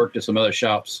other work to some other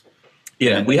shops.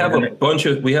 Yeah, and we have a bunch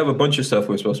of stuff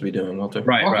we're supposed to be doing, Walter.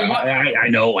 Right. I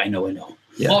know.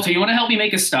 Yeah. Walter, you want to help me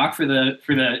make a stock for the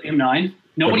M9?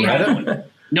 Nobody has one.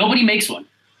 Nobody makes one.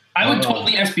 I would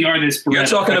totally SBR this. You're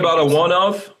talking about a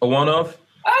one-of? A one-of?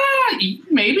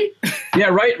 Maybe. Yeah,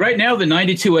 right now the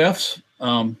 92Fs,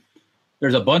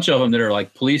 there's a bunch of them that are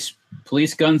like police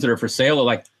guns that are for sale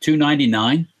at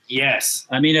 $299. Yes.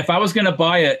 I mean, if I was going to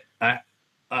buy a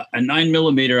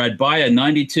 9mm, I'd buy a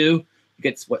 92. It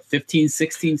gets 15,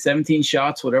 16, 17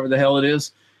 shots, whatever the hell it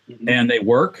is, and they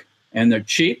work and they're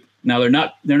cheap. Now they're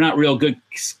not real good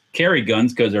carry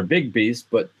guns because they're big beasts,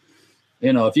 but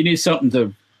if you need something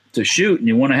to shoot and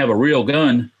you want to have a real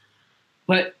gun.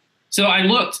 But so I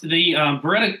looked, the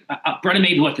Beretta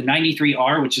made the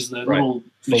 93R, which is the little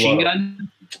machine gun,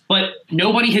 but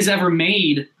nobody has ever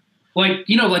made like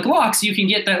locks. You can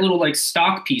get that little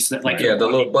stock piece that the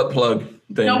little butt plug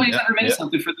thing. Nobody's ever made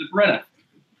something for the Beretta.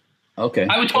 Okay.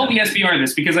 I would totally SBR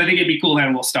this because I think it'd be cool to have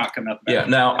a little stock come up. Yeah.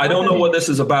 Now I don't know what this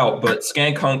is about, but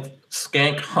Skank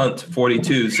Hunt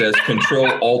 42 says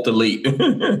Control Alt Delete.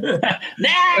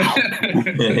 Now.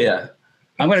 Yeah.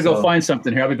 I'm gonna go find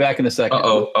something here. I'll be back in a second.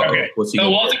 Okay. What's he? So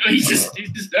Walter, he's just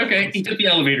okay. He took the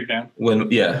elevator down.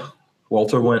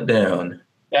 Walter went down.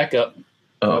 Back up.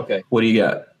 Oh, okay. What do you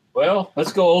got? Well,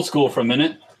 let's go old school for a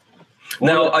minute.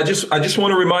 Now, I just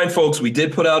want to remind folks, we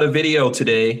did put out a video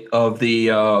today of the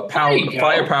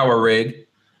firepower rig.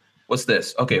 What's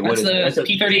this? Okay, what is it? That's the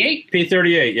P38?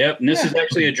 P38, yep. And this is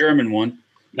actually a German one.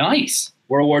 Nice.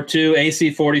 World War II,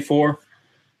 AC-44.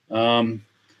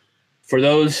 For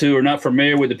those who are not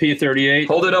familiar with the P38.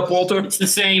 Hold it up, Walter. It's the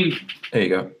same. There you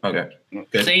go. Okay.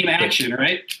 Good. Same action,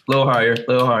 right? A little higher.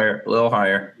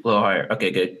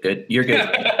 Okay, good. You're good.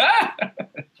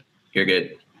 You're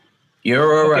good.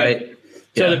 You're all right.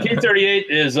 So the P38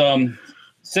 is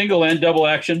single and double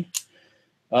action.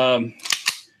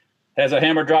 Has a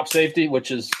hammer drop safety,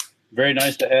 which is very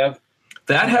nice to have.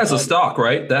 That has a stock,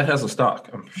 right? That has a stock,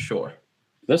 I'm sure.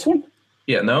 This one?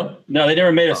 Yeah, no? No, they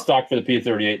never made a stock for the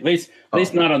P38. At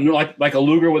least not like a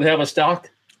Luger would have a stock.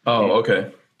 Oh,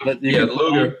 okay. But yeah,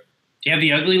 Luger. Do you have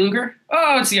the ugly Luger?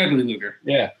 Oh, it's the ugly Luger.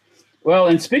 Yeah. Well,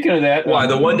 and speaking of that, why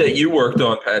the one that you worked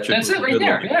on, Patrick? That's it right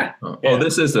there. Yeah. Oh,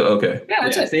 this is the okay. Yeah,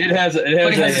 that's it. See, it has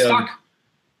a stock.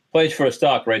 Place for a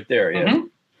stock right there. Yeah.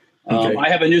 Mm-hmm. Okay. I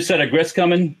have a new set of grits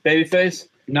coming, Babyface.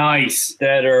 Nice.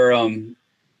 That are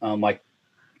like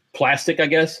plastic, I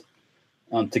guess,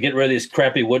 to get rid of these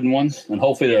crappy wooden ones, and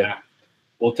hopefully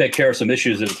we'll take care of some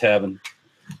issues that it's having,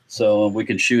 so we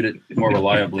can shoot it more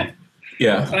reliably.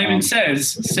 Yeah. Simon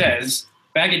says,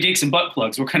 bag of dicks and butt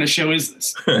plugs. What kind of show is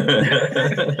this?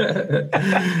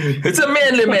 It's a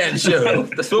manly man show.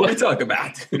 That's what we talk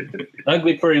about.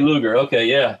 Ugly Pretty Luger. Okay,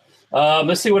 yeah.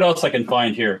 Let's see what else I can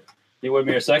find here. You with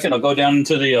me a second? I'll go down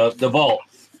into the vault.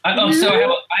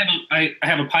 So I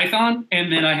have a Python,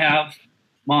 and then I have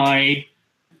my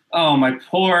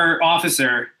poor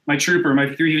officer, my trooper, my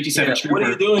 357 trooper. What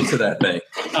are you doing to that thing?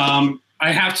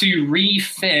 I have to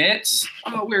refit.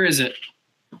 Oh, where is it?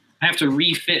 I have to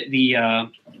refit the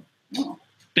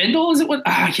spindle. Is it what?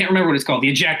 I can't remember what it's called. The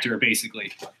ejector,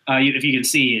 basically. If you can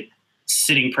see it,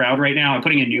 sitting proud right now. I'm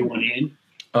putting a new one in.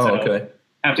 Oh, so okay.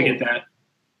 I have to get that.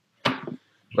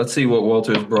 Let's see what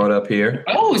Walter's brought up here.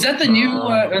 Oh, is that the new?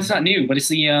 That's not new, but it's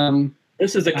the.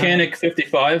 This is a Canik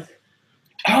 55.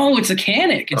 Oh, it's a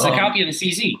Canik. It's a copy of the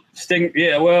CZ.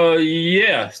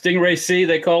 Stingray C,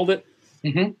 they called it.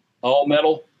 Mm-hmm. All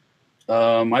metal.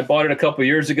 I bought it a couple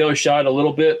years ago, shot a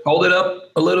little bit. Hold it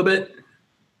up a little bit.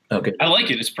 Okay. I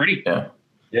like it. It's pretty. Yeah.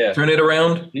 Yeah. Turn it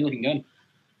around. New looking gun.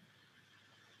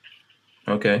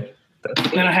 Okay.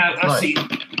 Then I have, let's see.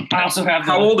 I also have.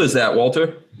 How old is that,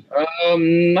 Walter?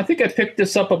 I think I picked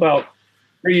this up about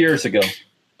 3 years ago.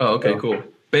 Oh, okay, cool.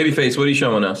 Babyface, what are you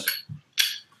showing us?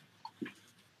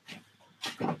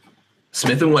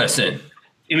 Smith & Wesson.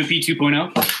 M&P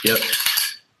 2.0. Yep.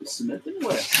 Smith &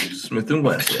 Wesson. Smith &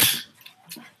 Wesson.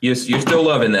 You're still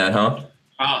loving that, huh?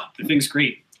 The thing's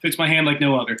great. Fits my hand like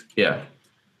no other. Yeah.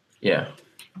 Yeah.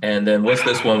 And then what's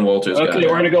this one Walter's got? Okay,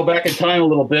 we're going to go back in time a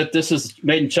little bit. This is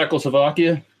made in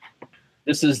Czechoslovakia.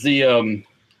 This is the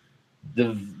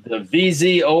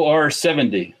VZOR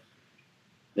 70.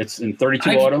 It's in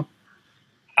 32 auto.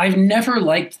 I've never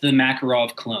liked the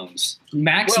Makarov clones.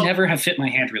 Macs never have fit my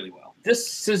hand really well.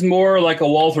 This is more like a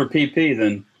Walther PP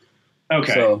than.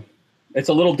 Okay. So it's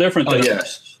a little different than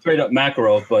straight up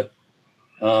Makarov, but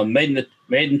made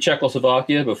in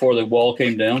Czechoslovakia before the wall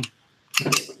came down.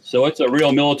 So it's a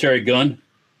real military gun.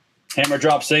 Hammer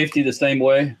drop safety the same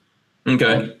way.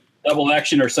 Okay. Double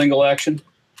action or single action.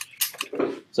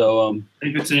 So I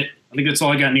think that's it. I think that's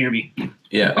all I got near me.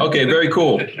 Yeah. Okay. Very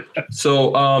cool.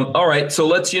 So, all right. So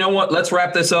let's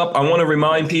wrap this up. I want to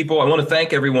remind people. I want to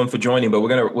thank everyone for joining, but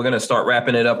we're gonna start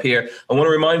wrapping it up here. I want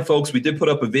to remind folks we did put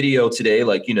up a video today,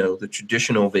 like the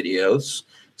traditional videos.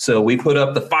 So we put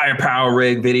up the Firepower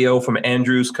rig video from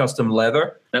Andrew's Custom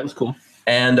Leather. That was cool.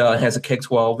 And it has a Keg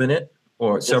 12 in it,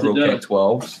 or several Keg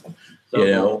 12s.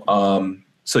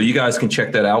 So you guys can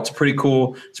check that out. It's pretty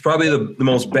cool. It's probably the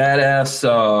most badass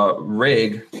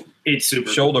rig. It's super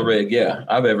shoulder rig,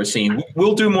 I've ever seen.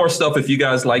 We'll do more stuff if you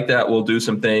guys like that. We'll do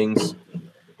some things.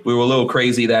 We were a little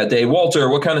crazy that day. Walter,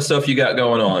 what kind of stuff you got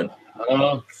going on?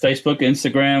 Facebook,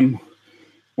 Instagram,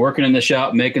 working in the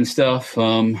shop, making stuff.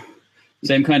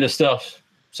 Same kind of stuff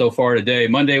so far today.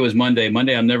 Monday was Monday.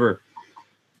 Monday, I'm never,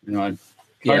 hard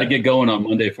to get going on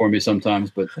Monday for me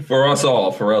sometimes, but for us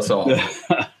all.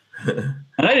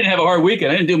 And I didn't have a hard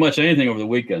weekend. I didn't do much of anything over the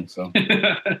weekend. So.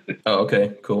 Oh,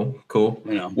 okay, cool.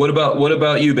 What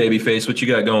about you, Babyface? What you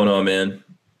got going on, man?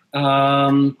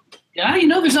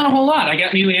 There's not a whole lot. I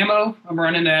got new ammo. I'm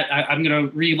running that. I'm gonna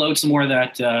reload some more of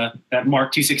that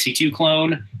Mark 262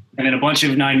 clone, and then a bunch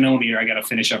of 9mm. I got to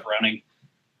finish up running.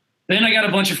 Then I got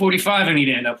a bunch of 45 I need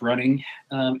to end up running,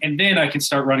 and then I can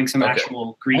start running some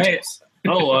actual greases.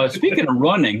 Speaking of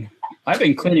running, I've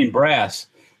been cleaning brass.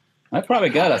 I probably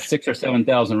got 6,000 or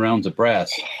 7,000 rounds of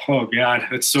brass. Oh God,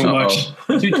 that's so much.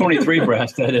 223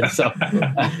 brass, that is. So.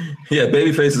 Yeah,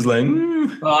 Babyface is like.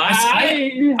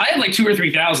 I had like 2,000 or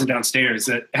 3,000 downstairs.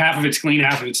 That half of it's clean,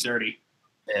 half of it's dirty.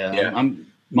 Yeah.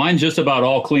 Mine's just about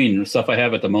all clean, the stuff I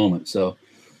have at the moment. So.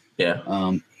 Yeah.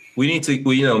 We need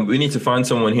to find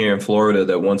someone here in Florida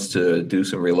that wants to do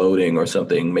some reloading or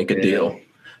something. Make a deal.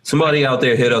 Somebody out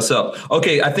there hit us up.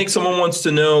 Okay, I think someone wants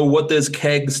to know, what does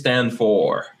KEG stand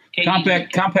for?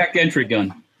 Compact entry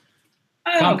gun.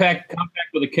 Compact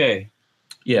with a K.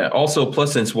 Yeah. Also,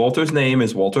 plus since Walter's name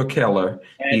is Walter Keller,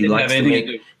 he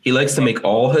He likes to make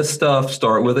all his stuff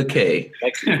start with a K.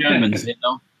 Like the Germans,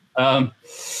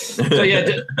 So yeah,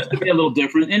 to be a little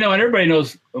different, and everybody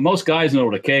knows. Most guys know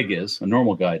what a keg is. A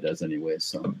normal guy does, anyway.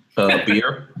 So a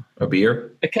beer,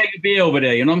 a keg of beer over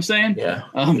there. You know what I'm saying? Yeah,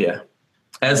 yeah.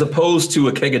 As opposed to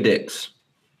a keg of dicks.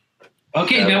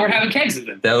 Okay, now we're having kegs of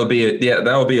them. That would be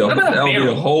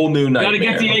a whole new nightmare.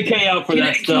 Got to get the AK out for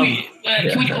that stuff.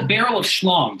 Can we do a barrel of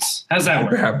schlongs? How's that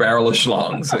work? A barrel of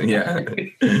schlongs. Yeah.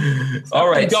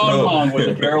 All right. Going along with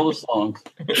a barrel of schlongs.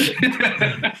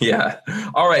 Yeah.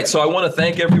 All right. So I want to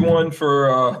thank everyone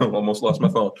for. Almost lost my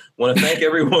phone. Want to thank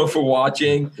everyone for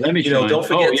watching. Let me. Don't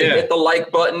forget to hit the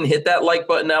like button. Hit that like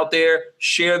button out there.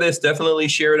 Share this. Definitely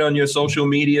share it on your social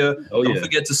media. Don't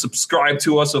forget to subscribe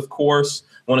to us, of course.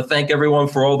 I want to thank everyone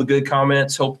for all the good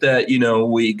comments. Hope that,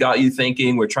 we got you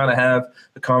thinking. We're trying to have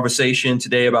a conversation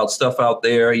today about stuff out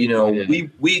there.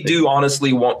 We do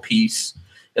honestly want peace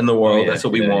in the world. That's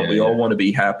what we want. We all want to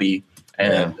be happy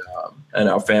and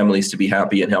our families to be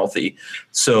happy and healthy.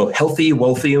 So healthy,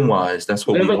 wealthy, and wise. That's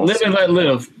what we want. Live and let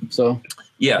live. So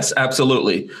yes,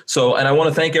 absolutely. So, and I want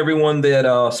to thank everyone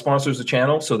that sponsors the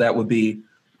channel. So that would be,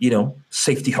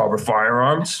 Safety Harbor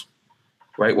Firearms.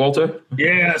 Right, Walter?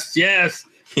 Yes. Yes.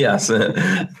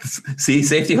 See,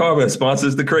 Safety Harbor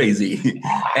sponsors the crazy.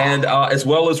 And as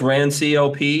well as Rand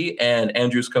CLP and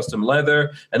Andrews Custom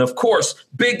Leather. And of course,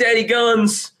 Big Daddy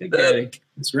Guns. Big Daddy.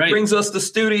 That's right. Brings us the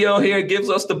studio here, gives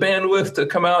us the bandwidth to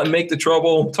come out and make the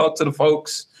trouble, talk to the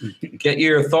folks, get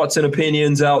your thoughts and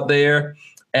opinions out there.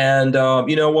 And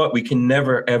you know what? We can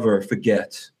never, ever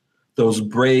forget those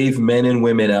brave men and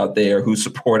women out there who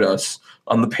support us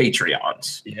on the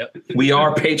Patreons. Yep. We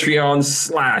are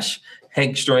Patreon /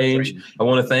 Hank Strange. I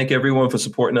want to thank everyone for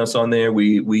supporting us on there.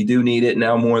 We do need it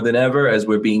now more than ever as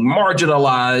we're being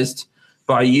marginalized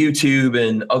by YouTube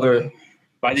and other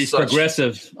by these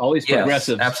progressives, all these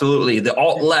progressives. Absolutely. The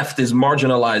alt left is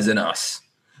marginalizing us.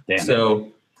 Damn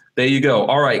so there you go.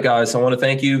 All right, guys. I want to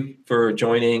thank you for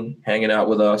joining, hanging out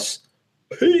with us.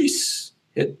 Peace.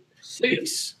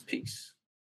 Peace.